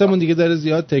این دوستمون دیگه داره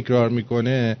زیاد تکرار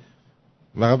میکنه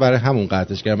واقعا برای همون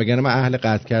قطعش کردم، مگر من اهل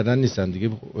قطع کردن نیستم دیگه.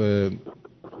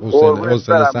 حسین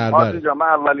سربر من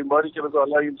اولین باری که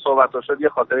حالا این صحبت شد یه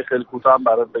خاطره خیلی کوتاه هم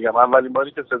برات بگم. اولین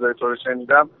باری که صدای تو رو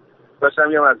شنیدم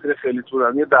داشتم یه مسیر خیلی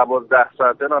طولانی 12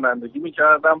 ساعته رانندگی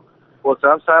میکردم،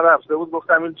 واسم سر رفته بود،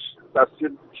 گفتم این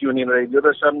دستی تیونین رادیو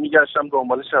داشتم میگشتم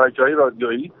دنبال شبکه‌های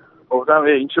رادیویی، گفتم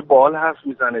این چه باحال حرف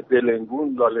میزنه،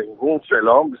 دلنگون لالنگون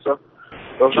فلان بسا.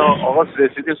 گفتم آقا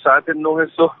رسیدیم ساعت 9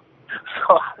 صبح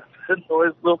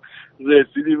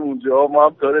رسیدیم اونجا، ما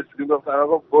هم تا رسیدیم گفتن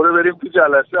آقا برو بریم تو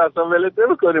جلسه، اصلا ولت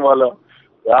نمی‌کنیم. حالا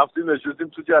رفتیم نشستیم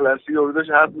تو جلسه، یارو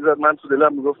داشت حرف می‌زد، من تو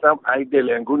دلم میگفتم ای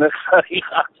دلنگون خری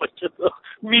حرفا که تو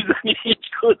میزنی هیچ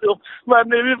کدوم من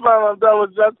نمیفهمم.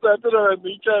 12 ساعت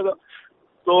رانندگی کردم،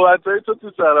 صحبتای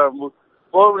تو سرم بود.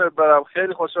 قربونت برم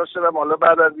خیلی خوشحال شدم حالا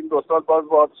بعد از این 2 سال باز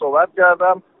باهات صحبت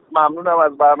کردم. ممنونم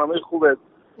از برنامه خوبت.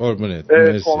 قربونت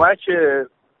کمک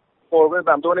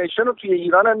قربونتم. دونیشن رو توی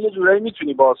ایران هم یه جورایی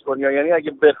میتونی باز کنی، یعنی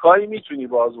اگه بخوای میتونی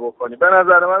باز بکنی. به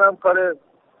نظر منم کار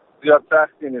زیاد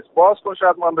سختی نیست. باز کن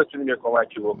شاید ما هم بتونیم یه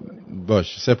کمکی بکنیم.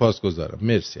 باشه سپاسگزارم،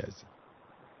 مرسی عزیزم.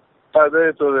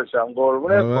 فدای تو بشم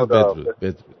قربونت. خدا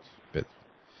بدرود.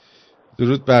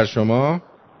 درود بر شما.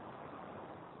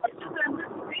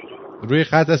 روی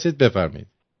خط هستید بفرمایید.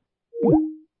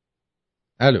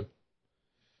 الو.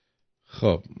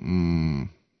 خب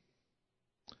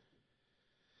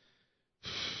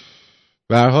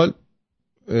به هر حال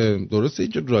درسته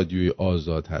اینجا رادیوی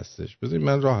آزاد هستش، بذارید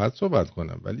من راحت صحبت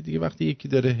کنم، ولی دیگه وقتی یکی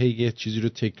داره هی یه چیزی رو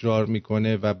تکرار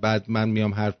میکنه و بعد من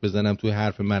میام حرف بزنم توی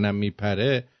حرف منم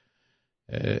میپره،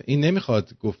 این نمیخواد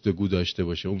گفتگو داشته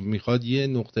باشه، اون میخواد یه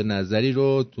نقطه نظری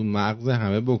رو تو مغز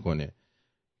همه بکنه.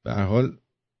 به هر حال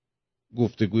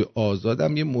گفتگوی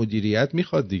آزادم یه مدیریت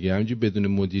میخواد دیگه، همینجوری بدون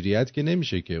مدیریت که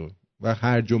نمیشه که اون و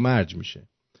هرج و مرج میشه.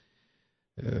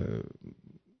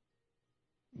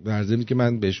 در ضمن که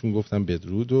من بهشون گفتم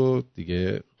بدرود و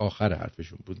دیگه آخر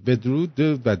حرفشون بود بدرود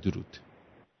و درود.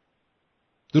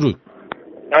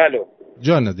 الو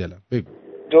جان دلم بگو.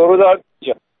 درود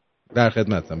جان. در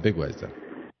خدمتم بگو عزیزم.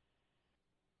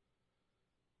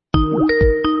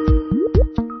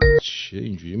 چه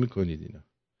اینجوری میکنید اینا؟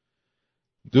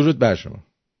 درود بر شما.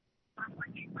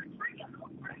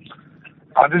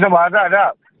 عزیزم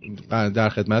بعد در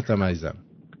خدمتم عزیزم.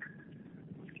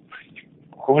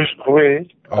 خوبی؟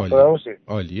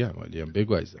 عالیم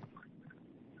بگو عزیزم.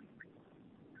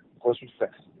 خوشمسته.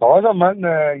 آقا من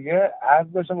یه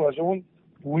عرض داشتم راجع اون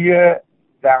بوی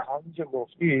دهانی که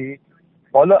گفتی،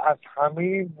 حالا از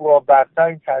همه با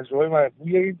بدترین تجربه من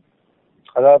بوی این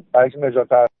حالا برای نجات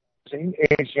این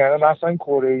ایشیانه مثلا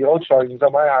کره ها و چاینیزا،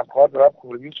 من همکار دارم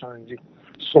کره و چاینیزی،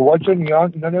 صبح که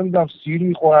میان اینا نمیدونم سیر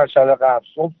میخورن، شب قبل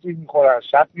صبح سیر میخورن،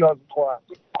 شب پیاز میخورن،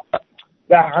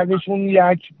 دهنشون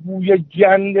یک بوی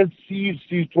گند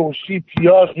سیر ترشی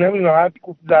پیاز نمیدونم هر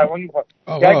کوفت زبانی میخواد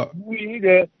یک بوی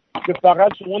میده که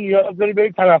فقط شما نیاز داری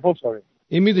برید تنفس کنید.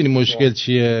 این میدونی مشکل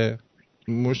چیه؟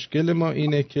 مشکل ما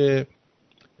اینه که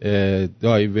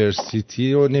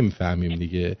دایورسیتی رو نمیفهمیم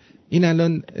دیگه. این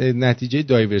الان نتیجه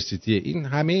دایورسیتیه. این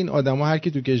همه این آدما هر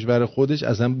کی تو کشور خودش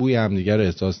اصلا بوی همدیگه رو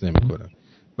احساس نمیکنن،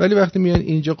 ولی وقتی میان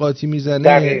اینجا قاطی میزنه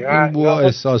این بوها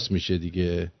احساس میشه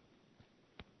دیگه.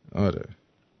 آره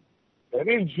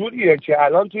ببین جوریه که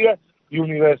الان توی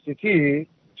یونیورسیتی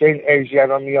که این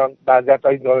ایژیانا میان بعضی تا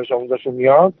این دانش آموزاشون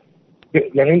میان،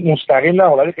 یعنی مستقیم نه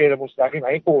ولی غیر مستقیم،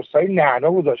 این کورسای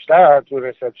نعنا گذاشتن تو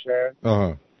ریسپشن،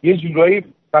 یه جورایی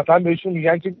مثلا بهشون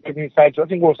میگن که این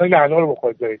سایتات این کورسای نعنا رو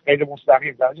بخورید برید، غیر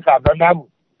مستقیم درجه قبلا نبود.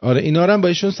 آره اینا رو هم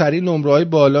بهشون سریع نمره‌های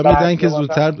بالا میدن که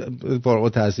زودتر فارغ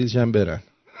التحصیلشن برن.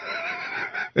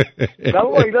 نه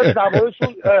بابا اینا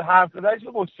زبانشون حرف زدنش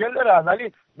مشکل دارن،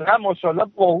 ولی نه ماشاءالله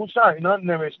باهوشن، اینا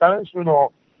نوشتنشون و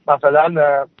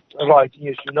مثلا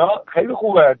رایتینگشون خیلی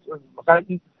خوبه، مثلا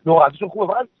لغتشون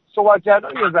خوبه، فقط صحبت کردن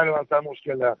یه ذره مثلا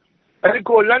مشکل داره. ولی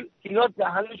کلا اینا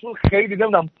دهنشون خیلی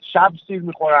نمیدونم شب سیر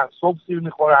میخورن، صبح سیر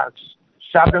میخورن،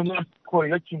 شب نمیدونم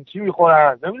کوریا کیمچی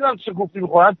میخورن، نمیدونم چه گفتی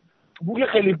میخورن، بوی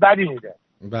خیلی بدی میده.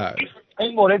 بله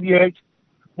این مورد یک.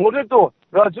 مورد دو،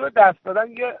 راجع به دست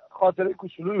دادن یه خاطره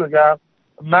کوچولویی بگم.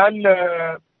 من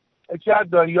یکی از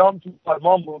داییام تو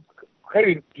آلمان بود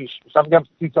خیلی پیش، مثلا میگم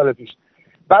 30 سال پیش.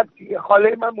 بعد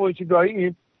خاله من مویچی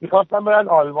دایی میخواستم برن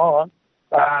آلمان،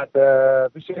 بعد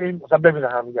پیش این مثلا ببینه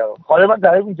همدیگه رو. خاله من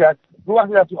تعریف می‌کرد رو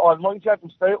وقتی رفت آلمان که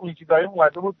دوستای اونیکی دایی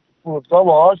اومده بود فرودگاه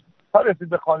باهاش، تا رسید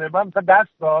به خانه من مثلا دست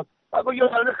داد، بعد با یه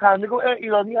حالت خنده گفت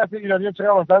ایرانی هست، ایرانی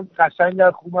چقدر مثلا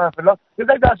قشنگه خوبه فلان، یه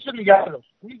ذره دستشو نگه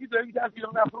داشت. اونیکی دایی که از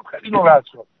ایران رفت خیلی ناراحت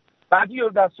شد. بعد یه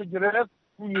دستشو گرفت،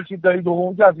 اون یکی دایی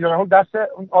دوم که از ایران دست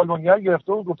اون آلمانی‌ها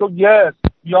گرفته و گفت یس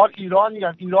یار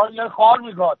ایرانیان خار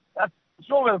میگاد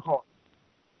دستشو بکن.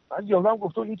 من یادم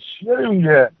گفتم این چیه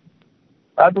میگه؟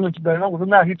 بعد اون که دارم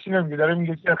گفتم نه هیچی نمیگه، داره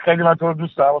میگه که خیلی من تو رو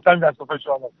دوست دارم، واسه دست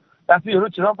فشار داد. دست یارو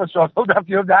چرا فشار داد؟ دست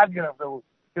یارو درد گرفته بود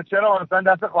که چرا مثلا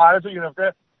دست خواهرشو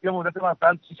گرفته یه مدت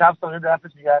مثلا 6-7 سال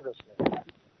دستش نگه داشته.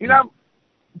 اینم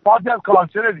پارتی از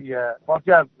کالچر دیگه،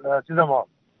 پارتی از چیز ما.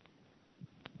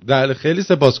 بله خیلی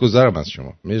سپاسگزارم از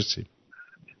شما، مرسی.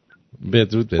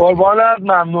 بدرود. قربانت،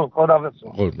 ممنون، خداحافظ.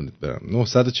 قربونت برم.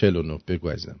 949 بگو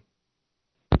عزیزم.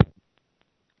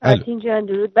 آتین جان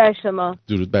درود بر شما.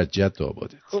 درود بر جد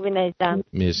آبادت. خوبی نیستم؟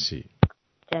 مرسی.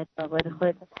 جد آباد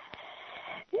خودت.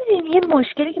 یه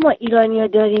مشکلی که ما ایرانی‌ها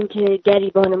داریم که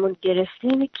گریبانمون گرفته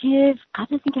اینه که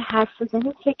قبل از اینکه حرف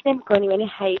بزنیم فکر نمی‌کنیم،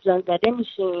 یعنی هیجان زده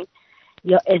میشیم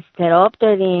یا اضطراب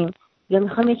داریم یا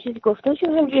میخوام یه چیزی گفته باشیم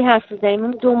همینجوری حرف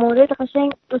بزنیم. دو مورد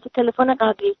قشنگ دو تا تلفن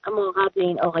قبل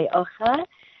این آقای آخر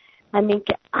همین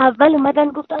که اول اومدن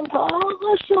گفتن که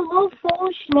آقا شما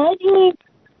فوش ندید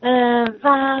و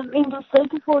این دوستایی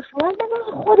که فوش میدن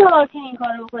خدا آرتین این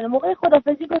کارو بکنه. موقع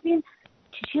خدافظی گفتین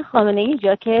چی خامنه‌ای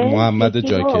جاکش محمد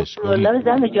جاکش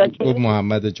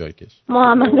محمد جاکش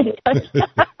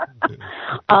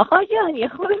آقا جان یه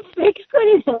خود فکر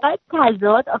کنید اینقدر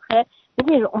تضاد. آخه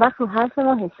ببینید اون وقت رو حرف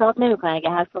ما حساب نمیکنن، اگه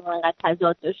حرف ما اینقدر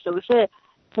تضاد داشته باشه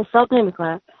حساب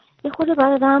نمیکنن. یه خود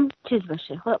بعدم چیز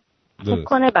باشه فکر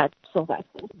کنه بعد صحبت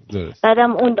کنه.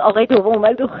 بعدم اون آقای دوم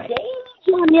اومد خیلی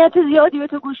جمعیت زیادی به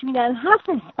تو گوش میدن،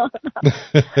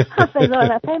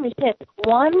 7,000 نفر میشه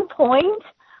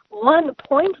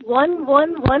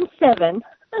 1.1117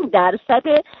 درصد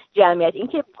جمعیت. این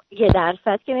که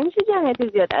 1% که نمیشه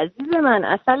جمعیت زیاد عزیز من،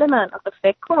 اصل من. آخه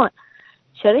فکر کن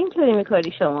چرا اینطوری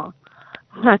میکنی شما؟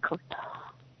 نکن.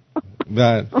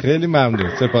 بله خیلی ممنون،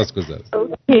 سپاسگزارم.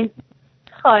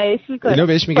 خواهش میکنم. اینا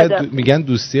بهش میگن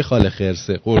دوستی خاله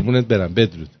خرسه. قربونت برم.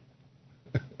 بدرود.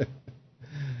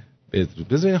 بدرود.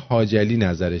 بذارین حاج علی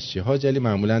نظرش چیه. حاج علی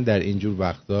معمولا در اینجور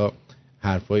وقتا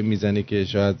حرفایی میزنه که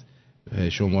شاید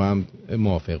شما هم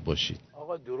موافق باشید.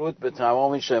 آقا درود به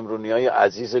تمام شمرونیای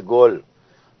عزیز گل.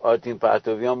 آرتین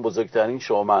پرتویان بزرگترین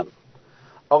شومن.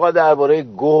 آقا درباره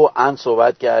گو ان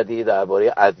صحبت کردی،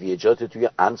 درباره ادویجات توی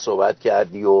ان صحبت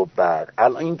کردی و بعد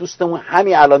الان این دوستمون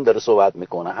همین الان داره صحبت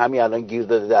میکنه، همین الان گیر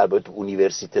داده درباره تو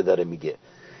یونیورسیته داره میگه.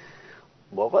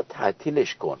 بابا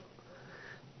تعطیلش کن.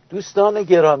 دوستان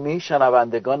گرامی،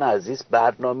 شنوندگان عزیز،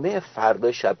 برنامه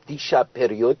فردا شب دیشب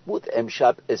پریود بود،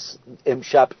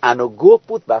 امشب انوگو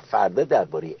بود و فردا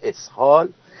درباره اسهال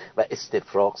و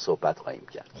استفراغ صحبت خواهیم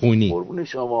کرد. خونی. قربون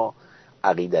شما.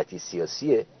 عقیدتی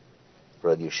سیاسی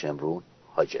رادیو شمرون،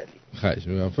 حاج علی. خواهش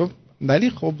می‌کنم. ولی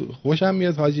خب خوشم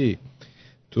میاد حاجی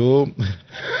تو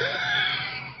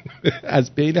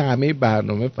از بین همه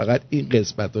برنامه فقط این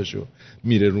قسمتاشو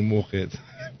میره رو مخت،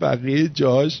 بقیه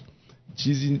جاش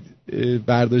چیزی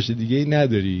برداشت دیگه ای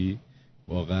نداری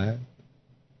واقعا،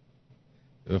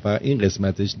 فقط این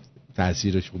قسمتش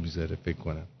تأثیرش رو میذاره فکر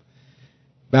کنم.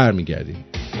 برمیگردیم.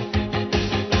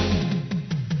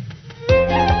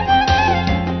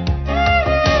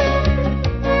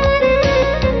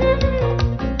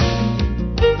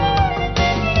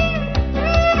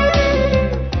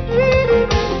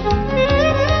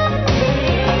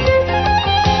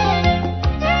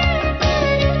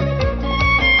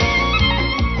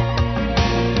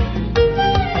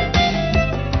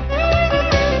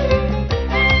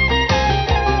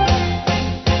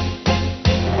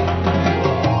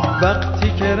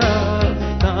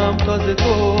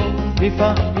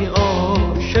 میفهمی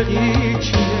عاشقی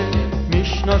چیه،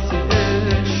 میشناسی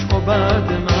عشق و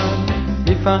بعد من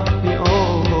میفهمی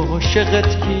عاشقت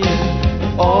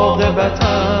کیه. عاقبت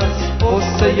از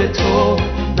قصه تو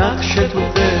نقش تو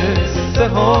قصه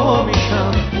ها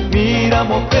میشم،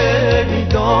 میرم و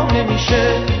پیدا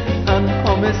نمیشه،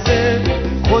 تنها مثل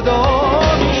خدا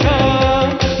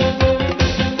میشم.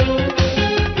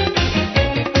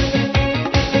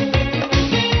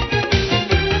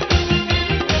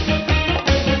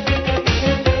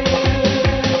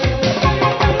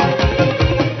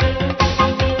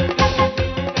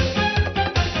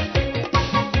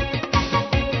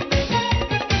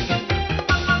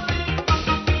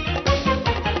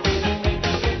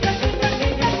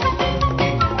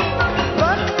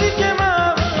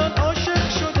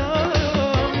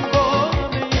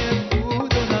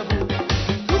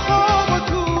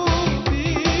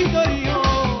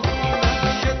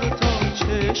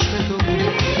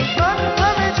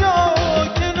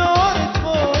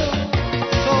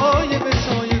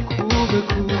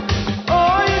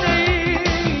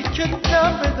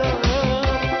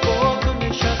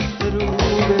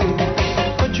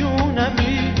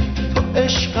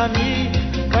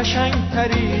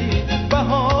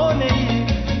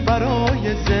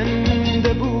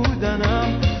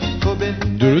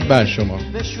 درود بر شما.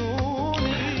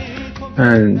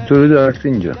 درود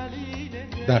آرتین جان.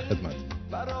 در خدمت.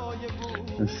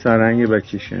 سارنگ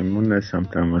بچه‌شمون هستم،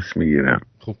 تماس میگیرم.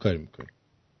 خوب کاری میکنی.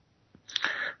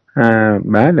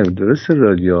 بله درست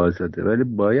رادیو آزاده، ولی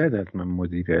باید حتما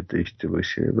مدیریت داشته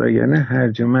باشه و یعنی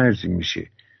هرج و مرج میشه.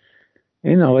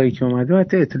 این آقایی که اومده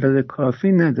حتی اطلاعات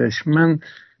کافی نداشت. من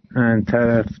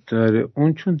طرفدار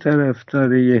اون چون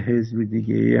طرفدار یه حزب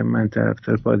دیگه، من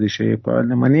طرفدار پادشاهی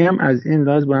پارلمانی هم، از این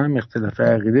لحاظ با هم اختلاف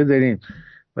عقیده داریم،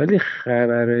 ولی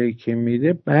خبرایی که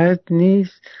میده بد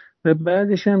نیست و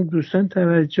بعدش هم دوستان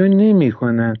توجه نمی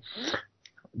کنن.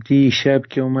 دیشب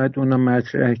که اومد اونا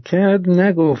مطرح کرد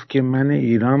نگفت که من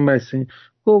ایران بسیم،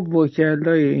 گفت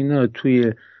وکلای اینا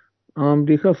توی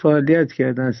آمریکا فعالیت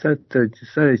کردن،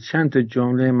 سر چند تا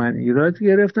جمله من ایراد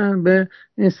گرفتن، به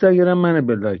اینستاگرام من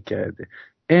بلاک کرده.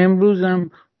 امروز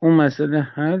هم اون مسئله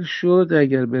حل شد،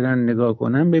 اگر برن نگاه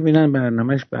کنن ببینن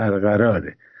برنامهش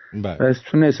برقراره. پس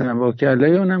تونستن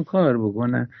وکلای اونم کار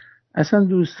بکنن. اصلا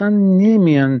دوستان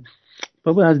نمیان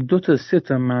بابا، از 2 تا 3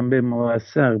 تا منبع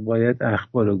موثق باید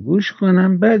اخبار رو گوش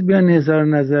کنن، بعد بیان اظهار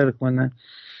نظر کنن.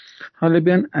 حالا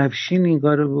بیان افشین این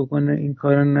کارو بکنه این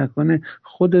کارو نکنه،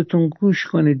 خودتون گوش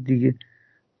کنید دیگه.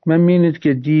 من می‌بینید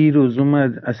که دیروز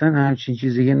اومد اصلا همچین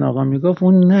چیزی که آقا میگفت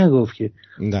اون نگفت که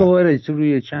دوباره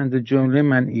روی چند جمله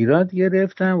من ایراد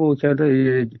گرفتم.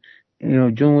 وکلای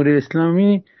جمهوری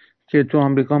اسلامی که تو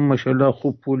آمریکا ماشاءالله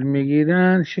خوب پول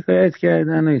میگیرن شکایت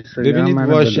کردن و ببینید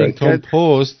واشنگتن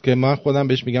پست که من خودم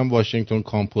بهش میگم واشنگتن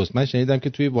کامپوست، من شنیدم که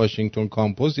توی واشنگتن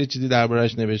کامپوست یه چیزی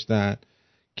دربارش نوشتن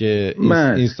که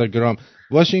اینستاگرام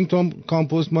واشنگتن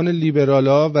کامپوست مال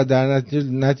لیبرالا و در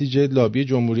نتیجه لابی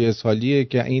جمهوری اسحاقیه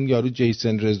که این یارو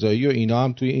جیسن رضایی و اینا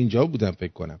هم توی اینجا بودن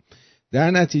فکر کنم.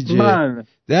 در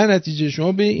نتیجه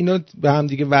شما به اینا به هم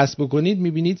دیگه وصل بکنید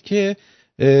میبینید که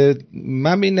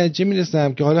من به این نتیجه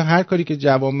میرسم که حالا هر کاری که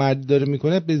جوان مرد داره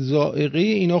میکنه به ذائقه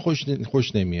اینا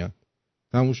خوش نمیاد.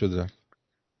 تموم شد رفت.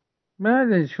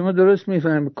 بله شما درست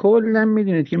میفهمید. کلا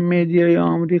میدونید که مدیای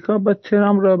آمریکا با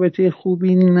ترامپ رابطه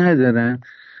خوبی ندارن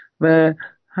و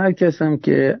هر کس هم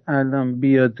که الان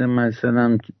بیاد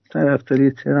مثلا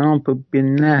طرفداری ترامپ به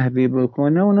نحوی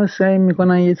بکنه اونا سعی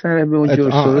میکنن یه طرف به اون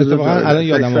جوش‌سرود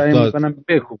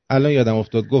الان یادم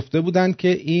افتاد گفته بودن که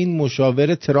این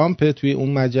مشاور ترامپ توی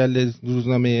اون مجله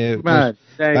روزنامه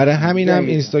برای همینم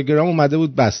اینستاگرام اومده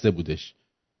بود بسته بودش.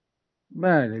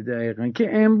 بله دقیقاً که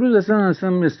امروز اصلا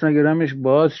اینستاگرامش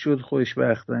باز شد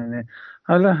خوشبختانه.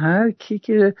 حالا هر کی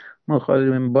که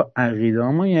مخالف با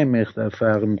عقیده‌مون یه مقدار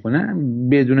فرق میکنه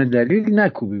بدون دلیل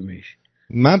نکوبیمش.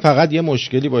 من فقط یه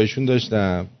مشکلی با ایشون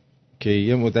داشتم که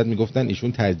یه مدت میگفتن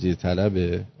ایشون تجزیه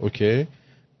طلبه، اوکی،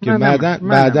 که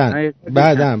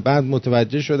بعد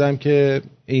متوجه شدم که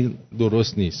این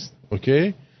درست نیست.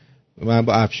 اوکی، من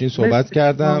با افشین صحبت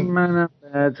کردم، منم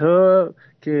بعدها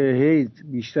که هی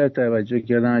بیشتر توجه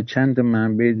کردم چند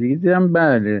منبع دیگه دیدم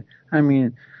بله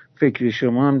همین فکر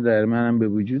شما هم در منم به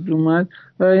وجود اومد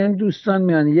و این دوستان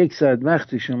میان 1 ساعت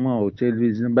وقت شما و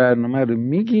تلویزیون برنامه رو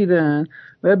میگیرن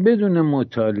و بدون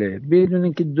مطالعه، بدون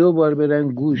اینکه 2 بار برن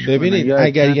گوش کنن. ببینید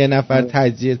اگر یه نفر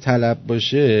تجزیه طلب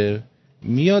باشه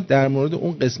میاد در مورد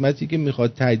اون قسمتی که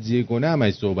میخواد تجزیه کنه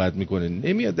همش صحبت میکنه،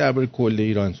 نمیاد درباره کل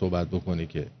ایران صحبت بکنه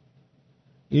که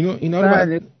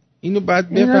اینو بعد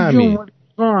بفهمی.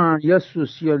 یا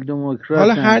سوسیال دموکرات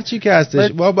حالا هر چی که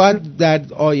هستش باید در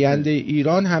آینده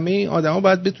ایران همه این آدما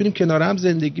باید بتونیم کنار هم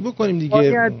زندگی بکنیم دیگه.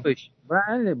 باید باشه.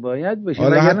 بله باید باشه.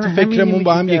 حالا حتی فکرمون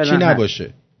با هم یکی نباشه.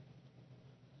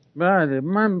 بله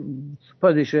من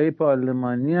پادشاهی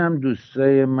پارلمانی هم،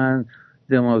 دوستای من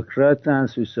دموکراتن،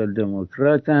 سوسیال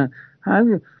دموکراتن،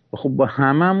 خب با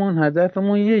هممون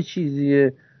هدفمون یه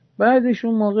چیزیه. بعدش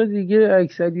اون موقع دیگه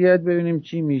اکثریت ببینیم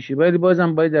چی میشه، ولی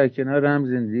بازم باید در کنار هم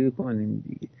زندگی کنیم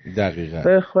دیگه.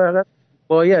 دقیقاً. فقط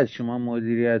باید شما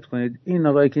مدیریت کنید. این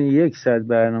آقایی که 1 ساعت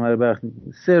برنامه رو وقت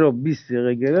 3 رو 20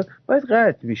 دقیقه گرفت باید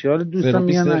قطع میشه. حالا دوستان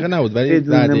میگن 20 دقیقه نبود ولی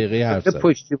 10 دقیقه حرف زد.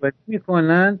 پشتیبانی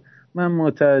میکنن، من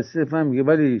متاسفم میگه،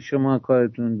 ولی شما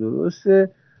کارتون درسته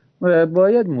و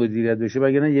باید مدیریت بشه،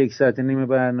 وگرنه 1 ساعت و نیم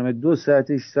برنامه 2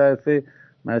 ساعتش صرف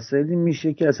مسائلی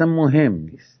میشه که اصلا مهم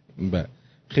نیست. بله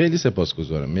خیلی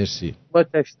سپاسگزارم، مرسی. با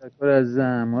تشکر از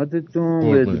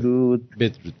زحماتتون. بدرود.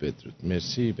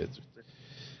 مرسی. بدرود.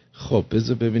 خب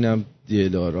بذار ببینم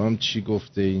دلارام چی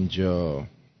گفته اینجا.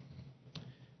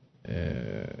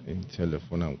 این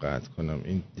تلفنم قطع کنم.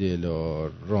 این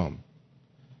دلارام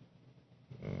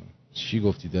چی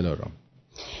گفتی دلارام؟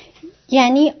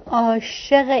 یعنی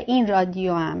عاشق این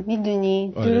رادیو هم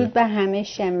میدونی. آره. درود به همه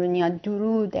شمرونیا.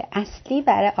 درود اصلی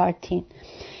برای آرتین.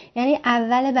 یعنی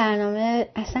اول برنامه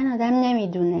اصلا آدم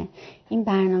نمیدونه این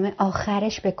برنامه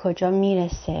آخرش به کجا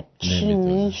میرسه، چی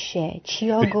میشه،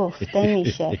 چیا گفته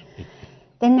میشه.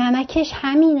 به نمکش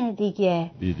همینه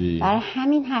دیگه. دیدی. برای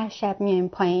همین هر شب میایم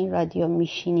پایین رادیو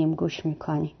میشینیم گوش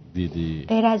میکنیم. دیدی.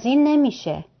 غیر از این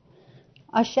نمیشه.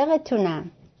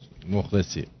 عاشقتونم.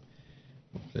 مخلصی.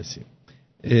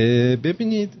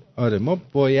 ببینید آره ما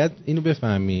باید اینو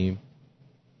بفهمیم.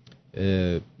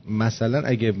 مثلا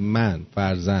اگه من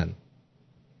فرضاً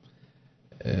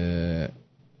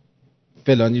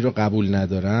فلانی رو قبول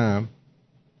ندارم،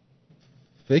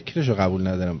 فکرش رو قبول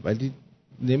ندارم، ولی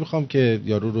نمیخوام که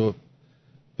یارو رو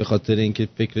به خاطر اینکه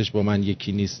فکرش با من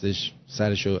یکی نیستش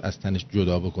سرش رو از تنش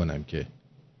جدا بکنم که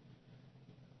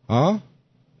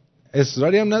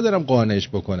اصراری هم ندارم قانعش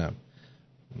بکنم.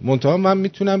 منتها من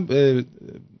میتونم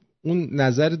اون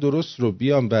نظر درست رو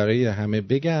بیام برای همه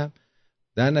بگم،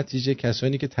 در نتیجه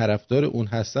کسانی که طرفدار اون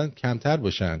هستن کمتر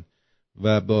باشن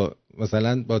و با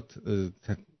مثلا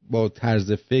با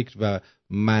طرز فکر و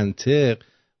منطق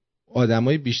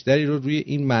آدمای بیشتری رو روی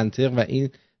این منطق و این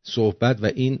صحبت و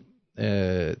این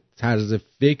طرز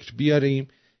فکر بیاریم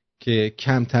که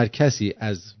کمتر کسی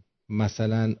از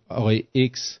مثلا آقای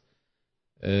ایکس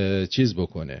چیز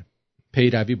بکنه،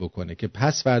 پیروی بکنه که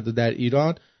پس فردا در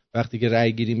ایران وقتی که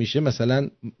رأی گیری میشه مثلا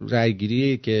رأی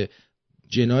گیری که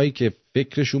جنایی که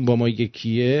فکرشون با ما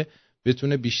یکیه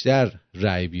بتونه بیشتر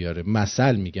رأی بیاره.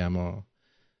 مثل میگم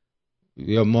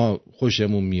یا ما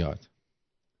خوشمون میاد.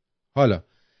 حالا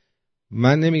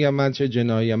من نمیگم من چه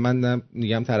جنایی، من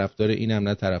میگم طرفدار اینم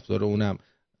نه طرفدار اونم.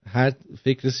 هر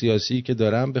فکر سیاسی که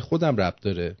دارم به خودم ربط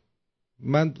داره.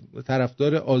 من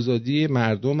طرفدار آزادی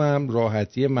مردمم،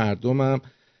 راحتی مردمم،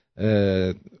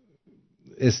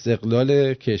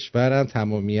 استقلال کشورم،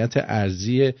 تمامیت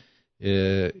ارضی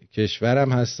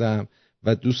کشورم هستم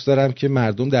و دوست دارم که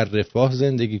مردم در رفاه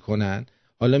زندگی کنن.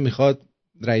 حالا میخواد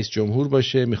رئیس جمهور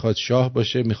باشه، میخواد شاه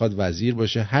باشه، میخواد وزیر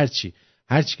باشه، هرچی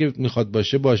که میخواد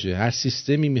باشه، هر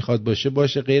سیستمی میخواد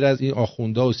باشه، غیر از این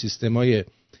آخوندا و سیستمای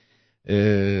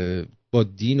با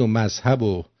دین و مذهب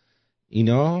و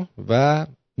اینا و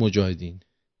مجاهدین.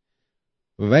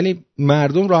 ولی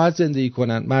مردم راحت زندگی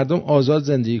کنن، مردم آزاد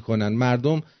زندگی کنن،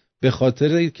 مردم به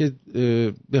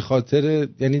خاطر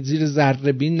یعنی زیر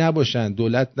ذره بین نباشن،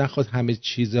 دولت نخواد همه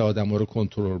چیز آدم‌ها رو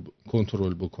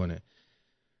کنترل بکنه.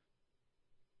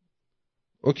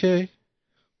 اوکی،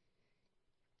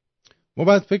 ما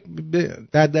باید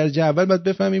در درجه اول باید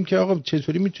بفهمیم که آقا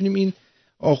چطوری میتونیم این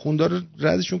آخوندا رو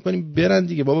ردشون کنیم برن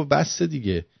دیگه. بابا بس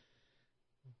دیگه.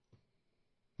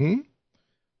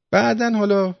 بعدن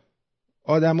حالا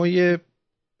آدمای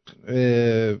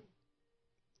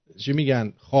چی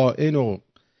میگن خائن و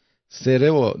سره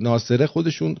و ناسره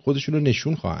خودشون رو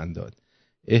نشون خواهند داد.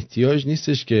 احتیاج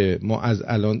نیستش که ما از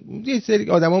الان یه سری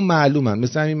آدما معلومن،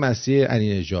 مثل همین مسیح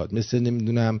علی نژاد، مثل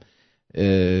نمیدونم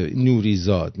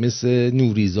نوریزاد، مثل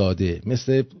نوریزاده،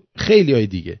 مثل خیلی های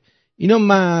دیگه، اینا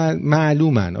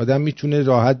معلومن، آدم میتونه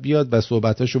راحت بیاد و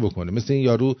صحبتاشو بکنه. مثل این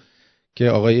یارو که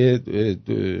آقای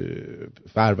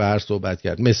فربهر صحبت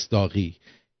کرد، مصداقی،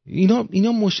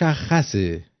 اینا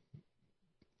مشخصه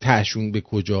تهشون به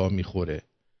کجا میخوره.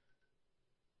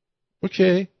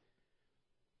 اوکی،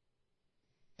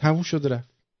 تموم شد رفت.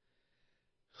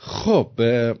 خب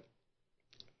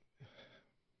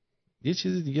یه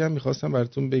چیز دیگه هم میخواستم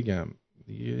براتون بگم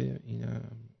دیگه،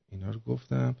 اینا رو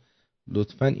گفتم،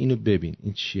 لطفاً اینو ببین.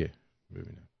 این چیه؟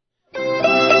 ببینم.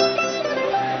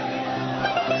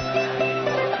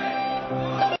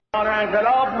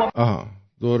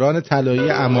 دوران طلایی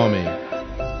امامه.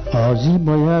 قاضی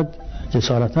باید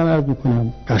جسارتاً عرض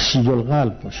میکنم قسی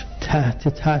القلب باشه، تحت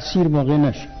تأثیر واقع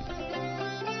نشه.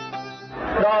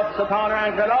 دادستان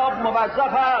انقلاب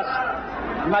موظف است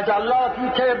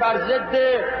مجلاتی که بر ضد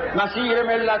مسیر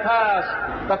ملت است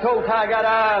و توطئه‌گر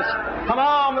است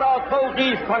تمام را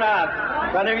توقیف کند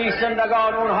و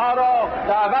نویسندگان اونها را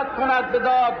دعوت کند به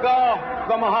دادگاه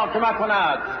و محاکمه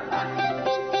کند.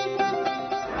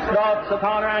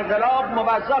 دادستان انقلاب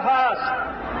موظف است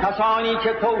کسانی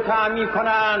که توطئه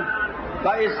می‌کنند و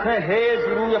اسم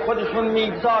حزب روی خودشون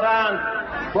میگذارند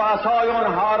رؤسای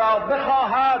اونها را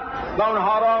بخواهد و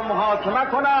اونها را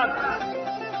محاکمه کند.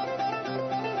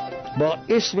 با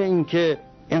اسم اینکه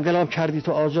انقلاب کردی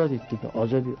تو آزادی دیگه،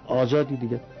 آزادی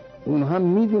دیگه. اونها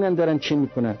میدونن دارن چی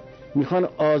میکنن، میخوان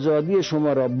آزادی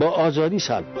شما را با آزادی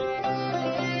سلب.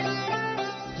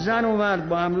 زن و مرد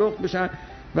با هم لخت بشن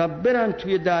و برن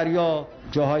توی دریا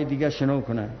جاهای دیگه شنا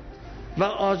کنن و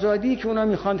آزادی که اونا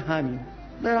میخوان همین،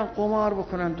 برن قمار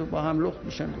بکنن و با هم لخت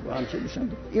بشن و با هم چه بشن.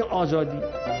 این آزادی.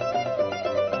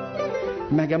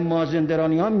 مگه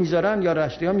مازندرانی ها میذارن یا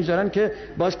رشتی ها میذارن که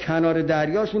باز کنار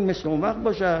دریاشون مثل اون وقت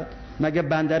باشه؟ مگه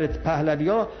بندر پهلوی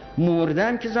ها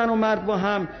مردن که زن و مرد با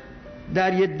هم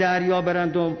در یه دریا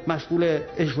برند و مشغول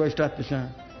عشق و عشرت بشن؟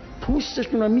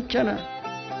 پوستشون رو میکنن.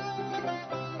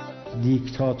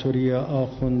 دیکتاتوری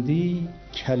آخوندی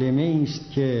کلمه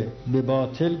است که به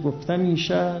باطل گفته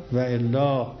میشد و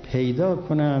الا پیدا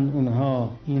کنند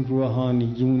اونها این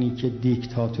روحانیونی که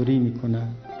دیکتاتوری میکنن.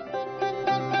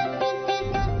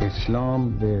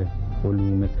 اسلام به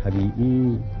علوم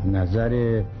طبیعی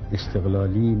نظر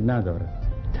استقلالی ندارد.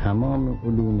 تمام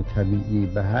علوم طبیعی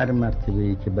به هر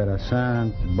مرتبه‌ای که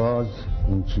برسند باز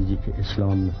اون چیزی که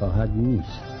اسلام میخواهد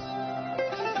نیست.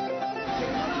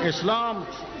 اسلام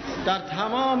در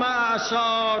تمام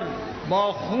اعصار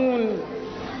با خون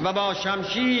و با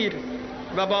شمشیر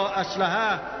و با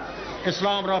اسلحه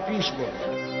اسلام را پیش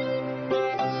برد.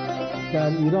 در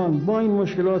ایران با این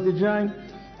مشکلات جنگ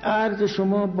ارز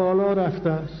شما بالا رفته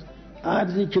است.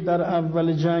 ارزی که در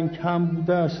اول جنگ کم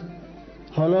بوده است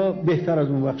حالا بهتر از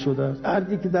اون وقت شده است.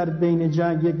 ارزی که در بین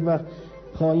جنگ یک وقت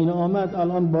خائن آمد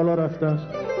الان بالا رفته است.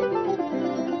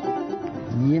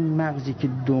 یه مغزی که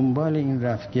دنبال این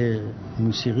رفت که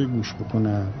موسیقی گوش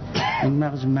بکنه، این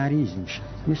مغز مریض میشه،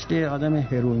 مثل آدم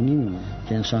هروئینی میمونه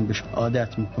که انسان بهش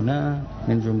عادت میکنه.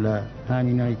 من جمله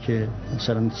همینایی که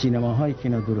مثلا سینماهایی که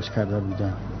اینا درست کرده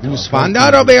بودن گوسفنده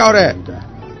را بیاره.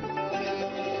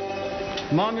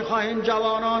 ما میخواهیم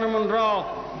جوانانمون را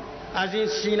از این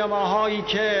سینماهایی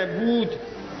که بود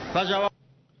و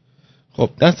خب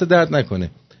دست درد نکنه.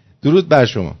 درود بر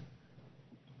شما.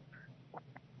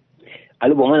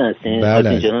 الو با من هستین؟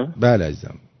 بله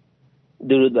عزیزم.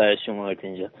 درود بر شما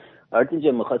آرتین جان. آرتین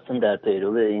جان میخواستم در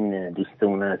پیرو این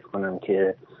دوستمون عرض کنم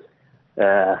که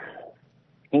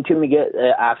این که میگه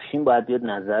افشین باید بیاد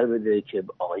نظر بده که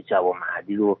آقای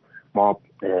جوانمردی رو ما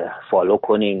فالو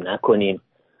کنیم نکنیم.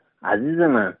 عزیز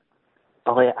من،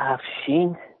 آقای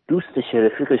افشین دوستش،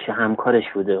 رفیقش، همکارش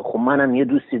بوده. خب منم یه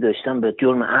دوستی داشتم به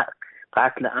جرم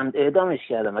قتل عمد اعدامش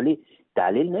کردم، ولی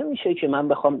دلیل نمیشه که من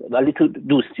بخوام، ولی تو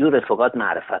دوستی و رفاقت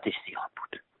معرفتش زیاد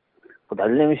بود. خب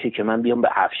دلیل نمیشه که من بیام به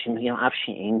افشین بگم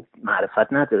افشین این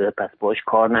معرفت نداره پس باش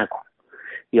کار نکن.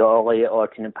 یا آقای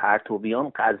آرتین پرتوبیان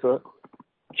غذا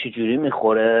چجوری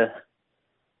میخوره،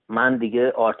 من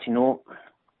دیگه آرتینو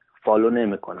فالو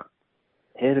نمیکنم.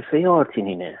 حرفه آرتین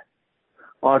اینه.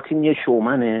 آرتین یه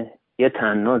شومنه، یه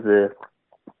تنازه،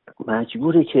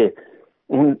 مجبوره که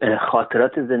اون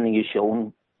خاطرات زندگیش یا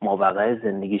اون ماوقع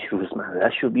زندگیش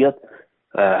روزمره‌اش رو بیاد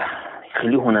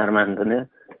خیلی هنرمندانه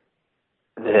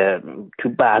تو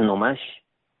برنامهش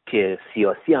که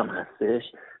سیاسی هم هستش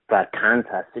و طنز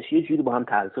هستش یه جوری با هم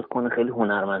تلفیق کنه، خیلی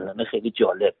هنرمندانه، خیلی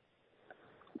جالب.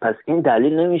 پس این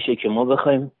دلیل نمیشه که ما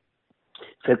بخوایم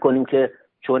فکر کنیم که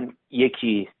چون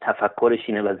یکی تفکرش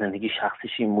اینه و زندگی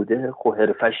شخصیش این بوده، خب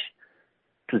حرفش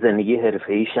تو زندگی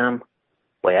حرفه‌ایش هم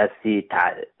بایستی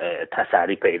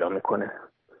تسری پیدا میکنه.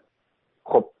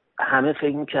 خب همه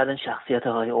فکر میکردن شخصیت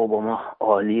آقای اوباما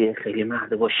عالیه، خیلی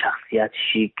مرد با شخصیت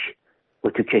شیک و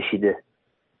تو کشیده.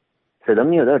 صدا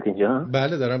میاد اینجا؟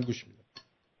 بله دارم گوش میدم.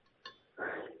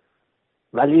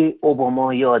 ولی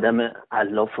اوباما یه آدم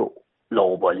علاف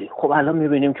لاوبالی. خب الان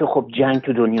میبینیم که خب جنگ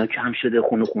تو دنیا کم شده،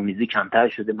 خون و خونریزی کمتر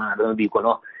شده، مردم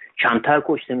بیگناه کمتر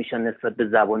کشته میشن نسبت به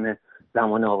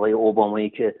زمان آقای اوبامایی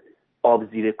که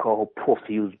آب زیر کاه و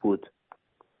پوفیوز بود.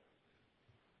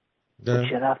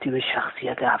 چه ربطی به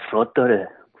شخصیت افراد داره؟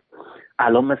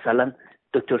 الان مثلا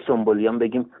دکتر سنبولیان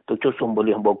بگیم دکتر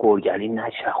سنبولیان با گرگلی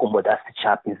نچرخون، با دست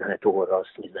چپ میزنه تو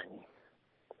راست میزنی.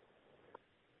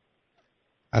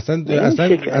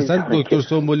 اصلا دکتر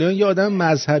سنبولیان یه آدم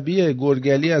مذهبیه،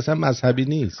 گرگلی اصلا مذهبی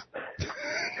نیست.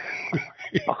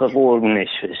 آخه قربونش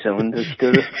بشه اون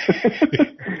دکتر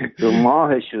دو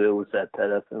ماهش به او زد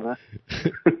طرف من.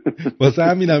 واسه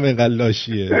همینم اینقدر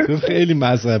لاشیه، تو خیلی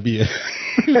مذهبیه.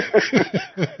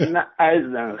 نه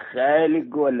عزیزم خیلی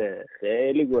گله،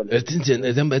 خیلی گله. ارتین جان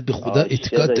آدم باید به خدا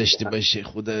اعتقاد داشته باشه،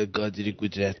 خدا قادر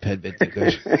قدرت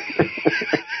پروردگار.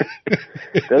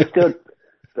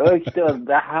 دکتر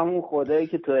به همون خدایی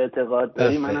که تو اعتقاد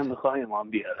داری منم میخوام ایمان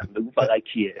بیارم، بگو فقط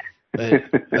کیه.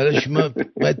 حالا شما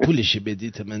باید پولش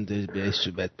بدی تا من بهش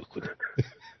صحبت بکنم.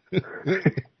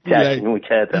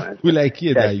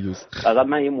 پولکیه دیوز. فقط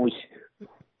من یه موش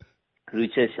روی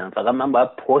چشم، فقط من باید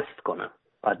پست کنم،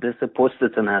 آدرس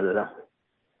پستتو ندارم.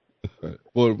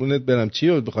 قربونت برم. چی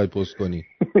رو بخوای پست کنی؟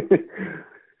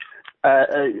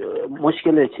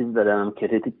 مشکل چیز دارم،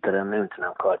 کردیت دارم،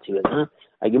 نمیتونم کارتی بدم.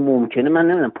 اگه ممکنه من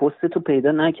نمیدونم پستتو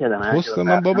پیدا نکردم. پست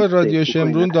من بابا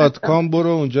radioshamron.com برو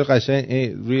اونجا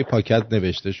قشنگ روی پاکت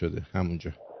نوشته شده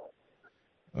همونجا.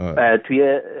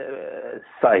 توی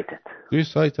سایتت. توی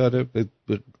سایت آره به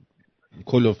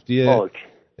کلفتی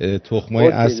تخمای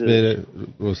اسب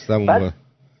رستم اون.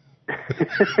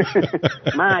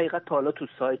 من حقیقت تا حالا تو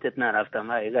سایتت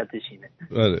نرفتم، حقیقتش اینه.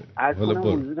 آره حالا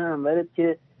موضوع اولت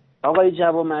که آقای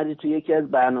جوامردی تو یکی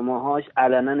از برنامه‌هاش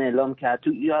علنا اعلام کرد،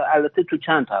 البته تو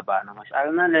چند تا برنامه‌اش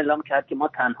علنا اعلام کرد که ما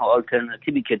تنها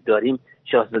آلترناتیوی که داریم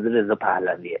شاهزاده رضا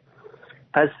پهلویه.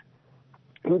 پس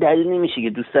این دلیل نمیشه که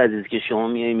دوست عزیز که شما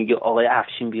میای میگه آقای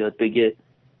افشین بیاد بگه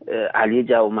علی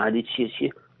جوامردی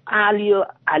چیه.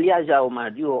 علی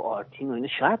جوامردی و آرتین و اینا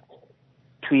شاید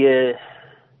توی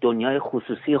دنیای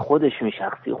خصوصی خودشون،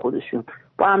 شخصی خودشون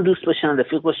با هم دوست باشن،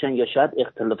 رفیق باشن، یا شاید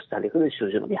اختلاف سلیقه داشته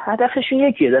باشن، ولی هدفشون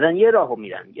یکیه، دارن یه راهو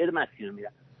میرن، یه مسیر رو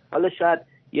میرن. حالا شاید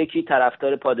یکی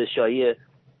طرفدار پادشاهی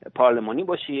پارلمانی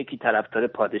باشه، یکی طرفدار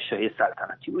پادشاهی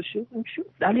سلطنتی باشه،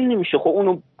 دلیل نمیشه خب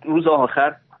اونو روز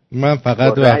آخر من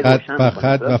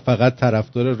فقط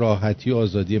طرفدار راحتی و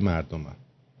آزادی مردمم.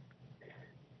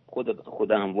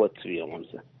 خدا هم وات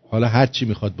بیامرزه. حالا هر چی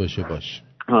میخواد باشه باشه،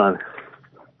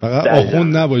 فقط دلیل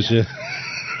آخوند نباشه.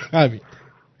 همین.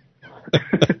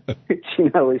 چی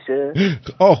نباشه؟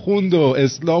 آخوند و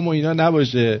اسلام و اینا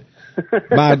نباشه.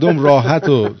 مردم راحت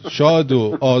و شاد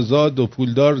و آزاد و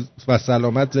پولدار و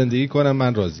سلامت زندگی کنن،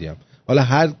 من راضیم. حالا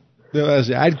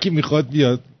هر کی میخواد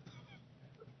بیاد،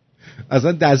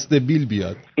 اصلا دست بیل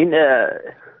بیاد. این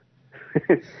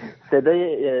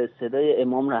صدای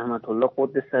امام رحمت الله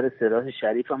قدس سر سراح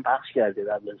شریف هم پخش کرده.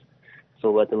 قبل از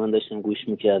صحبت من داشتم گوش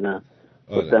میکردم،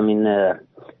 گفتم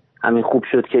همین خوب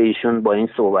شد که ایشون با این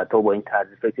صحبت ها با این طرز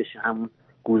فکرش همون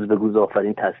گوز به گوز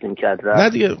آفرین تسلیم کرد. نه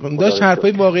دیگه داشت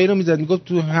حرفای واقعی رو میزد، میگفت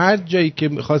تو هر جایی که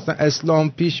میخواستن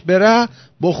اسلام پیش بره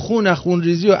با خون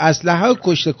ریزی و اسلحه و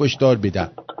کشتار بیدا.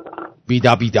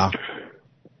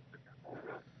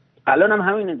 الان هم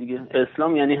همینه دیگه،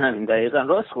 اسلام یعنی همین. دقیقاً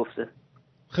راست گفته.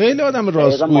 خیلی آدم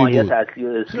راستگویی بود،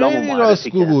 خیلی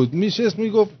راستگو بود. میشست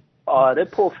میگفت آره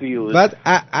پوفیوز.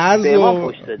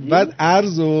 بعد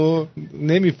ارزو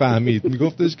نمیفهمید،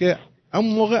 میگفتش که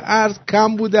اون موقع ارز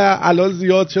کم بوده الان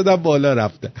زیاد شده بالا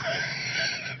رفته.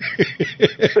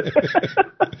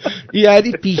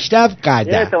 یعنی پیشرفت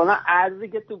قدم. احتمالاً ارزی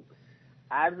که تو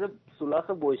ارز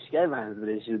سولاخ بشکه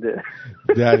منظورش شده.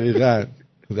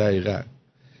 دقیقاً.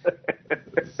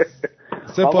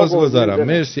 سپاسگزارم،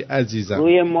 مرسی عزیزم.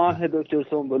 روی ماه دکتر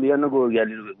سنبولیان و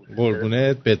گرگلی رو بگو.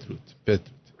 قربونت. بدرود.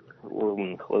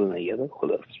 خدا نگهدار.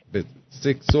 خدا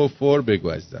 604 بگو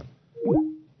عزیزم.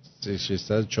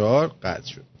 604 قطع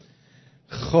شد.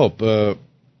 خب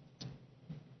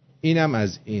اینم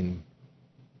از این.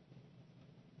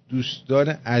 دوستان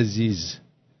عزیز،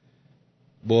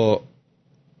 با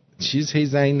چیز هی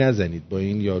زنگ نزنید با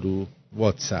این یارو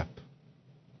واتساپ،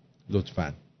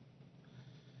 لطفاً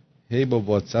هی با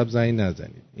واتساپ زنگ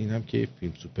نزنید. این هم که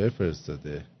فیلم سوپر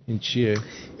فرستاده. این چیه؟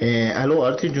 الو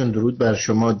آرتی جون، درود بر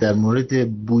شما. در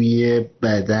مورد بوی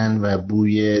بدن و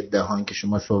بوی دهان که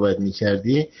شما صحبت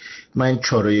می‌کردی، من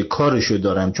چاره کارشو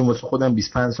دارم، چون واسه خودم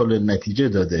 25 سال نتیجه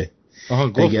داده.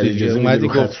 اگر اجازه بدی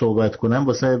رو صحبت کنم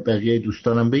واسه بقیه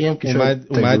دوستانم بگم که شاید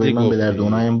تجربه من به درد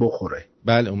اونایم بخوره.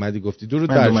 بله اومدی گفتی. درود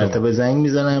بر شما. من 2 مرتبه زنگ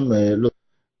میزنم.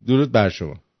 درود بر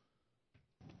شما.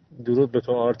 درود به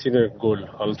تو آرتین گل،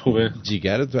 حالت خوبه؟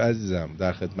 جیگر تو عزیزم،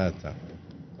 در خدمتم.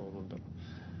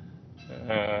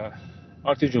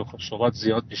 آرتین جون، خب صحبت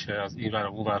زیاد میشه از این ور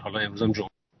اون ور. حالا امروز هم جمعه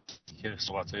که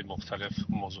صحبت‌های مختلف،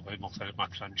 موضوعهای مختلف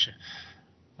مطرح میشه،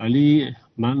 ولی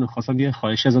من خواستم یه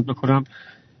خواهش ازت بکنم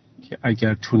که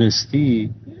اگر تونستی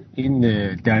این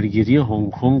درگیری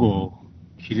هنگ کنگ و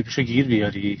کلیپشو گیر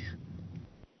بیاری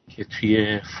که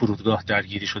توی فرودگاه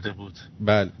درگیری شده بود.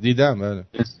 بله دیدم. بله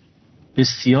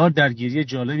بسیار درگیری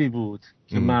جالبی بود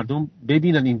که مردم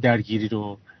ببینن این درگیری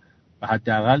رو و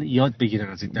حداقل یاد بگیرن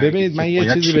از این درگیری. ببینید من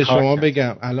یه چیزی به شما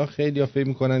بگم. الان خیلی‌ها فکر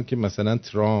می‌کنن که مثلا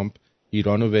ترامپ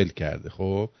ایرانو ول کرده،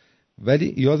 خب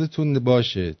ولی یادتون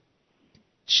باشه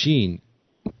چین،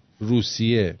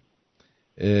 روسیه،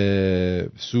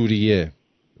 سوریه،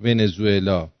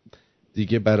 ونزوئلا،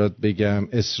 دیگه برات بگم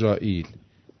اسرائیل،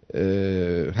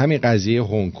 همین قضیه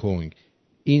هنگ کنگ،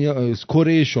 اینا،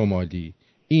 کره شمالی،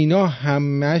 اینا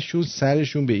همه‌شون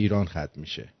سرشون به ایران ختم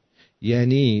میشه.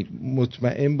 یعنی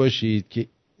مطمئن باشید که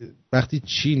وقتی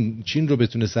چین رو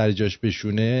بتونه سر جاش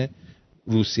بشونه،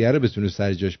 روسیه رو بتونه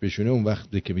سر جاش بشونه، اون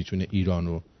وقتی که میتونه ایران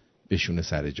رو بشونه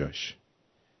سر جاش.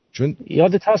 چون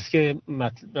یادت هست که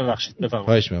ببخشید بفرمایید.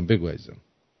 خواهش می‌کنم بگو عزیزم.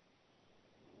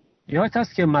 یادت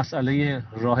هست که مسئله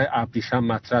راه ابریشم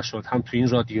مطرح شد، هم توی این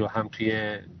رادیو هم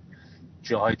توی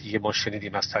جاهای دیگه ما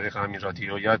شنیدیم از طریق همین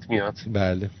رادیو، یاد میاد؟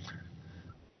 بله.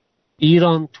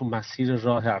 ایران تو مسیر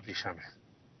راه ابریشمه.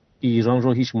 ایران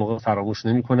رو هیچ موقع فراموش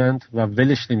نمی کنند و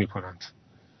ولش نمی کنند.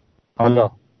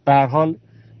 حالا به هر حال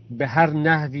به هر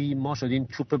نحوی ما شدیم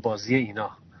توپ بازی اینا،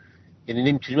 یعنی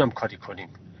نمیتونیم هم کاری کنیم.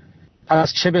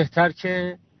 پس چه بهتر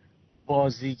که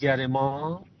بازیگر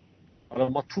ما، حالا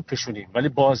ما توپشونیم ولی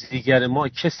بازیگر ما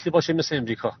کسی باشه مثل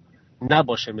امریکا،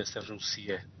 نباشه مثل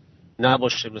روسیه،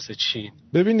 نباشه مثل چین.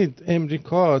 ببینید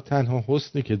امریکا تنها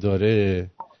حسنی که داره،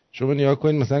 شما نگاه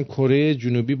کنید مثلا کره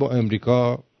جنوبی با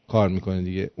امریکا کار میکنه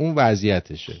دیگه، اون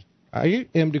وضعیتشه. اگه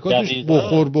امریکا توش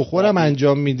بخورم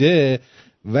انجام میده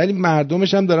ولی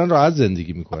مردمش هم دارن راحت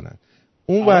زندگی میکنن.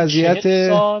 اون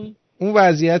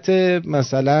وضعیت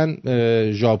مثلا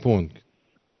ژاپن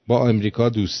با امریکا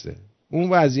دوسته، اون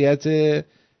وضعیت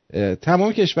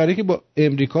تمام کشورهایی که با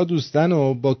امریکا دوستن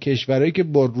و با کشورهایی که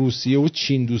با روسیه و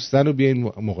چین دوستن رو بیاین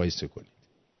مقایسه کنید.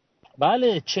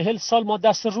 بله 40 سال ما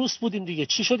دست روس بودیم دیگه،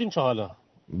 چی شدیم تا حالا؟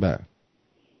 بله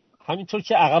همینطور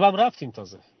که عقبم رفتیم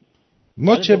تازه.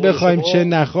 ما چه بخوایم چه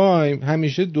نخوایم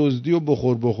همیشه دزدی و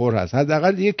بخور هست.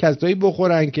 حداقل یه کسایی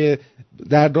بخورن که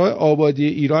در راه آبادی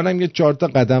ایران هم یه 4 تا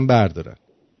قدم بردارن.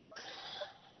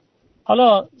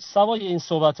 حالا سوای این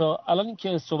صحبت‌ها، الان این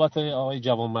که صحبت آقای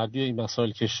جوانمردی و این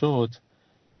مسائل که شد،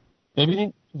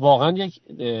 ببینید واقعا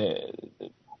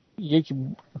یک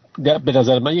به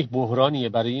نظر من یک بحرانیه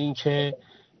برای این که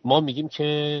ما میگیم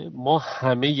که ما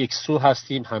همه یک سو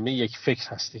هستیم، همه یک فکر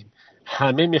هستیم،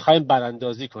 همه میخوایم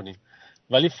براندازی کنیم،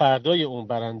 ولی فردای اون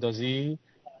براندازی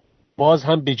باز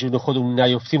هم به جون خودمون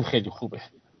نیفتیم خیلی خوبه.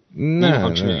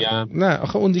 نه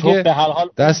آخه اون دیگه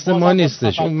دست ما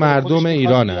نیستش، اون مردم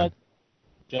ایرانن.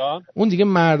 اون دیگه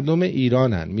مردم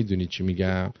ایرانن. میدونی چی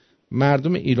میگم؟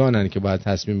 مردم ایرانن که باید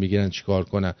تصمیم بگیرن چیکار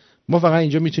کنن. ما فقط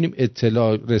اینجا میتونیم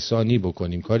اطلاع رسانی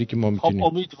بکنیم، کاری که ما میتونیم.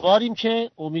 خب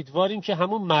امیدواریم که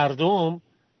همون مردم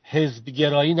حزب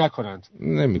گرایی نکنند.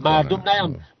 مردم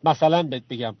نیام مثلا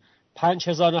بگم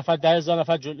 5000 نفر 10000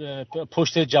 نفر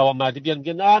پشت جوانمردی بیان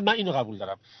میگن نه من اینو قبول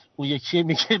دارم، اون یکی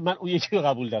میگه من اون یکی رو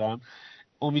قبول دارم.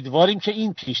 امیدواریم که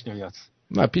این پیش نیاد.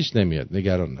 نه پیش نمیاد،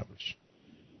 نگران نباش.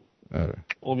 آره.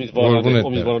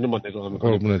 امیدوارانه ما نگاه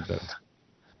میکنیم.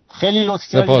 خیلی لطف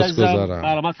کردید.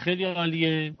 برنامه خیلی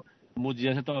عالیه،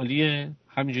 مدیریت عالیه،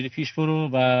 همینجوری پیش برو.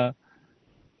 و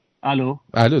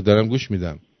الو دارم گوش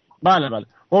میدم. بله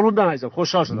قربون برم عزیزم،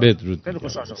 خوشحال شدم. بدرود. خیلی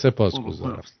خوشحال شدم.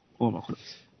 سپاسگزارم.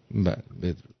 بله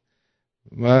بدرود.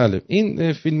 بله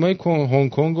این فیلم‌های هنگ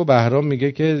کنگ و بهرام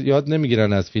میگه که یاد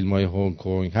نمیگیرن از فیلم‌های هنگ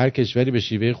کنگ، هر کشوری به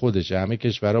شیوه خودشه، همه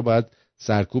کشورها باید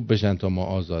سرکوب بشن تا ما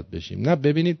آزاد بشیم. نه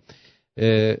ببینید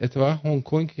اتفاقا هنگ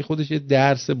کنگ که خودش یه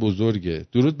درس بزرگه.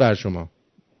 درود بر شما.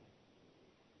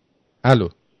 الو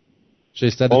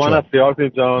 604. من هستی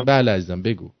آرتین جان؟ بله عزیزم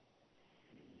بگو.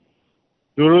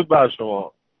 درود بر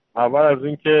شما. اول از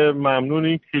اینکه ممنون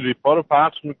این کلیپ ها رو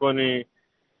پخش میکنی.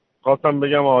 خواستم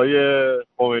بگم آقای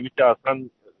خمینی که اصلا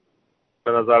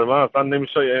به نظر من اصلا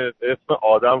نمیشه اسم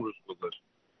آدم روش گذاشت.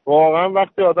 واقعا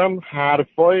وقتی آدم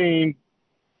حرفای این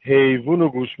حیوان رو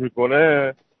گوش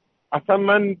میکنه اصلا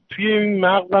من توی این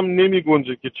مغزم نمی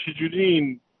گنجه که چجوری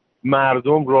این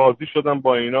مردم راضی شدن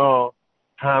با اینا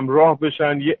همراه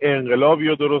بشن یه انقلابی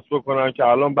رو درست بکنن که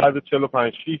الان بعد 45-6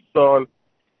 سال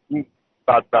این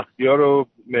بدبختی ها رو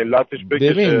ملتش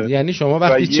بکشه. ببین یعنی شما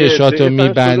وقتی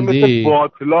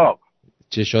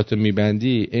چشاتو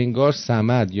میبندی انگار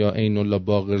صمد یا عین الله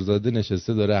باقرزاده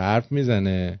نشسته داره حرف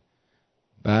میزنه،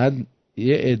 بعد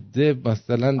یه عده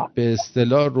مثلا به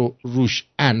اصطلاح روش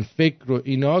انفکر رو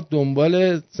اینا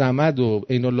دنبال صمد و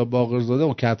عین الله باقرزاده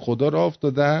و کت خدا را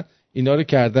افتادن، اینا رو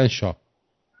کردن شاه.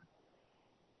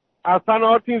 اصلا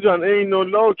آرتین جان عین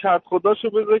الله و کت خداشو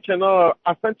بذار کنار،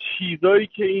 اصلا چیزایی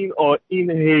که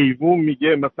این حیوان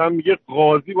میگه، مثلا میگه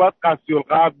قاضی باید قسی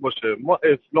القلب باشه، ما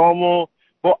اسلامو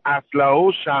با اسلحه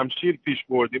و شمشیر پیش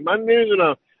بردیم. من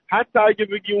نمیدونم حتی اگه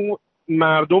بگی اون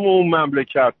مردم اون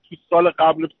مملکت تو سال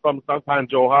قبل مثلا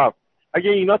 57 اگه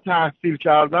اینا تحصیل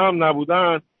کرده هم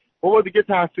نبودن، بابا دیگه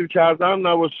تحصیل کرده هم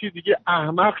نباشی دیگه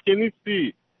احمق که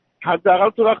نیستی. حداقل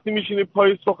تو وقتی میشینی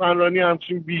پای سخنرانی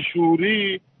همچین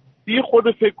بیشوری دیگه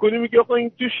خود فکر کنی میگه آقا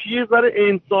این توش یه ذره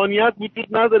انسانیت وجود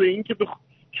نداره، این که به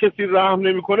کسی رحم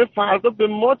نمیکنه فردا به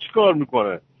ما چیکار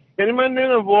میکنه؟ یعنی من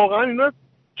نمیدونم واقعا اینا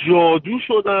جادو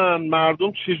شدن.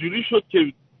 مردم چجوری شد که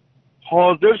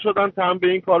حاضر شدن تن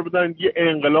به این کار بدن یه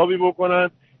انقلابی بکنن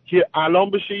که الان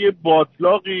بشه یه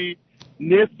باطلاقی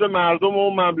نصف مردم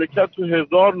اون مملکت تو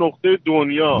 1000 نقطه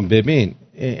دنیا. ببین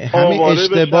همین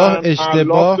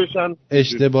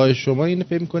اشتباه شما اینو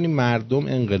فکر می‌کنی مردم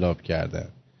انقلاب کردن.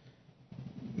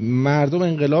 مردم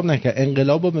انقلاب نکردن،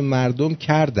 انقلابو به مردم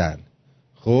کردن.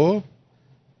 خب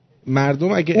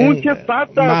مردم اگه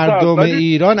مردم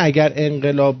ایران اگر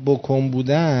انقلاب بکن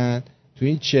بودن تو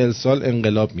این 40 سال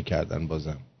انقلاب میکردن.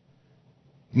 بازم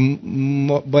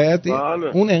باید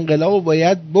اون انقلابو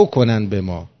باید بکنن به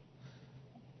ما.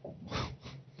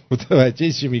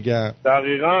 متوجه چی میگم؟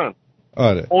 دقیقاً.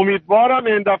 آره امیدوارم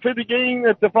این دفعه دیگه این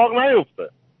اتفاق نیفته.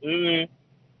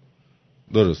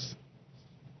 درست،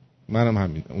 منم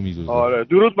همین امیدو دارم. آره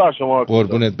درود بر شما.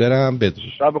 قربونت برم. بدون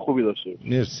شب خوبی داشته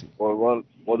باشید. مرسی. قربان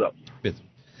خدا.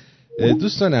 بدون.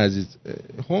 دوستان عزیز،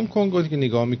 هنگ کنگ رو که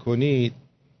نگاه میکنید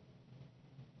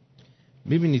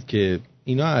میبینید که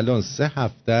اینا الان 3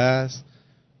 هفته است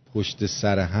پشت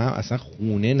سر هم اصلا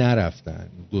خونه نرفتن.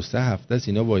 2-3 هفته است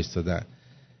اینا وایستادن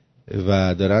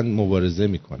و دارن مبارزه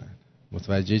میکنن.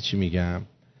 متوجه چی میگم؟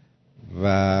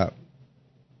 و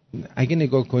اگه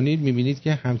نگاه کنید میبینید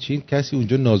که همچین کسی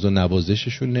اونجا ناز و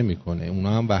نوازششون نمیکنه. اونا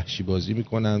هم وحشی بازی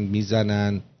میکنن،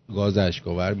 میزنن، گاز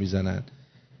اشکاور میزنن.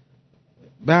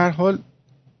 به هر حال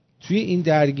توی این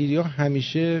درگیری ها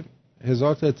همیشه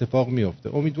 1000 تا اتفاق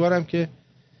میفته. امیدوارم که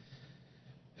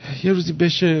یه روزی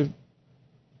بشه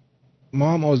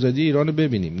ما هم آزادی ایران رو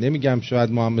ببینیم. نمیگم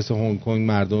شاید ما هم مثل هنگ کنگ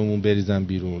مردممون بریزن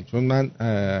بیرون، چون من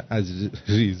از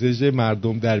ریزش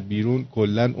مردم در بیرون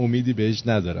کلن امیدی بهش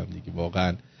ندارم دیگه.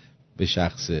 واقعا به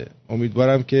شخصه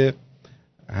امیدوارم که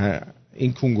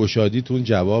این کنگوشادیتون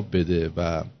جواب بده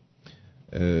و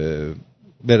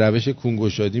به روش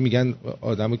کنگوشادی میگن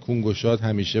آدم کنگوشاد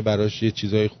همیشه براش یه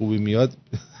چیزای خوبی میاد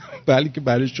بلکه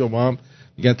برای شما هم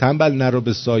میگن تنبل نرو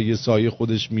به سایه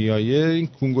خودش میایه. این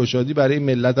کنگوشادی برای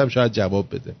ملت هم شاید جواب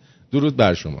بده. درود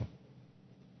بر شما.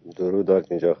 درود دارد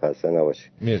اینجا، خسته نباشی.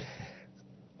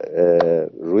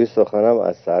 روی سخنم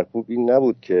از سرکوب این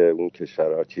نبود که اون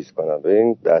کشورها چیز کنن.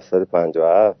 ببین در سال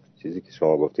 57 چیزی که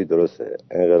شما گفتی درسته،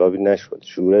 انقلابی نشد،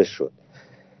 شورش شد،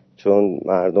 چون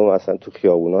مردم اصلا تو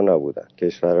خیابونا نبودن.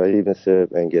 کشورهایی مثل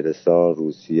انگلستان،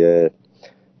 روسیه،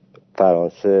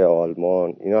 فرانسه،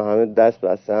 آلمان، اینا همه دست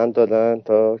بسته هم دادن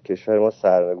تا کشور ما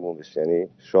سرنگون بشه، یعنی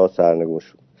شاه سرنگون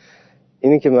شد.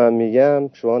 اینی که من میگم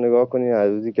شما نگاه کنین از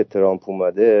روزی که ترامپ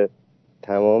اومده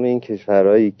تمام این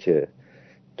کشورهایی که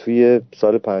توی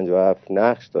سال 57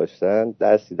 نقش داشتن،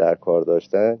 دستی در کار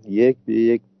داشتن، یک به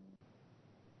یک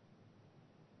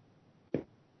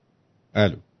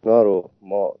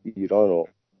ما ایران رو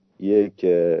یک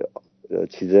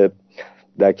چیز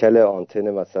دکل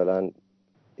آنتن مثلا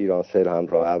ایران سل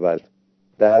همراه اول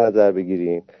در نظر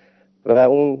بگیریم و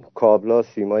اون کابلا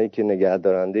سیمایی که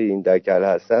نگهدارنده این دکل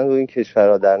هستن و این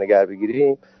کشورها در نظر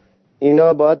بگیریم،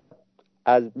 اینا باید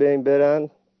از بین برن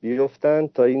بیفتن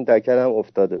تا این دکل هم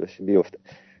افتاده بشه بیفته.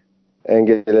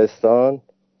 انگلستان،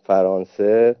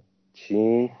 فرانسه،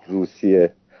 چین،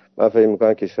 روسیه. من فکر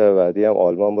میکنم کشور بعدی هم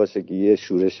آلمان باشه که یه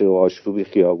شورش و آشوبی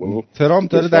خیابونی. ترامپ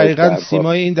داره دقیقاً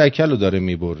سیمای این دکل رو داره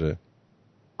میبره.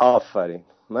 آفرین.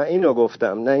 من اینو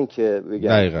گفتم، نه اینکه بگم.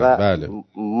 دقیقاً بله.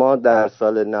 ما در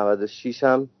سال 96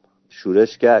 هم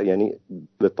شورش یعنی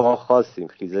به پا خواستیم،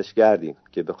 خیزش کردیم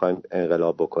که بخوایم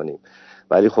انقلاب بکنیم،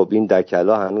 ولی خب این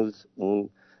دکلا هنوز اون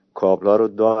کابلا رو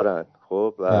دارن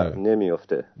خب و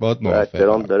نمیفته.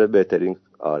 احترام داره بهترین.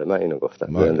 آره من اینو گفتم.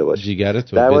 زنده باشی.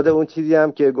 در مورد اون چیزی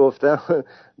هم که گفتم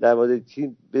در مورد چی،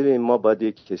 ببین ما باید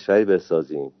یک کشوری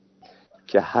بسازیم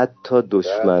که حتی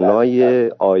دشمنای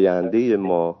آینده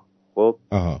ما خب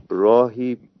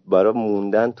راهی برای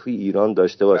موندن توی ایران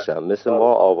داشته باشن، مثل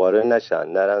ما آواره نشن،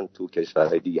 نرن تو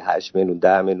کشورهای دیگه. 8 میلیون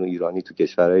 10 میلیون ایرانی تو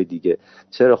کشورهای دیگه،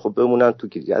 چرا خب بمونن تو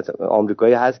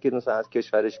آمریکایی هست که مثلا از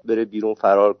کشورش بره بیرون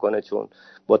فرار کنه چون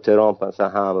با ترامپ مثلا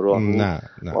همراه. نه.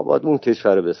 ما باید اون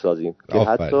کشور رو بسازیم که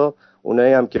حتی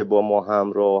اونایی هم که با ما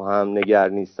همراه هم نگر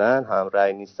نیستن، هم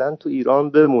رأی نیستن، تو ایران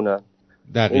بمونن.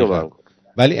 دقیقاً.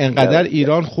 ولی انقدر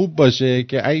ایران خوب باشه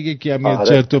که اگه یکی هم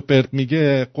چرت و پرت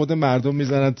میگه خود مردم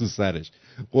میزنن تو سرش.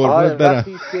 قربونت برم.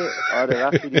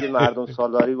 وقتی دیگه مردم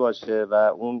سالاری باشه و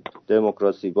اون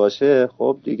دموکراسی باشه،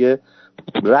 خب دیگه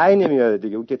رأی نمیاره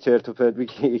دیگه. اون که چرت و پرت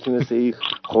بگه، یکی مثل این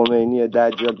خمینی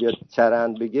دجال بیاد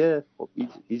چرند بگه، خب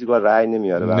هیچگاه رأی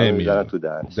نمیاره و میذارن تو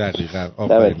دهنش. دقیقاً.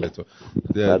 آفرین به تو.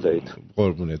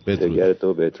 قربونت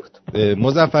بدرود.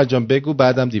 مظفر جان بگو،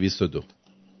 بعدم 202.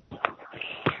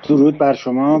 درود بر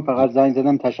شما. فقط زنگ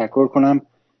زدم تشکر کنم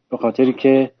به خاطری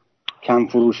که کم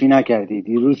فروشی نکردی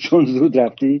دیروز، چون زود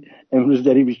رفتی امروز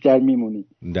داری بیشتر میمونی.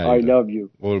 I love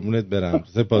you. قربونت برم.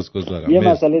 سپاسگزارم. یه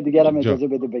مسئله دیگر هم اجازه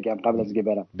بده بگم قبل از اینکه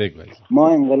برم. بگو. ما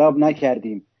انقلاب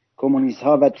نکردیم، کمونیست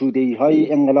ها و توده‌ای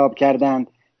های انقلاب کردند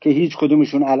که هیچ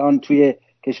کدومشون الان توی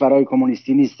کشورهای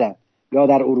کمونیستی نیستن، یا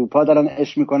در اروپا دارن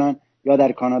عشق میکنن، یا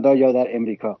در کانادا، یا در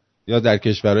امریکا، یا در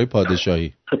کشورهای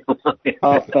پادشاهی.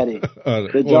 آفرین.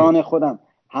 به جان خودم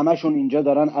همشون اینجا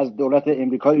دارن از دولت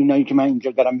امریکا، اینایی که من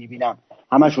اینجا دارم میبینم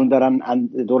همشون دارن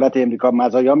دولت امریکا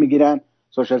مزایا میگیرن،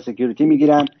 سوشال سکیوریتی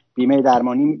میگیرن، بیمه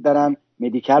درمانی دارن،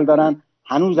 مدیکال دارن،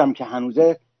 هنوزم که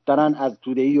هنوزه دارن از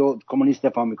توده‌ای و کمونیست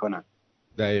دفاع میکنن.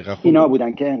 دقیقاً. اینا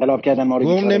بودن که انقلاب کردن ما رو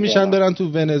گم نمیشن برن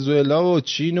تو ونزوئلا و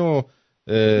چین و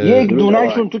یک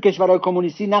دونهشون تو کشورهای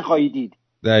کمونیستی نخواهید دید.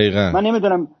 دقیقاً. من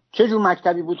نمیدونم چه جور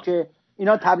مکتبی بود که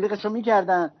اینا تبلیغشو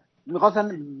میکردن، میخواستن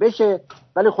بشه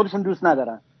ولی خودشون دوست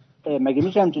ندارن. مگه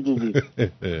میشه همچه چیزی؟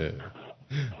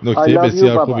 نکته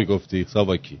بسیار خوبی گفتی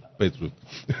ساواکی. بدرود.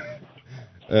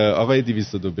 آقای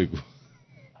 202 بگو.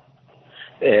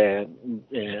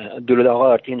 درود آقا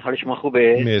آرتین، حال شما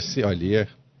خوبه؟ مرسی، عالیه.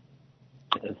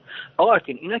 آقا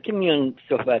آرتین، اینا که میان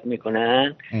صحبت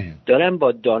میکنن دارن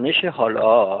با دانش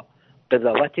حالا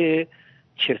قضاوت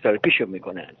 40 سال پیشو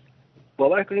میکنن.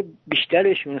 باور کنید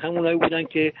بیشترشون همونایی بودن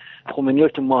که خمینی رو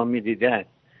تو ماه میدیدن،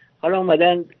 حالا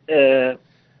اومدن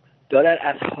دارن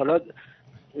از حالا،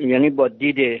 یعنی با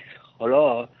دید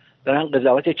حالا دارن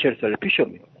قضاوت 40 سال پیشو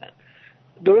میکنن.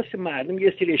 درست مردم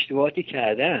یه سری اشتباهاتی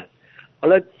کردن،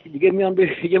 حالا دیگه میان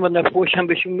یه مدت فوشم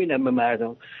بهشون میدن به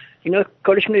مردم. اینا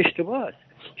کارشون اشتباهه.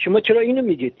 شما چرا اینو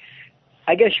میگید؟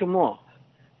 اگر شما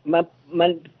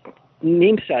من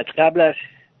نیم ساعت قبل از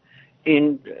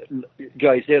این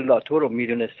جایزه لاتو رو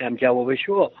میدونستم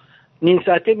جوابشو، نیم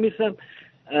ساعته میرسم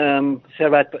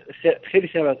خیلی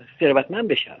ثروتمند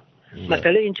بشم.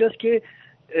 مسئله اینجاست که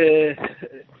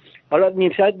حالا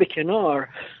نیم ساعت به کنار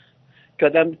که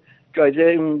آدم جایزه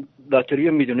اون لاتوری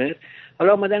رو میدونست،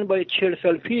 حالا آمدن با 40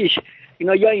 سال پیش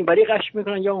اینا یا اینوری قش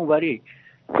میکنن یا اونوری.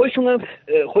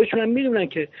 خودشون هم میدونن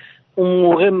که اون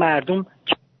موقع مردم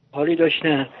چه حالی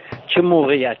داشتن، چه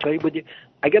موقعیتایی بودی.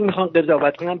 اگر میخوان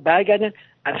قضاوت کنن برگردن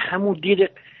از همون دید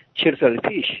 40 سال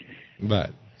پیش. بله،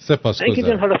 سپاسگزارم.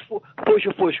 اینکه حالا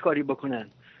فوشکاری بکنن.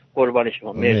 قربان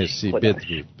شما. مرسی.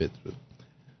 بدرود.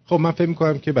 خب من فکر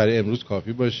میکنم که برای امروز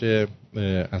کافی باشه.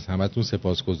 از همتون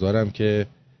سپاسگزارم که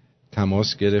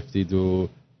تماس گرفتید و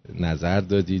نظر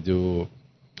دادید و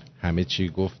همه چی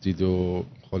گفتید و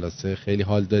خلاصه خیلی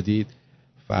حال دادید.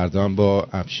 فردا هم با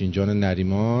افشین جان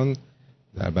نریمان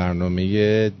در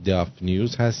برنامه داف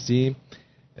نیوز هستیم.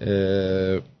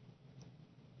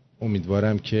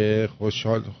 امیدوارم که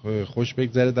خوش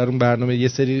بگذره در اون برنامه. یه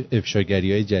سری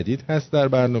افشاگری‌های جدید هست در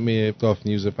برنامه داف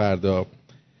نیوز فردا.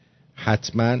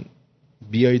 حتما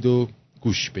بیایید و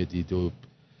گوش بدید و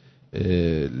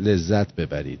لذت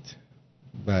ببرید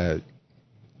و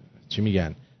چی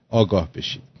میگن آگاه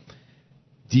بشید.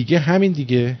 دیگه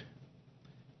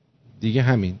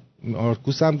همین.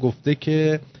 آرکوس هم گفته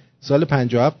که سال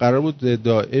 57 قرار بود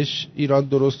داعش ایران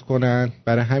درست کنن،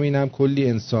 برای همین هم کلی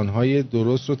انسانهای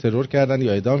درست رو ترور کردن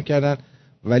یا اعدام کردن،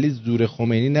 ولی زور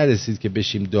خمینی نرسید که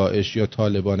بشیم داعش یا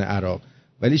طالبان عراق،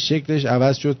 ولی شکلش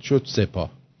عوض شد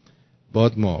سپاه.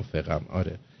 باد موافقم.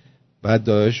 آره بعد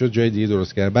داعش رو جای دیگه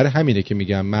درست کرد. برای همینه که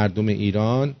میگم مردم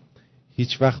ایران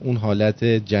هیچ وقت اون حالت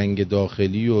جنگ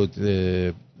داخلی و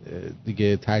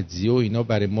دیگه تجزیه و اینا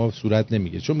برای ما صورت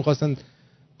نمیگیره، چون میخواستن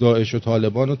داعش و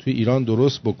طالبان رو توی ایران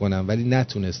درست بکنن ولی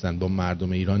نتونستن، با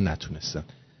مردم ایران نتونستن.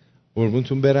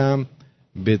 قربونتون برم،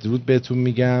 بدرود بهتون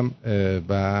میگم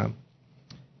و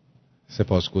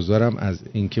سپاسگزارم از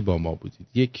اینکه با ما بودید.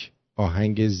 یک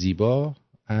آهنگ زیبا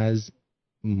از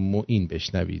معین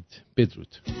بشنوید.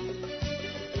 بدرود.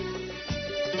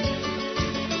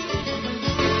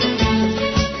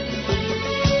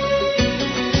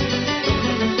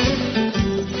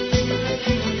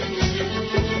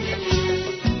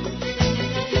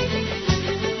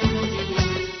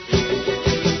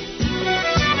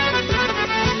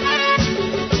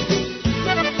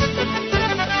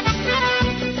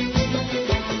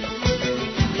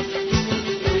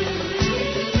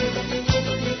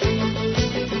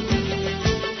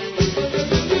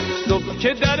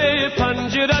 که در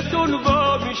پنجرتون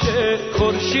وا میشه،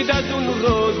 خورشید از اون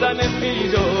روزن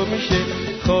پیدا میشه،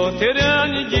 خاطر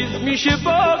انگیز میشه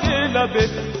باغ لبه،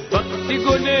 وقتی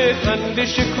گل خنده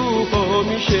شکوفا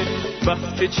میشه،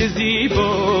 وقتی چه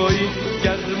زیبایی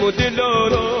گرم و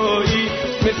دلارایی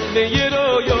مثل یه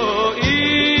رویایی.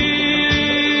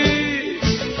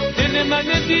 دل من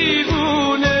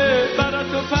دیوونه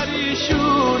برات و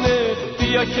پریشونه،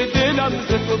 بیا که دلم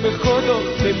ز تو به خدا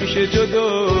نمیشه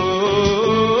جدا.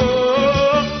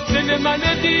 دل من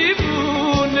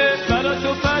دیوونه برات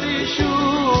و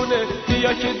پریشونه،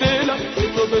 بیا که دلم ز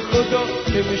تو به خدا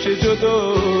نمیشه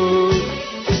جدا.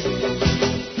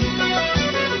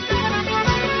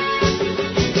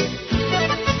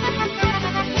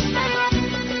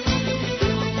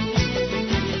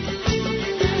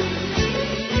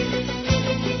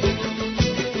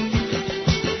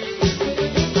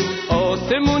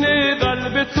 آسمون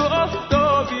قلب تو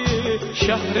آفتابیه،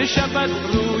 شهر شب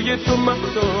روی تو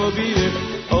مهتابیه.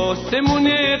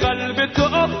 آسمون قلب تو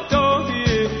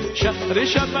آفتابیه، شهر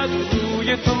شب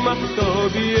روی تو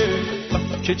مهتابیه.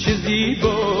 که چه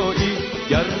زیبایی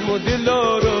گرم و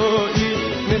دلارایی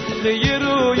مثل یه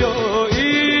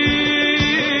رویایی.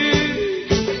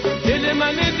 دل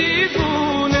من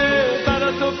دیوونه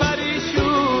برات و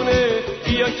پریشونه،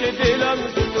 بیا که دلم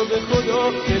ز تو به خدا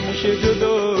نمیشه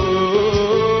جدا.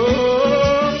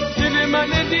 دل من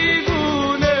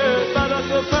دیوونه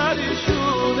برات و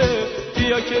پریشونه،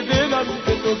 بیا که دلم ز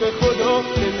تو به خدا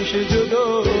نمیشه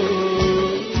جدا.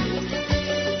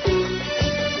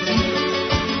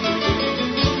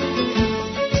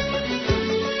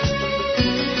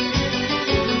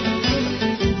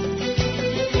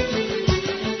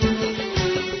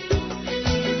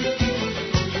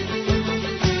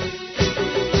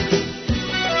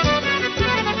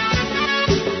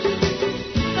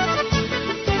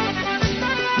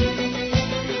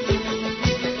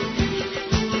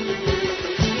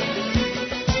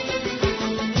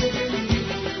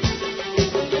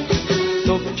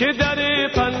 که در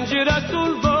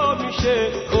پنجرتون وا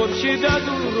میشه، خورشید از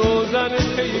اون روزن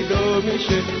پیدا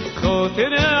میشه،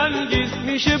 خاطر انگیز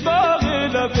میشه باغ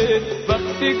لبه،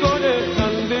 وقتی گل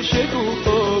خنده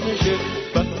شکوفا میشه.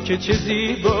 که چه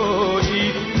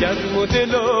زیبایی گرم و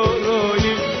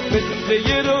دلارایی مثل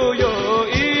یه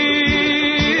رویایی.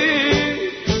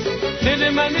 دل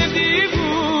من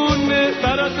دیوونه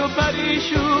برات و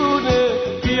پریشونه،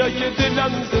 بیا که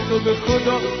دلم ز تو به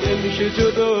خدا نمیشه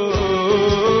جدا.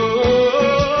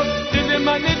 دل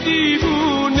من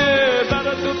دیوونه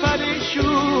برات و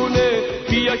پریشونه،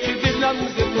 بیا که دلم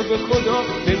ز تو به خدا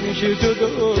نمیشه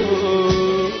جدا.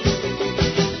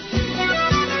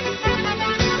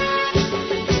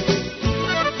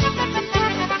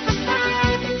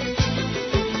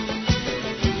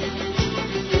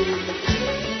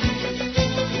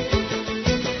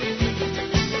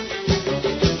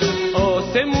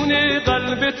 آسمون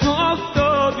قلب تو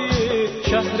آفتابیه،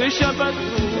 شهر شب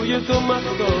روی تو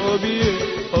مهتابیه.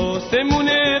 آسمون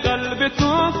قلب تو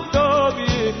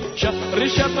آفتابیه، شهر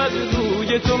شب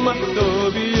روی تو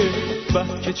مهتابیه.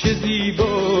 که چه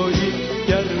زیبایی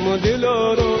گرم و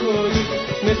دلارایی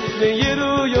مثل یه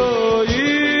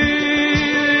رویایی.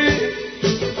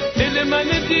 دل من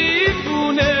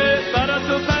دیوونه برات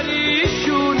و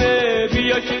پریشونه،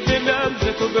 بیا که دلم ز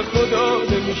تو به خدا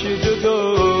نمیشه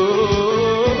جدا.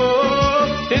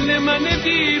 دل من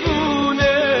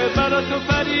دیوونه برات و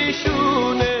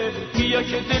پریشونه، بیا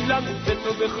که دلم ز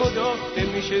تو به خدا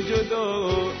نمیشه جدا.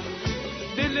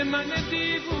 دل من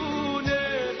دیوونه